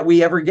 that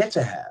we ever get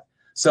to have.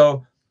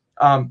 So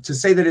to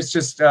say that it's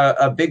just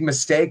a big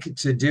mistake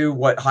to do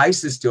what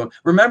Heiss is doing.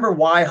 Remember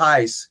why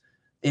Heiss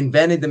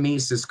invented the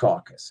Mises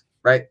Caucus,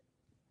 right?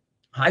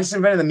 Heiss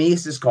invented the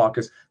Mises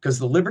Caucus because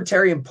the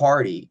Libertarian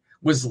Party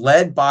was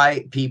led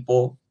by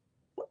people,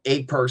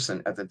 a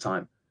person at the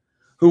time,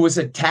 who was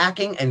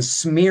attacking and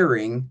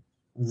smearing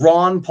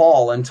Ron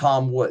Paul and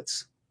Tom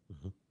Woods.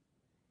 Mm-hmm.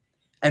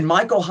 And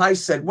Michael Heiss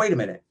said, wait a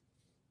minute,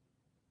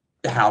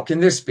 how can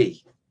this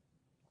be?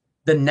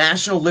 The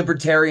National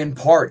Libertarian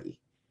Party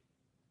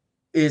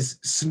is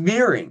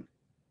smearing,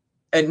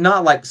 and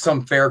not like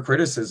some fair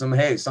criticism.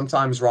 Hey,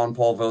 sometimes Ron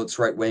Paul votes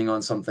right wing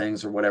on some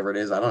things or whatever it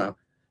is. I don't know.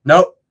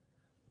 Nope.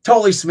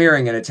 Totally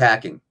smearing and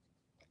attacking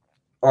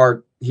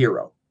our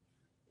hero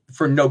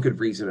for no good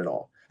reason at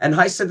all. And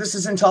Heiss said this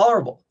is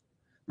intolerable,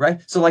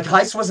 right? So like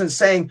Heiss wasn't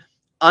saying,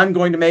 I'm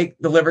going to make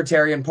the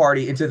Libertarian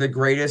Party into the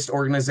greatest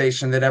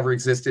organization that ever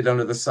existed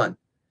under the sun.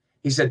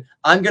 He said,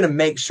 I'm going to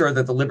make sure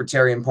that the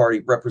Libertarian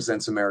Party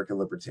represents American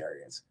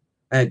libertarians.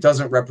 And it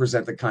doesn't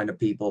represent the kind of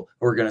people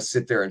who are going to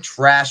sit there and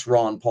trash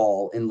Ron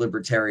Paul in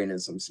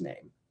libertarianism's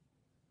name.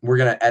 We're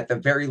going to, at the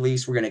very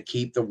least, we're going to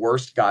keep the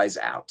worst guys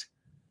out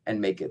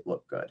and make it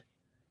look good.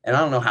 And I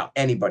don't know how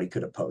anybody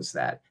could oppose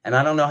that. And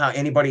I don't know how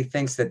anybody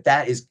thinks that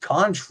that is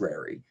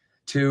contrary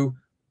to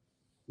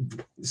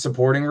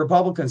supporting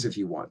Republicans if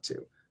you want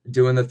to,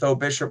 doing the Tho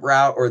Bishop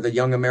route or the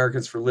Young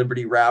Americans for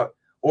Liberty route,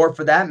 or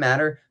for that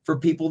matter, for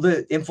people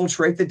to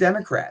infiltrate the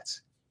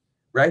Democrats.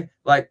 Right?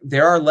 Like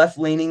there are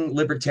left-leaning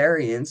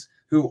libertarians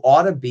who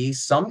ought to be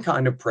some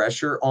kind of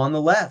pressure on the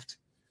left,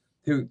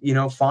 who,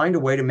 find a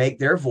way to make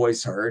their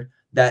voice heard,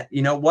 that,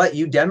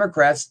 you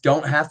Democrats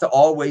don't have to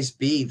always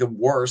be the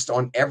worst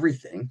on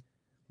everything.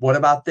 What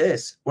about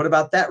this? What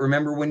about that?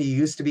 Remember when you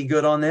used to be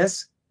good on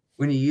this?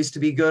 When you used to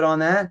be good on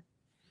that?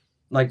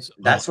 Like,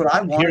 that's what I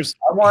want.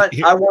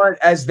 I want,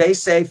 as they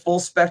say, full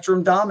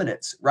spectrum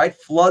dominance, right?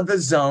 Flood the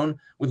zone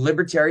with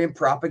libertarian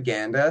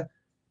propaganda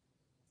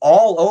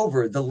all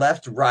over the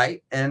left,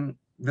 right, and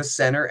the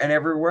center and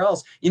everywhere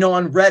else.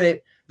 On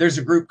Reddit, there's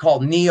a group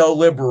called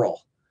Neoliberal,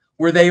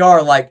 where they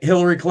are like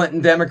Hillary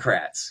Clinton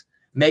Democrats,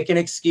 making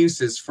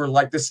excuses for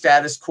like the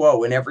status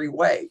quo in every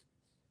way.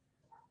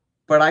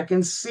 But I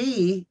can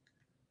see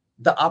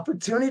the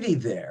opportunity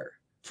there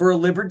for a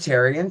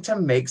libertarian to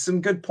make some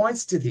good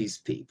points to these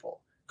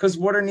people. Because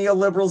what are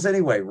neoliberals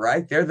anyway,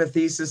 right? They're the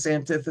thesis,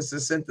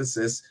 antithesis,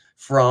 synthesis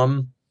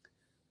from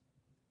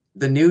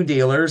the New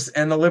Dealers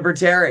and the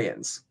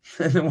libertarians.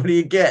 And then what do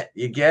you get?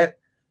 You get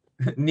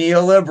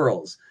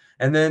neoliberals.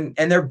 And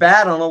they're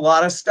bad on a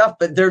lot of stuff,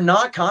 but they're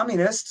not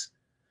communists,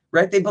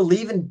 right? They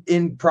believe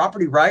in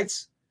property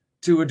rights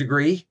to a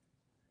degree.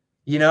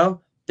 They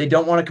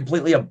don't want to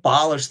completely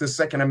abolish the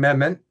Second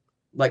Amendment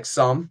like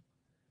some.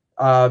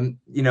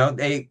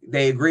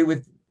 They agree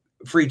with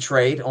free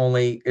trade,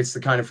 only it's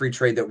the kind of free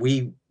trade that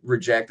we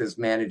reject as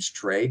managed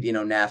trade,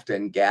 NAFTA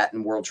and GATT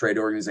and World Trade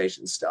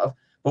Organization stuff.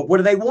 But what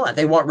do they want?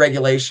 They want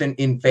regulation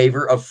in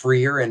favor of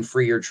freer and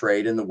freer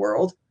trade in the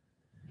world,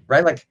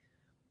 right? Like,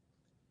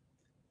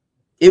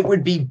 it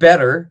would be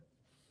better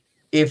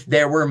if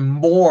there were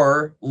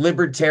more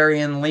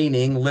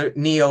libertarian-leaning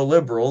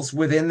neoliberals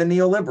within the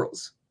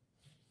neoliberals,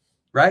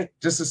 right?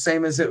 Just the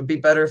same as it would be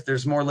better if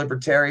there's more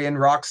libertarian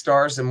rock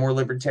stars and more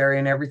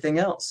libertarian everything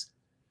else.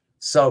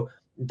 So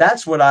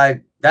that's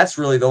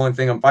really the only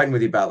thing I'm fighting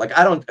with you about. Like,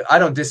 I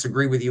don't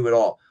disagree with you at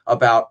all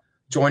about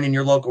joining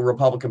your local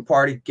Republican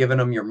Party, giving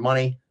them your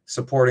money,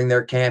 supporting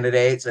their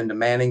candidates and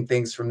demanding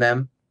things from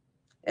them.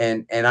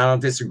 And I don't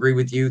disagree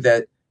with you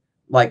that,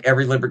 like,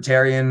 every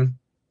libertarian,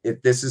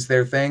 if this is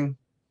their thing,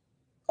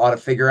 ought to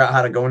figure out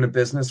how to go into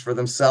business for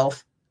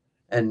themselves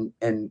and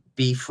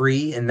be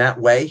free in that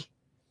way,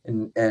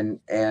 and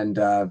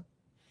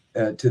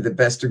to the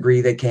best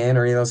degree they can,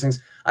 or any of those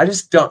things. I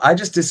just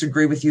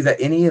disagree with you that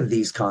any of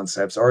these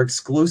concepts are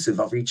exclusive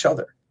of each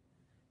other.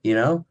 You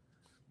know,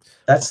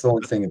 that's the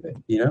only thing of it,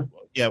 you know?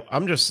 Yeah.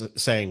 I'm just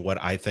saying what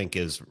I think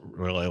is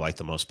really like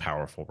the most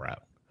powerful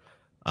route.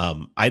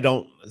 I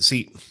don't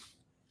see.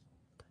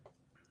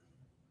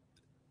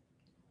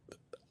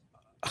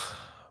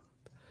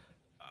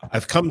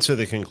 I've come to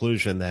the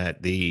conclusion that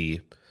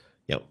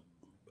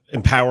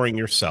empowering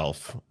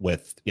yourself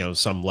with,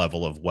 some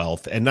level of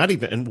wealth,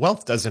 and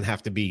wealth doesn't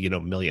have to be,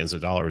 millions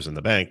of dollars in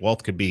the bank.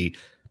 Wealth could be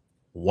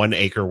 1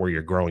 acre where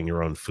you're growing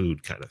your own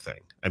food kind of thing.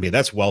 I mean,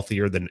 that's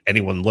wealthier than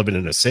anyone living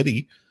in a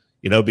city,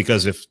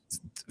 because if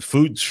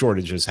food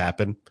shortages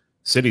happen,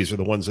 cities are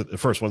the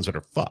first ones that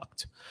are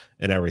fucked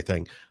and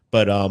everything.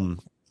 But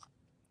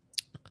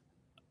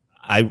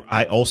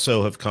I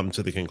also have come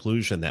to the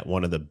conclusion that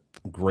one of the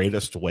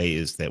greatest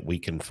ways that we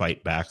can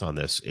fight back on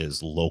this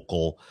is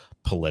local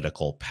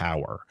political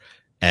power.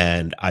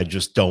 And I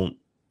just don't,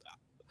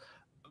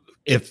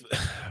 if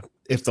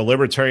the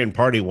Libertarian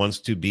Party wants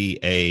to be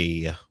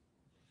a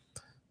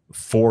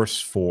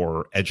force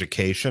for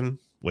education,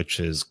 which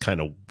is kind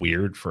of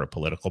weird for a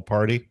political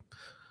party,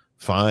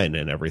 fine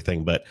and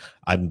everything, but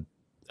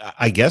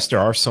I guess there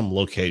are some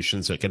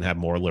locations that can have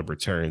more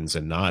libertarians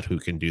and not, who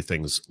can do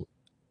things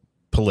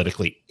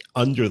politically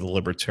under the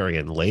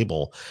libertarian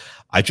label.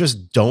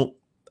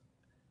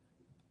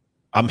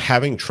 I'm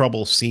having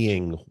trouble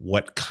seeing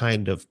what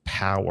kind of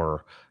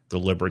power the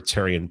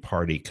Libertarian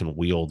Party can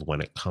wield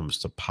when it comes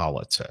to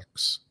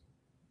politics.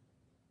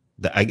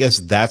 I guess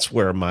that's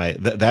where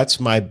that's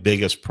my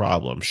biggest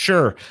problem.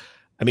 Sure.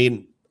 I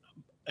mean,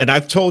 and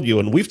I've told you,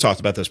 and we've talked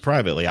about this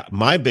privately,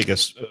 my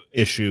biggest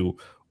issue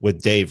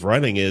with Dave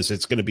running is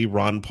it's going to be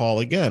Ron Paul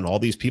again. All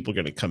these people are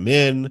going to come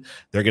in,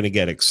 they're going to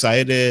get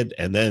excited,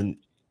 and then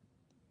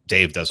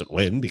Dave doesn't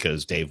win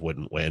because Dave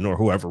wouldn't win, or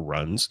whoever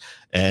runs.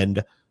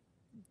 And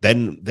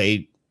then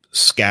they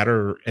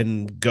scatter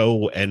and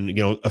go, and,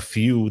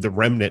 the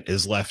remnant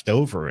is left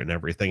over and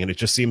everything. And it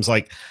just seems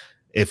like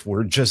if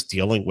we're just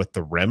dealing with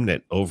the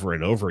remnant over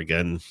and over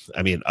again,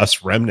 I mean,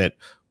 us remnant,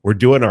 we're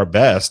doing our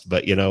best,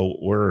 but,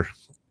 we're,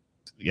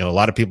 a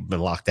lot of people have been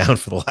locked down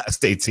for the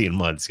last 18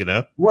 months,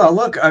 Well,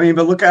 look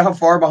at how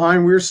far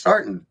behind we're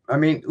starting. I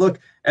mean, look,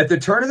 at the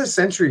turn of the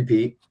century,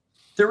 Pete,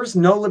 there was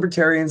no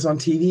libertarians on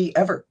TV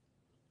ever.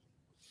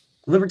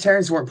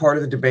 Libertarians weren't part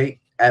of the debate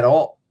at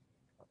all.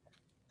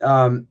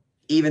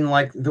 Even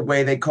like the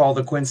way they call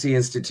the Quincy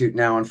Institute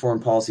now on foreign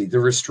policy, the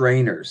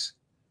restrainers,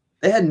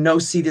 they had no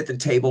seat at the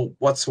table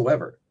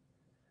whatsoever.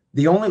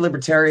 The only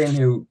libertarian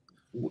who,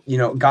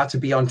 got to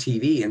be on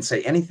TV and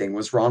say anything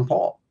was Ron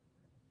Paul.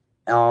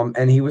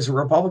 And he was a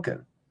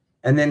Republican.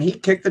 And then he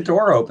kicked the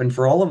door open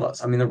for all of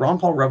us. I mean, the Ron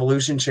Paul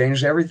revolution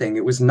changed everything.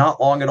 It was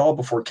not long at all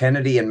before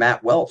Kennedy and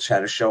Matt Welch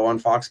had a show on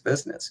Fox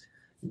Business.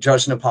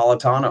 Judge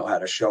Napolitano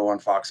had a show on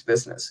Fox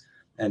Business,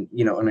 and,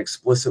 an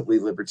explicitly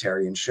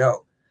libertarian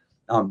show.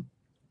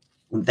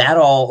 That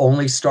all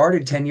only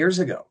started 10 years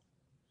ago,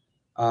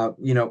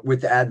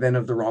 with the advent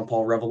of the Ron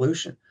Paul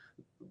revolution.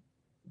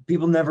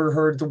 People never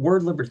heard the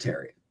word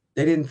libertarian.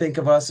 They didn't think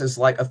of us as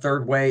like a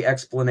third way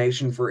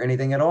explanation for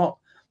anything at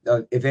all.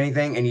 If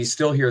anything, and you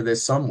still hear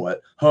this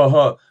somewhat,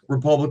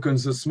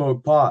 Republicans that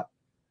smoke pot,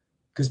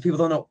 because people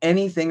don't know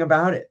anything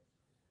about it.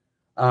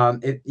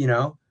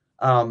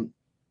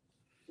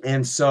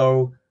 And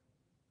so,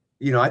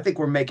 I think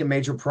we're making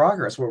major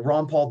progress. What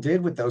Ron Paul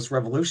did with those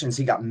revolutions,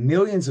 he got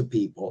millions of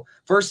people.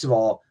 First of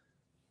all,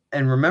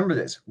 and remember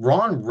this,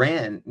 Ron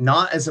ran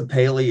not as a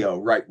paleo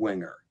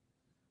right-winger.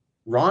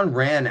 Ron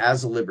ran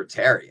as a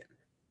libertarian.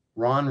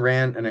 Ron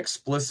ran an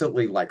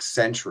explicitly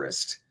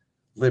centrist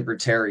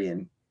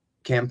libertarian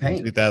campaign.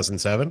 In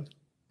 2007?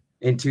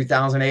 In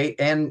 2008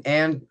 and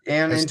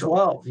in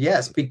 12.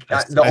 Yes.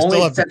 I still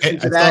have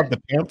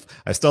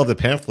the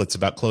pamphlets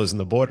about closing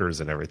the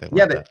borders and everything.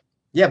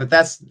 But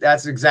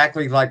that's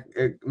exactly like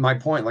my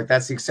point. Like,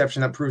 that's the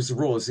exception that proves the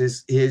rule.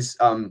 Is his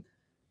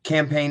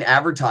campaign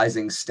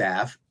advertising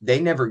staff, they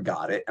never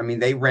got it. I mean,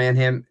 they ran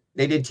him.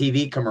 They did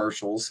TV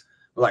commercials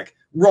like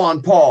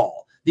Ron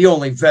Paul, the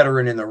only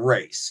veteran in the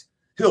race.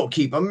 He'll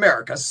keep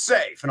America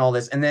safe and all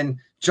this. And then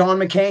John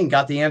McCain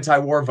got the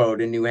anti-war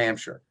vote in New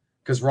Hampshire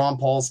because Ron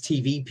Paul's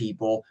TV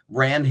people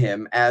ran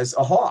him as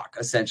a hawk,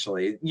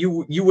 essentially.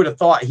 You would have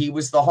thought he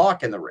was the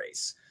hawk in the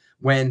race,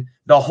 when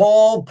the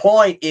whole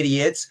point,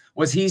 idiots,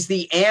 was he's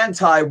the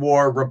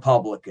anti-war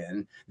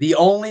Republican. The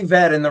only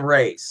vet in the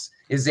race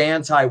is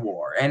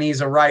anti-war, and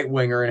he's a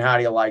right-winger, and how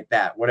do you like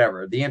that?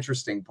 Whatever. The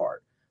interesting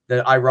part,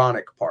 the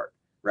ironic part,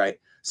 right?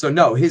 So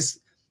no,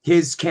 his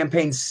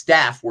campaign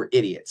staff were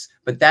idiots,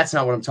 but that's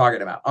not what I'm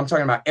talking about. I'm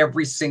talking about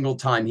every single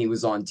time he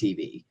was on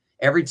TV,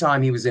 every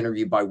time he was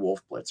interviewed by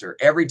Wolf Blitzer,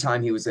 every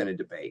time he was in a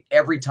debate,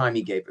 every time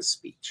he gave a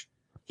speech,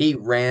 he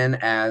ran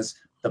as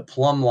the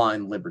plumb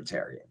line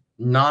libertarian,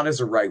 not as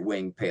a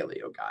right-wing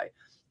paleo guy.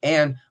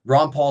 And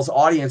Ron Paul's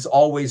audience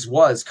always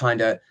was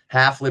kind of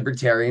half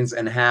libertarians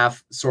and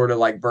half sort of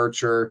like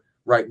Bircher,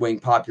 right-wing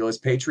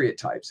populist patriot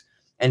types.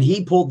 And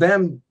he pulled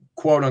them,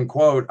 quote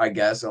unquote, I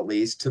guess, at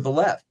least to the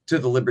left, to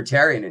the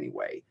libertarian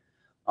anyway.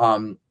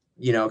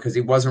 Because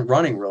he wasn't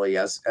running really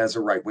as a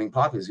right-wing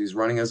populist. He was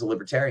running as a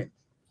libertarian.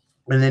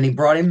 And then he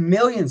brought in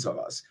millions of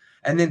us.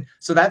 And then,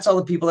 so that's all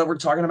the people that we're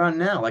talking about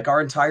now, like our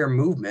entire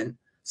movement,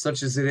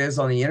 such as it is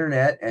on the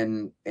internet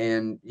and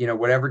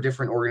whatever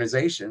different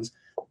organizations,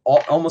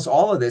 almost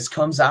all of this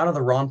comes out of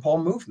the Ron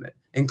Paul movement,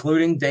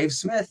 including Dave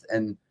Smith.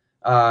 And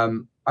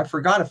I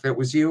forgot if it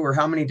was you or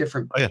how many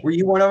different, were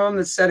you one of them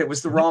that said it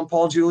was the Ron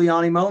Paul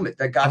Giuliani moment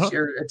that got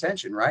your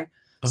attention, right?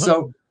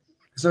 So,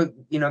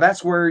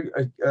 that's where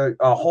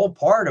a whole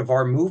part of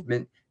our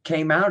movement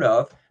came out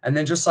of. And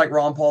then just like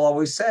Ron Paul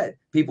always said,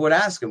 people would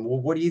ask him,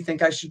 well, what do you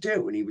think I should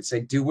do? And he would say,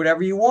 do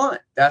whatever you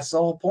want. That's the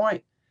whole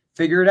point.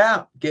 Figure it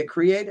out, get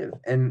creative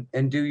and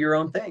do your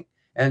own thing.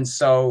 And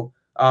so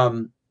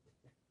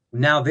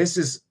now this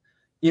is,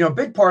 a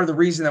big part of the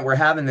reason that we're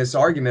having this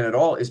argument at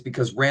all is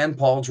because Rand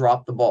Paul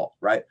dropped the ball,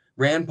 right?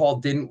 Rand Paul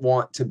didn't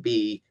want to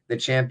be the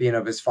champion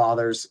of his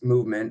father's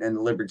movement and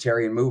the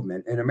libertarian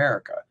movement in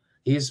America.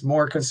 He's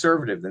more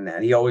conservative than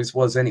that. He always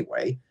was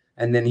anyway.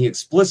 And then he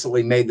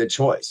explicitly made the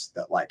choice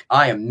that, like,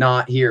 I am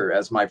not here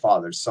as my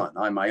father's son.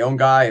 I'm my own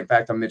guy. In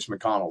fact, I'm Mitch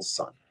McConnell's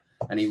son.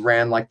 And he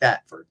ran like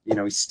that for,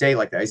 he stayed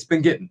like that. He's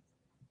been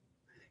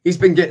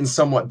getting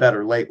somewhat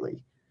better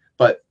lately.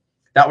 But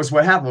that was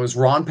what happened was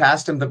Ron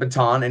passed him the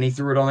baton and he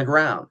threw it on the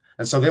ground.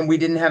 And so then we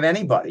didn't have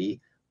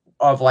anybody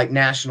of like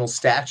national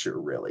stature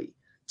really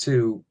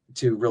to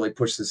really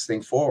push this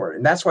thing forward.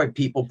 And that's why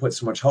people put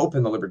so much hope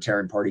in the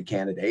Libertarian Party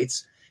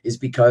candidates, is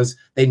because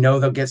they know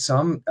they'll get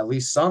at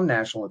least some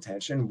national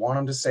attention, want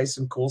them to say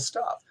some cool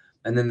stuff.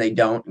 And then they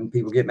don't, and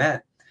people get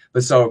mad.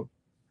 But so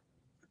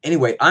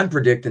anyway, I'm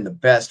predicting the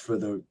best for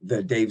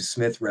the Dave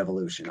Smith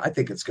revolution. I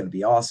think it's going to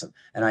be awesome.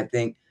 And I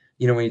think,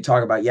 when you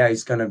talk about,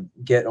 he's going to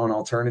get on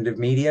alternative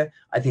media,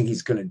 I think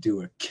he's going to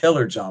do a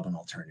killer job on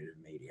alternative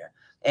media.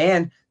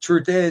 And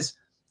truth is,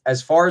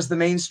 as far as the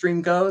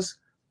mainstream goes,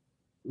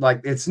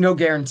 like, it's no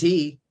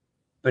guarantee,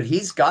 but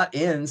he's got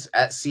ins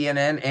at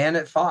CNN and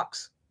at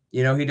Fox.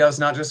 He does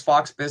not just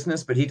Fox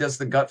Business, but he does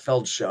the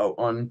Gutfeld show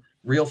on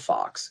Real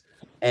Fox.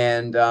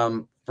 And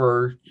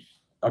for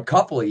a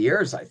couple of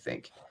years, I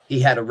think, he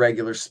had a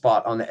regular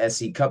spot on the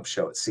SE Cup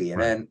show at CNN,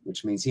 right,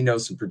 which means he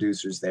knows some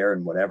producers there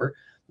and whatever.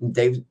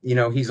 Dave,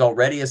 he's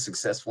already a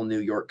successful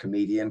New York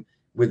comedian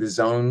with his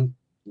own,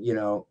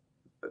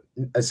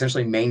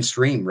 essentially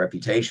mainstream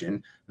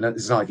reputation.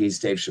 It's not like he's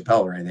Dave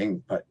Chappelle or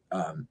anything, but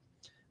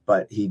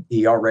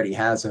he already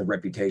has a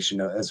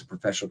reputation as a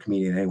professional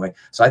comedian anyway.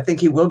 So I think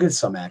he will get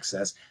some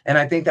access. And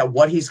I think that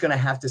what he's going to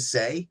have to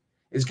say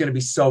is going to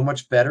be so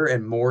much better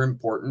and more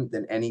important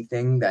than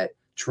anything that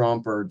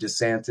Trump or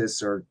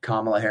DeSantis or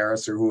Kamala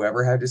Harris or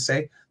whoever had to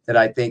say, that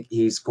I think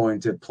he's going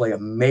to play a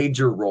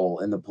major role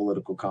in the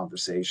political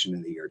conversation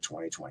in the year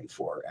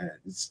 2024. And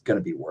it's going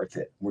to be worth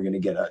it. We're going to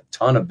get a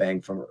ton of bang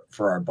for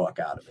our buck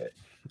out of it.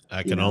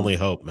 I can only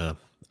hope, man.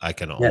 I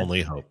can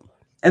only hope.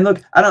 And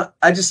look,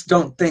 I just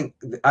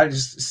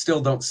still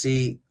don't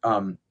see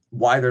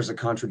why there's a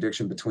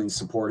contradiction between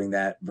supporting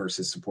that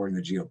versus supporting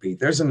the GOP.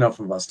 There's enough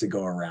of us to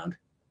go around,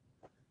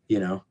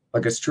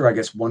 like, it's true. I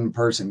guess one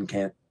person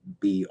can't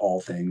be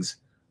all things,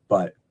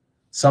 but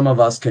some of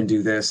us can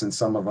do this and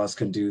some of us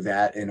can do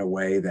that in a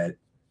way that,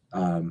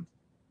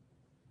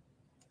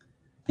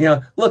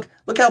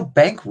 look how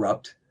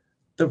bankrupt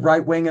the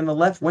right wing and the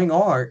left wing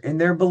are in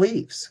their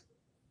beliefs,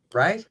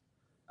 right?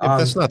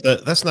 That's not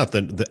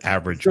the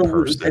average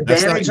person.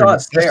 Advantage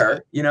us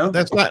there,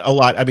 That's not a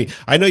lot. I mean,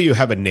 I know you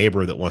have a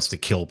neighbor that wants to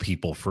kill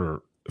people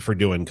for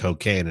doing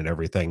cocaine and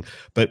everything,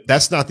 but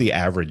that's not the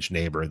average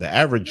neighbor. The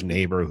average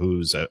neighbor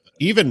who's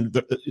even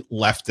the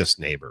leftist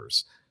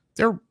neighbors,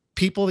 they're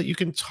people that you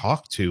can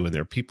talk to, and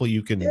they're people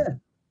you can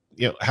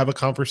have a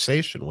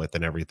conversation with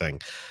and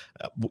everything.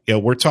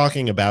 We're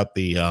talking about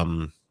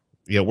the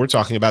we're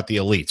talking about the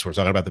elites. We're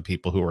talking about the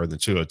people who are in the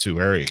 202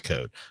 area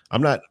code.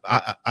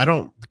 I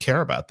don't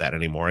care about that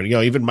anymore. And,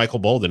 even Michael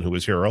Bolden, who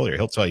was here earlier,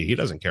 he'll tell you he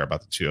doesn't care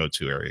about the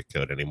 202 area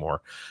code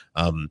anymore.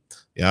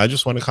 I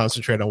just want to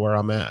concentrate on where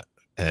I'm at.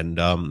 And,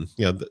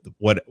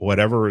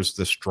 whatever is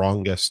the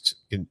strongest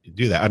can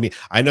do that. I mean,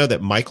 I know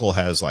that Michael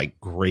has like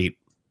great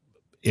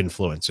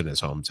influence in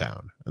his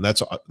hometown, and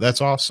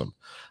that's awesome.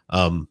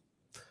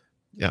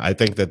 I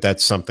think that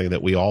that's something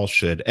that we all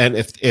should. And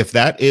if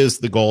that is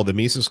the goal of the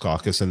Mises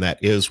Caucus, and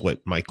that is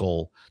what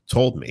Michael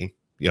told me,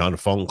 on a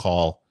phone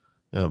call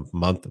a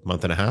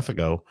month and a half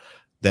ago,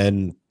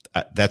 then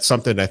that's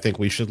something I think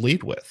we should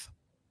lead with,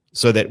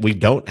 so that we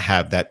don't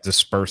have that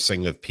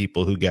dispersing of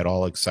people who get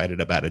all excited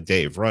about a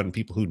Dave run,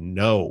 people who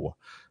know,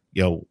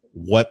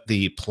 what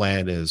the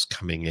plan is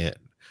coming in.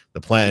 The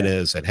plan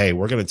is that, hey,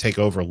 we're going to take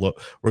over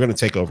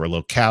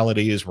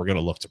localities. We're going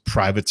to look to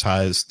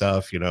privatize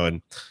stuff,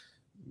 and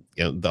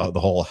the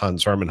whole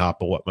Hans Hermann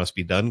Hoppe, what must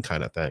be done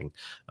kind of thing.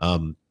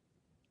 And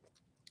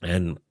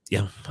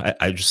yeah,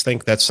 I just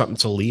think that's something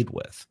to lead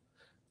with.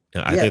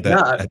 I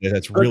Yeah, think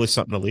that's really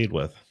something to lead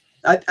with.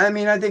 I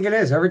mean, I think it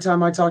is. Every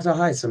time I talk to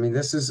Heights, I mean,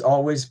 this has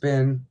always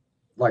been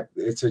like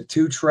it's a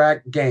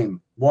 2-track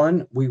game.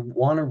 One, we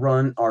want to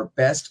run our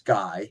best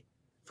guy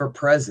for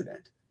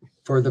president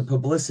for the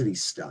publicity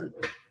stunt,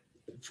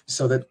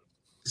 so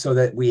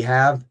that we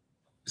have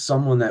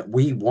someone that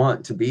we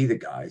want to be the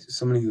guy,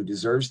 someone who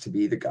deserves to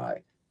be the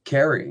guy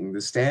carrying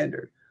the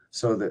standard,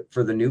 so that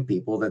for the new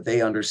people that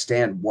they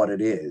understand what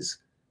it is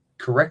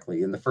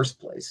correctly in the first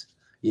place,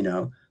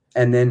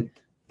 and then,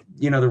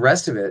 the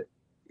rest of it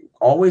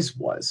always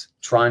was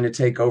trying to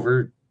take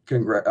over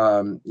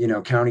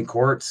county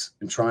courts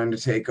and trying to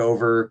take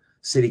over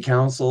city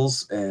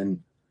councils and,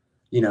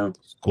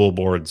 school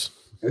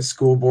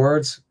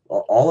boards,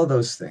 all of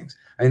those things.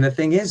 And the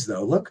thing is,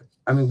 though, look,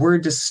 I mean, we're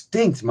a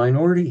distinct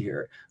minority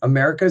here.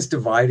 America is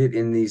divided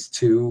in these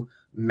two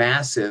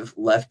massive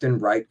left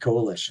and right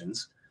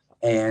coalitions.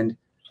 And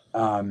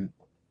the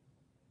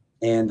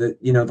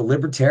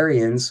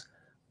libertarians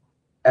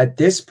at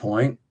this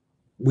point,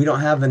 we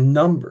don't have the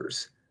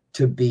numbers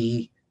to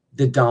be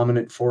the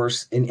dominant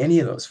force in any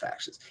of those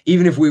factions.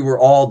 Even if we were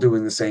all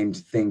doing the same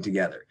thing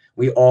together,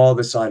 we all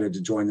decided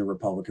to join the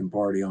Republican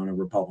Party on a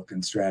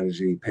Republican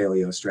strategy,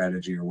 paleo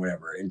strategy, or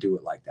whatever, and do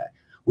it like that.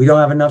 We don't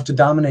have enough to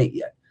dominate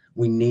yet.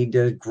 We need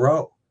to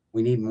grow.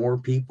 We need more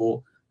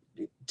people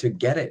to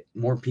get it,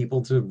 more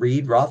people to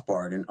read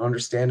Rothbard and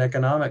understand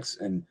economics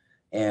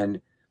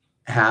and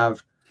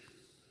have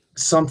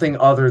something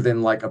other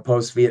than like a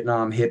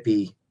post-Vietnam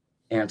hippie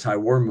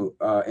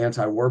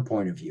anti-war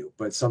point of view,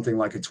 but something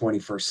like a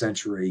 21st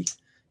century,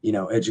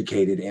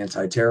 educated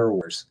anti-terror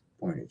wars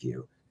point of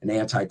view, an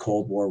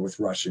anti-Cold War with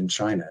Russia and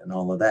China and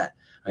all of that.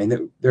 I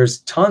mean,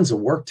 there's tons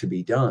of work to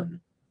be done.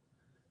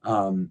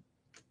 And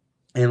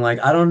like,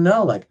 I don't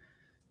know, like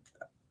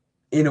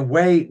in a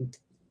way,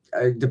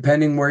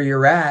 depending where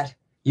you're at,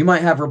 you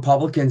might have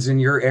Republicans in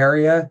your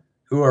area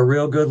who are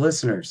real good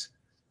listeners,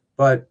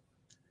 but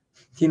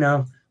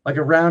like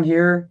around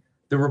here,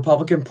 the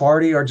Republican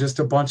Party are just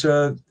a bunch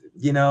of,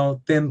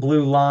 thin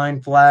blue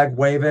line flag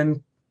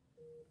waving,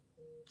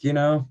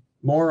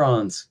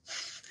 morons.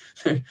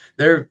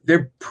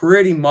 They're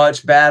pretty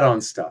much bad on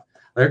stuff.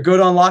 They're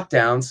good on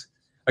lockdowns.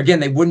 Again,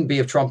 they wouldn't be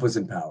if Trump was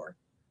in power.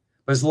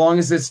 But as long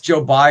as it's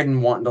Joe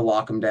Biden wanting to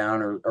lock them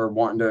down or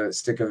wanting to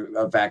stick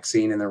a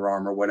vaccine in their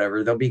arm or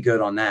whatever, they'll be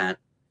good on that.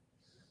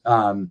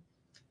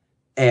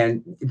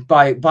 And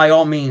by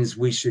all means,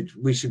 we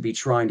should be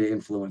trying to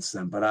influence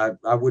them. But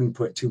I wouldn't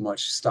put too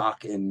much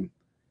stock in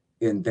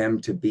them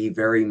to be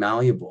very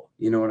malleable.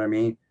 You know what I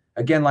mean?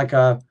 Again, like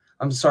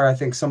I'm sorry, I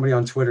think somebody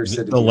on Twitter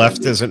said the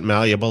left isn't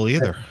malleable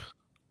either.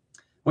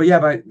 Well, yeah,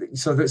 but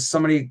so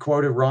somebody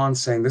quoted Ron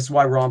saying this is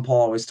why Ron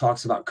Paul always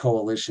talks about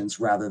coalitions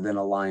rather than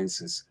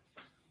alliances.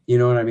 You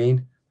know what I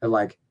mean? They're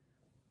like,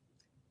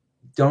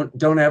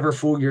 don't ever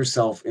fool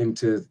yourself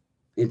into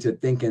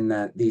thinking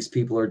that these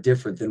people are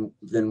different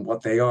than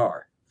what they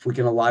are. If we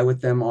can ally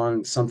with them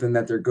on something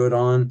that they're good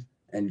on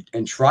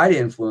and try to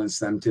influence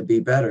them to be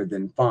better,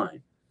 then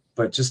fine.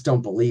 But just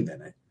don't believe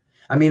in it.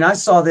 I mean, I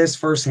saw this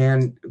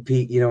firsthand,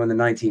 Pete, in the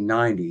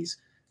 1990s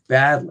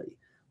badly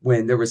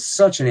when there was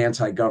such an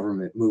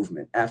anti-government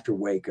movement after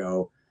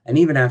Waco and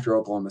even after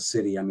Oklahoma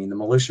City. I mean, the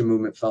militia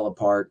movement fell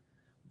apart,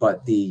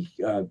 but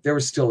there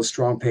was still a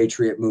strong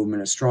patriot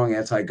movement, a strong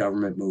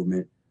anti-government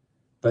movement.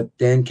 But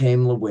then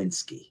came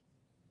Lewinsky.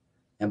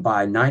 And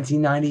by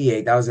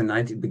 1998, that was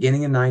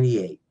beginning of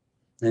 98,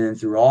 and then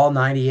through all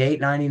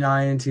 98,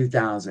 99, and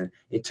 2000,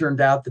 it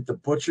turned out that the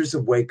butchers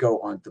of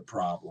Waco aren't the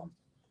problem.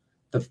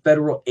 The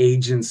federal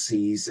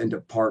agencies and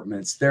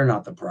departments, they're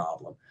not the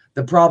problem.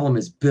 The problem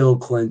is Bill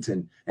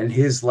Clinton and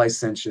his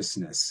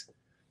licentiousness.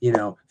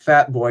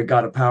 Fat boy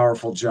got a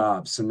powerful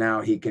job, so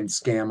now he can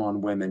scam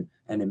on women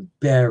and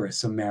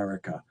embarrass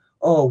America.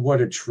 Oh,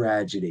 what a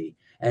tragedy.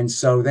 And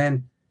so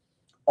then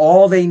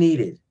all they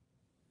needed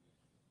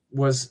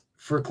was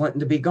for Clinton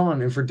to be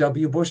gone and for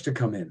W. Bush to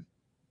come in.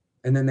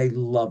 And then they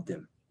loved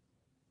him.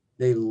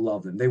 They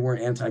loved him. They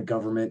weren't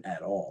anti-government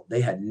at all.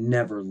 They had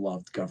never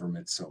loved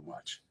government so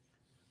much.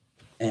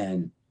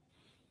 And,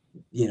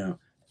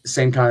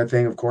 same kind of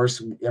thing, of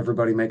course,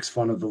 everybody makes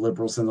fun of the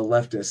liberals and the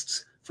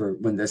leftists for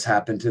when this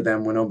happened to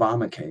them when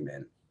Obama came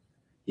in,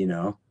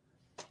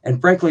 And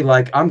frankly,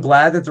 like, I'm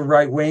glad that the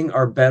right wing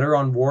are better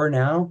on war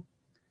now.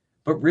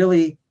 But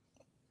really,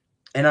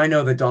 and I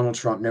know that Donald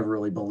Trump never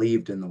really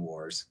believed in the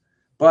wars,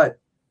 but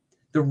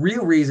the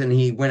real reason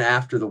he went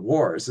after the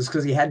wars is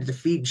because he had to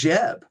defeat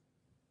Jeb.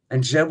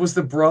 And Jeb was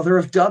the brother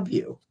of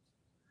W.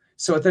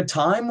 So at the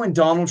time when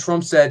Donald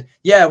Trump said,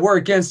 yeah, we're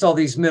against all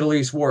these Middle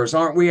East wars,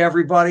 aren't we,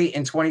 everybody,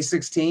 in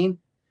 2016?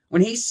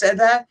 When he said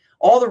that,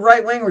 all the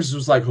right-wingers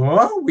was like,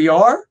 huh, we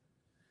are?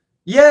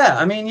 Yeah,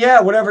 I mean,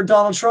 yeah, whatever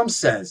Donald Trump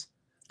says.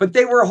 But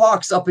they were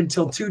hawks up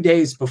until 2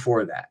 days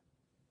before that.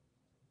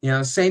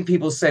 Same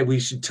people say we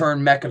should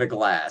turn Mecca to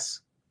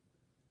glass.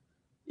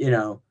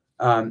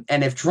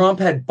 And if Trump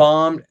had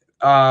bombed,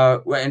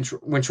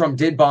 when Trump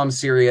did bomb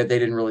Syria, they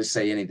didn't really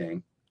say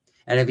anything.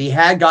 And if he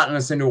had gotten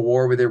us into a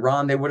war with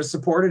Iran, they would have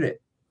supported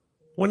it.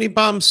 When he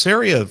bombed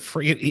Syria,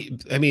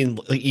 I mean,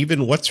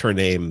 even what's her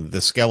name,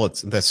 the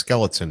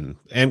skeleton,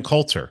 Ann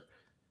Coulter,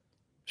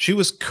 she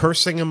was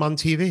cursing him on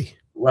TV.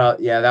 Well,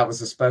 yeah, that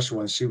was a special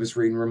one. She was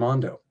reading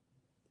Raimondo,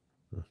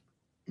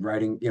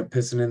 writing,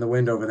 pissing in the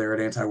wind over there at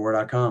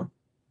antiwar.com.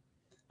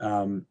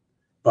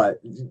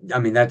 But I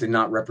mean, that did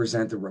not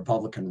represent the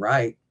Republican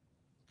right.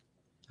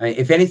 I mean,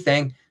 if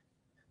anything,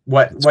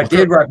 what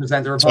did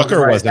represent the Republican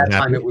right at that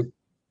time,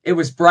 it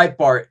was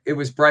Breitbart. It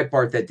was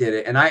Breitbart that did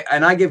it, and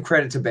I give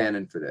credit to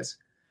Bannon for this.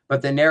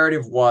 But the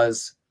narrative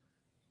was,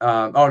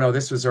 oh no,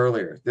 this was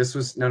earlier. This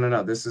was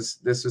no. This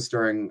was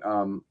during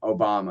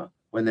Obama,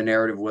 when the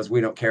narrative was,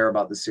 we don't care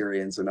about the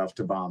Syrians enough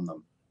to bomb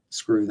them.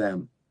 Screw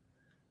them.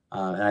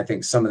 And I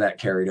think some of that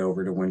carried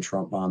over to when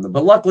Trump bombed them.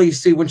 But luckily, you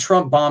see, when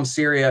Trump bombed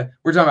Syria,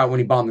 we're talking about when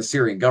he bombed the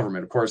Syrian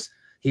government. Of course,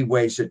 he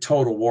waged a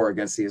total war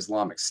against the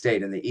Islamic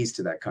State in the east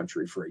of that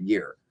country for a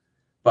year.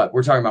 But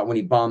we're talking about when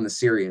he bombed the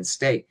Syrian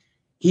state.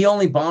 He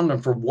only bombed them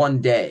for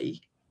one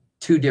day,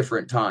 2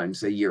 different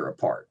times a year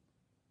apart.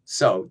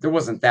 So there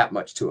wasn't that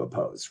much to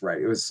oppose, right?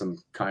 It was some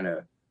kind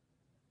of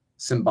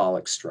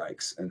symbolic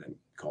strikes and then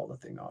call the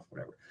thing off,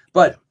 whatever.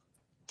 But,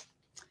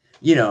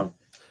 anyway,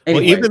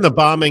 well, even the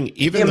bombing,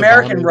 even the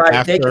American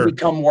right, they can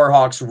become war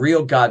hawks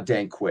real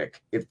goddamn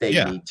quick if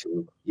they need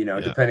to,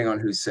 depending on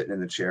who's sitting in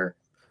the chair.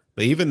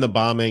 But even the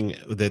bombing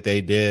that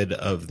they did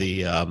of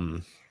the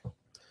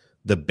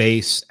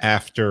base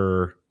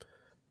after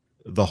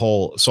the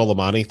whole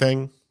Soleimani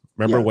thing,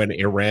 remember when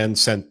Iran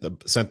sent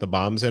the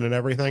bombs in and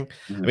everything?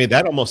 Mm-hmm. I mean,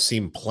 that almost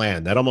seemed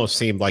planned. That almost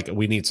seemed like,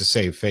 we need to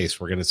save face.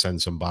 We're going to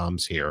send some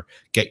bombs here.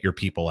 Get your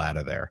people out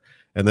of there.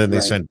 And then they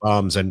sent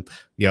bombs, and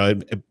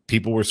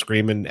people were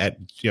screaming at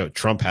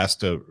Trump has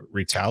to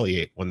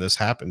retaliate when this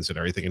happens and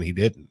everything, and he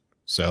didn't.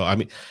 So I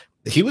mean,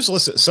 he was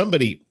listening.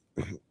 Somebody.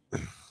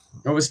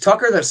 It was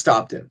Tucker that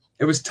stopped him.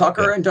 It was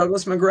Tucker and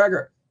Douglas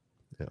McGregor.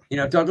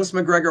 Yeah. Douglas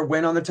McGregor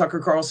went on the Tucker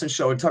Carlson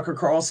show, and Tucker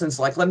Carlson's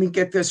like, let me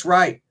get this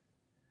right.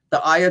 The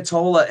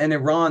Ayatollah in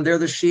Iran, they're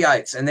the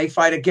Shiites, and they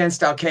fight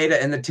against Al-Qaeda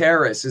and the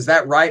terrorists. Is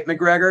that right,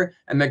 McGregor?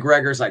 And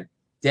McGregor's like,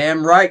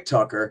 damn right,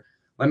 Tucker.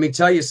 Let me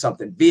tell you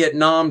something.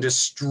 Vietnam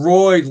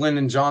destroyed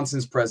Lyndon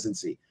Johnson's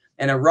presidency,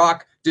 and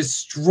Iraq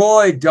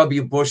destroyed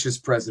W. Bush's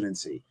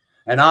presidency.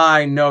 And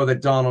I know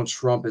that Donald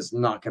Trump is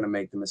not going to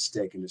make the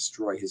mistake and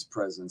destroy his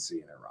presidency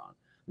in Iran.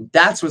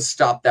 That's what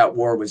stopped that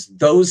war, was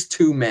those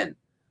 2 men.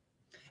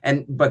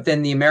 But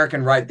then the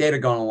American right, they'd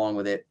have gone along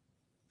with it.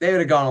 They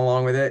would have gone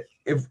along with it.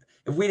 If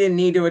we didn't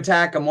need to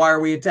attack them, why are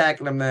we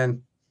attacking them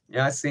then?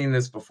 Yeah, I've seen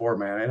this before,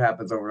 man. It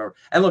happens over and over.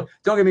 And look,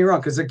 don't get me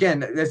wrong, because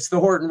again, it's the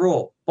Horton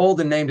rule.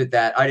 Bolden named it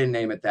that. I didn't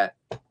name it that.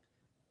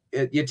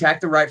 You attack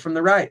the right from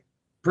the right.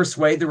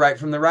 Persuade the right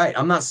from the right.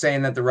 I'm not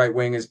saying that the right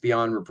wing is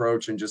beyond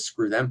reproach and just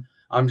screw them.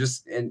 I'm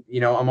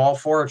all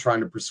for trying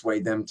to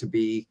persuade them to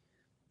be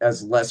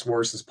as less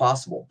worse as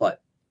possible.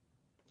 But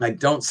I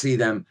don't see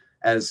them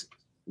as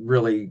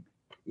really,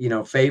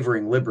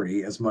 favoring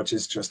liberty as much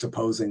as just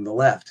opposing the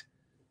left.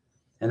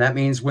 And that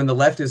means when the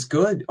left is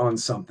good on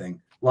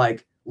something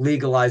like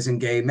legalizing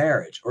gay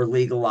marriage or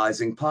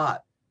legalizing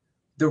pot,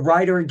 the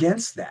right are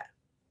against that.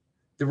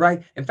 The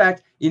right, in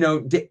fact,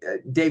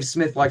 Dave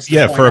Smith likes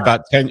to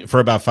point for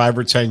about 5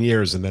 or 10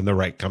 years, and then the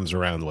right comes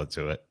around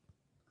to it.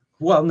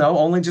 Well, no,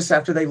 only just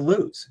after they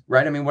lose,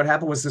 right? I mean, what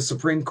happened was the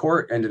Supreme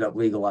Court ended up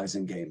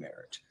legalizing gay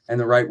marriage, and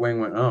the right wing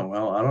went, oh,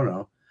 well, I don't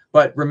know.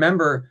 But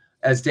remember,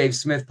 as Dave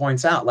Smith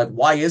points out, like,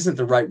 why isn't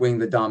the right wing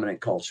the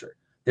dominant culture?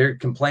 They're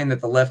complaining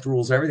that the left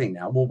rules everything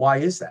now. Well, why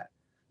is that?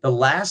 The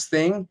last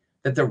thing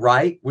that the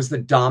right was the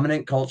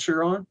dominant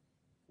culture on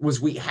was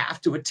we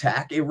have to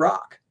attack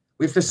Iraq.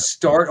 We have to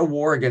start a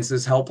war against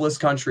this helpless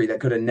country that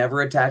could have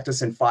never attacked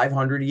us in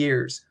 500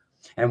 years.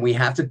 And we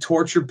have to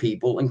torture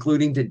people,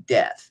 including to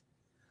death.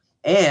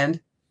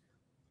 And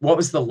what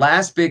was the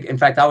last big, in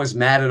fact, I was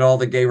mad at all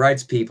the gay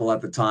rights people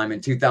at the time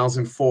in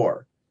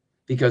 2004,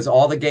 because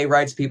all the gay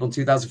rights people in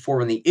 2004,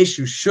 when the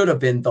issue should have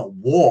been the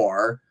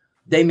war,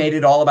 they made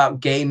it all about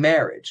gay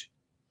marriage.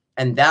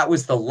 And that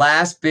was the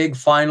last big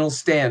final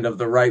stand of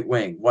the right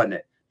wing, wasn't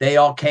it? They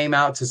all came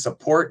out to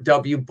support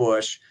W.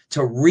 Bush,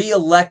 to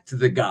reelect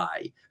the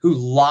guy who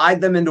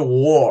lied them into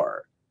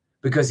war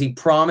because he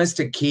promised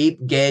to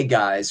keep gay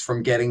guys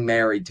from getting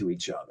married to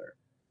each other,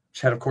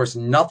 which had, of course,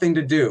 nothing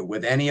to do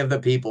with any of the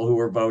people who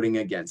were voting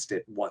against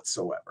it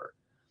whatsoever.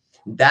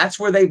 That's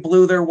where they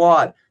blew their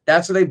wad.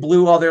 That's where they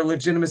blew all their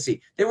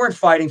legitimacy. They weren't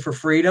fighting for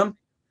freedom.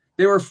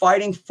 They were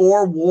fighting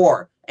for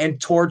war and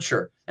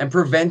torture and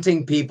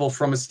preventing people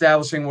from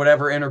establishing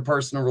whatever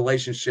interpersonal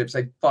relationships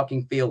they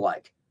fucking feel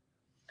like.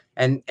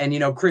 And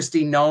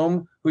Kristi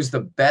Noem, who's the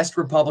best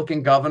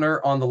Republican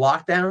governor on the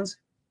lockdowns,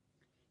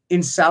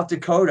 in South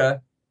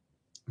Dakota,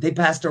 they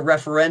passed a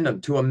referendum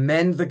to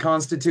amend the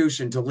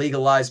Constitution to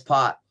legalize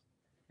pot.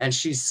 And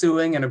she's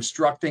suing and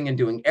obstructing and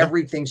doing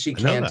everything she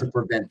can to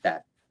prevent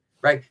that,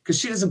 right? Because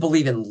she doesn't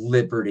believe in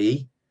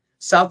liberty.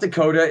 South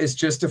Dakota is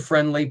just a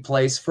friendly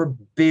place for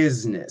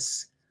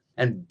business.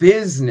 And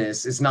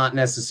business is not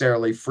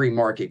necessarily free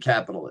market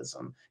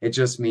capitalism. It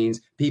just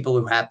means people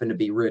who happen to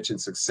be rich and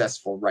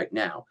successful right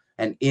now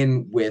and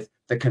in with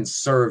the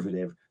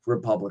conservative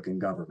Republican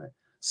government.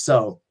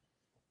 So,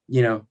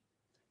 you know,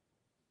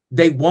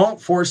 they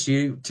won't force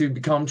you to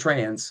become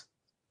trans,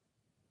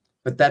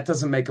 but that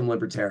doesn't make them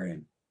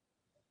libertarian.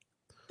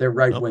 They're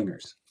right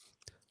wingers.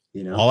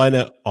 You know, all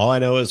I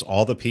know is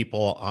all the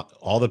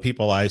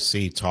people I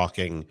see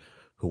talking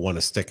who want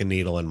to stick a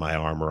needle in my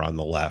arm are on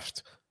the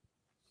left.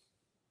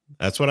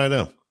 That's what I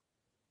know.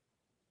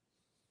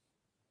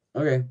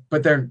 Okay,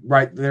 but they're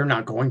right. They're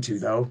not going to,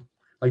 though.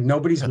 Like,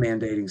 nobody's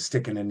mandating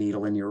sticking a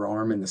needle in your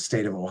arm in the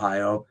state of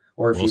Ohio,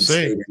 or if you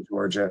stayed in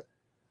Georgia.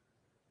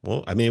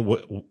 Well, I mean,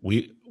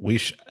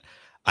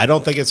 I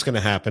don't think it's going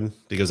to happen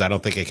because I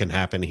don't think it can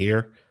happen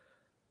here.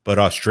 But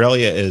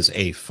Australia is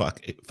a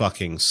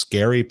fucking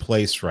scary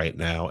place right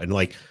now, and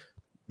like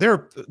they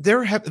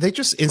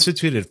just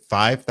instituted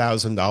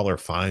 $5,000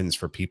 fines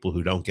for people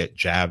who don't get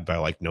jabbed by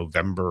like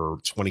November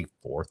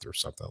 24th or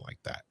something like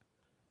that.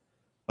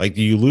 Like,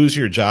 you lose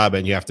your job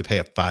and you have to pay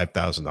a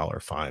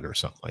 $5,000 fine or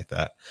something like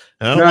that.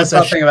 And no, that's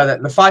nothing about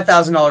that. The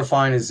 $5,000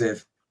 fine is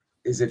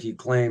if you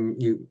claim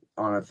you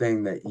on a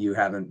thing that you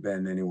haven't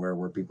been anywhere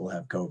where people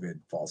have COVID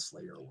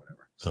falsely or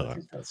whatever. So I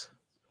think that's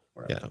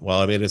whatever. Yeah.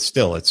 Well, I mean, it's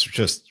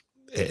just.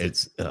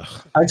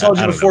 I told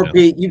you before,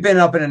 Pete. You've been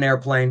up in an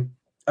airplane.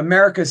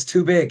 America's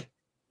too big.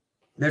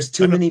 There's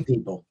too many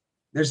people.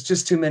 There's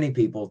just too many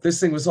people.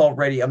 This thing was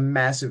already a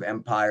massive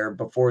empire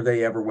before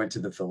they ever went to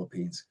the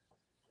Philippines.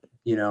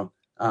 You know.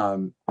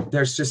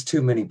 There's just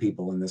too many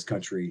people in this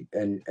country,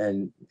 and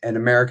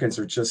Americans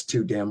are just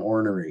too damn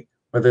ornery,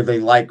 whether they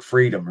like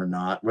freedom or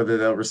not, whether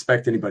they'll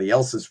respect anybody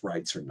else's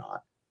rights or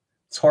not.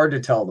 It's hard to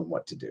tell them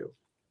what to do,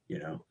 you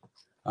know.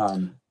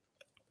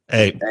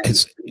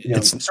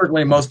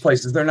 Certainly in most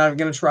places, they're not even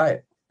going to try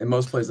it. In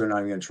most places, they're not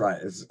even going to try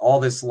it. It's all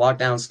this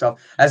lockdown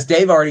stuff. As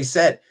Dave already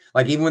said,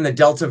 like, even when the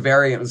Delta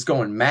variant was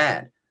going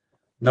mad,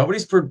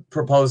 nobody's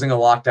proposing a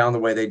lockdown the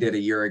way they did a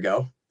year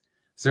ago.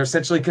 So they're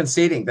essentially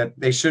conceding that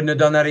they shouldn't have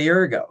done that a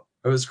year ago.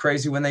 It was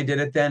crazy when they did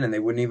it then, and they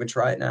wouldn't even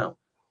try it now.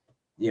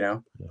 You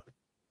know?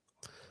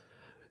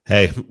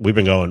 Hey, we've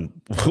been going.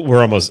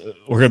 We're going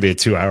to be at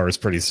 2 hours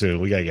pretty soon.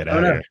 We got to get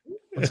out of here.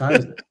 What time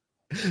is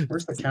it?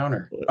 Where's the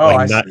counter? Oh,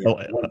 I see.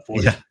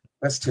 Yeah.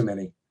 That's too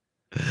many.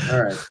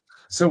 All right.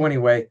 So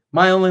anyway,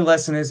 my only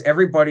lesson is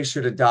everybody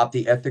should adopt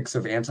the ethics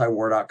of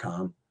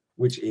antiwar.com,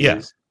 which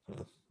is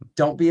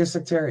don't be a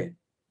sectarian.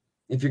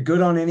 If you're good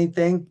on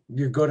anything,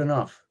 you're good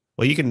enough.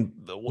 Well, you can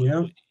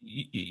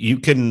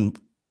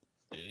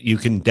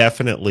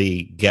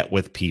definitely get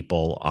with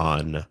people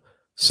on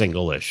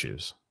single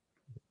issues.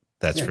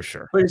 That's for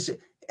sure. But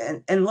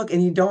and look,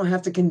 and you don't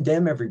have to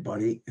condemn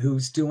everybody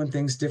who's doing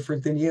things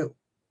different than you.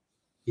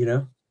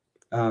 You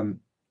know,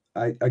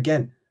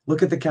 again,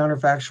 look at the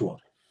counterfactual.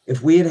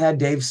 If we had had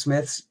Dave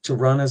Smiths to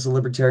run as a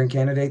libertarian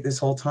candidate this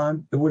whole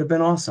time, it would have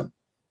been awesome,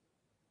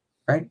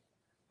 right?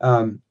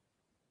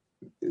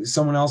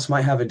 Someone else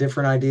might have a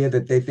different idea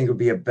that they think would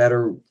be a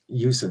better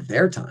use of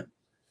their time.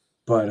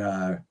 But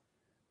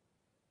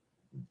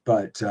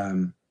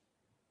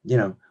you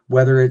know,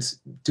 whether it's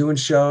doing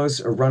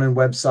shows or running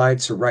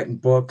websites or writing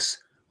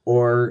books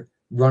or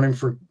running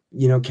for,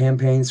 you know,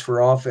 campaigns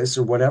for office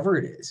or whatever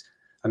it is.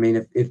 I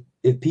mean,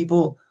 if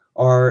people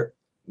are,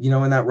 you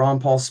know, in that Ron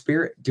Paul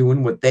spirit,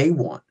 doing what they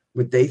want,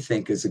 what they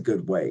think is a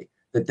good way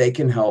that they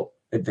can help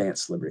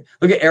advance liberty.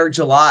 Look at Eric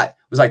July.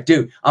 Was like,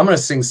 dude, I'm going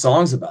to sing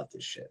songs about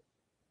this shit.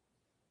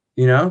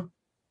 You know?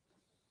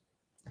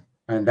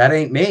 And that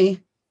ain't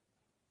me.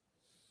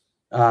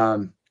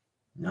 I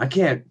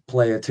can't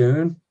play a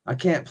tune. I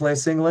can't play a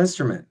single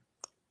instrument.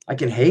 I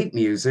can hate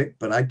music,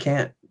 but I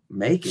can't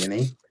make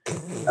any.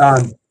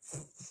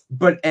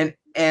 But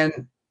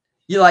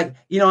you like,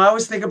 you know, I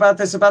always think about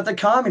this about the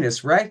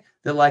communists, right?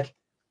 That like,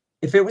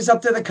 if it was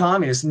up to the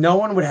communists, no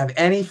one would have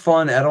any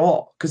fun at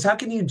all. Because how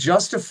can you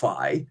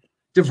justify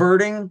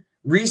diverting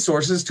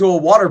resources to a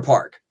water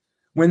park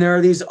when there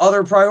are these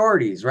other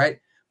priorities, right?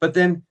 But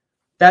then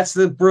that's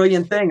the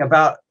brilliant thing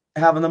about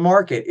having the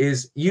market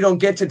is you don't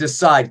get to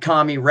decide,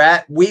 commie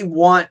rat. We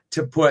want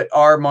to put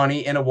our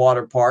money in a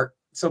water park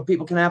so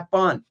people can have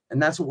fun.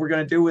 And that's what we're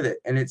going to do with it.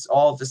 And it's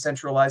all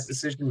decentralized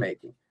decision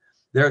making.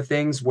 There are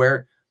things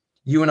where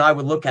you and I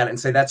would look at it and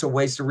say that's a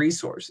waste of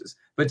resources.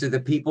 But to the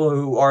people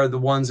who are the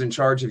ones in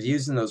charge of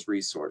using those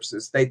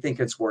resources, they think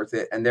it's worth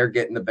it and they're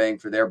getting the bang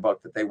for their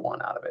buck that they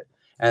want out of it.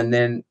 And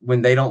then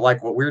when they don't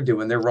like what we're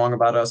doing, they're wrong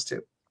about us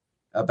too,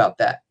 about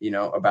that, you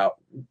know, about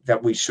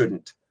that we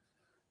shouldn't,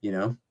 you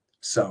know.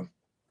 So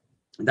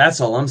that's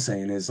all I'm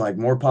saying is like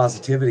more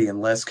positivity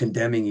and less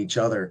condemning each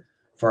other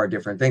for our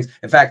different things.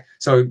 In fact,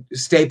 so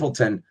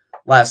Stapleton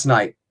last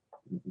night,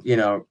 you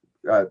know,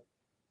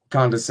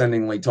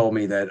 condescendingly told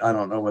me that I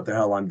don't know what the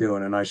hell I'm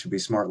doing and I should be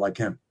smart like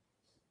him.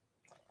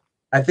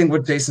 I think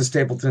what Jason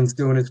Stapleton's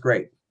doing is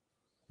great.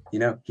 You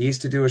know, he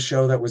used to do a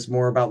show that was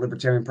more about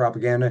libertarian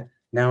propaganda.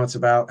 Now it's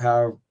about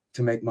how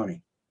to make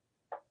money.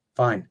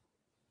 Fine.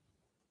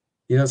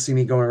 You don't see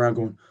me going around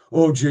going,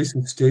 oh,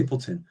 Jason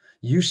Stapleton,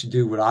 you should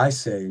do what I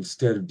say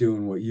instead of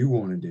doing what you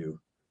want to do.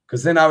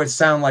 Because then I would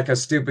sound like a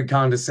stupid,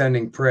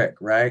 condescending prick,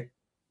 right?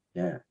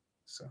 Yeah.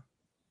 So.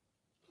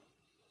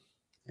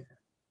 Yeah.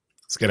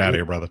 Let's get out of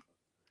here, brother.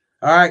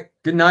 All right.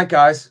 Good night,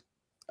 guys.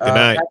 Good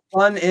night. Have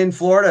fun in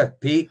Florida,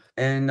 Pete,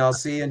 and I'll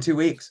see you in 2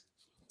 weeks.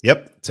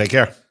 Yep. Take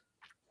care.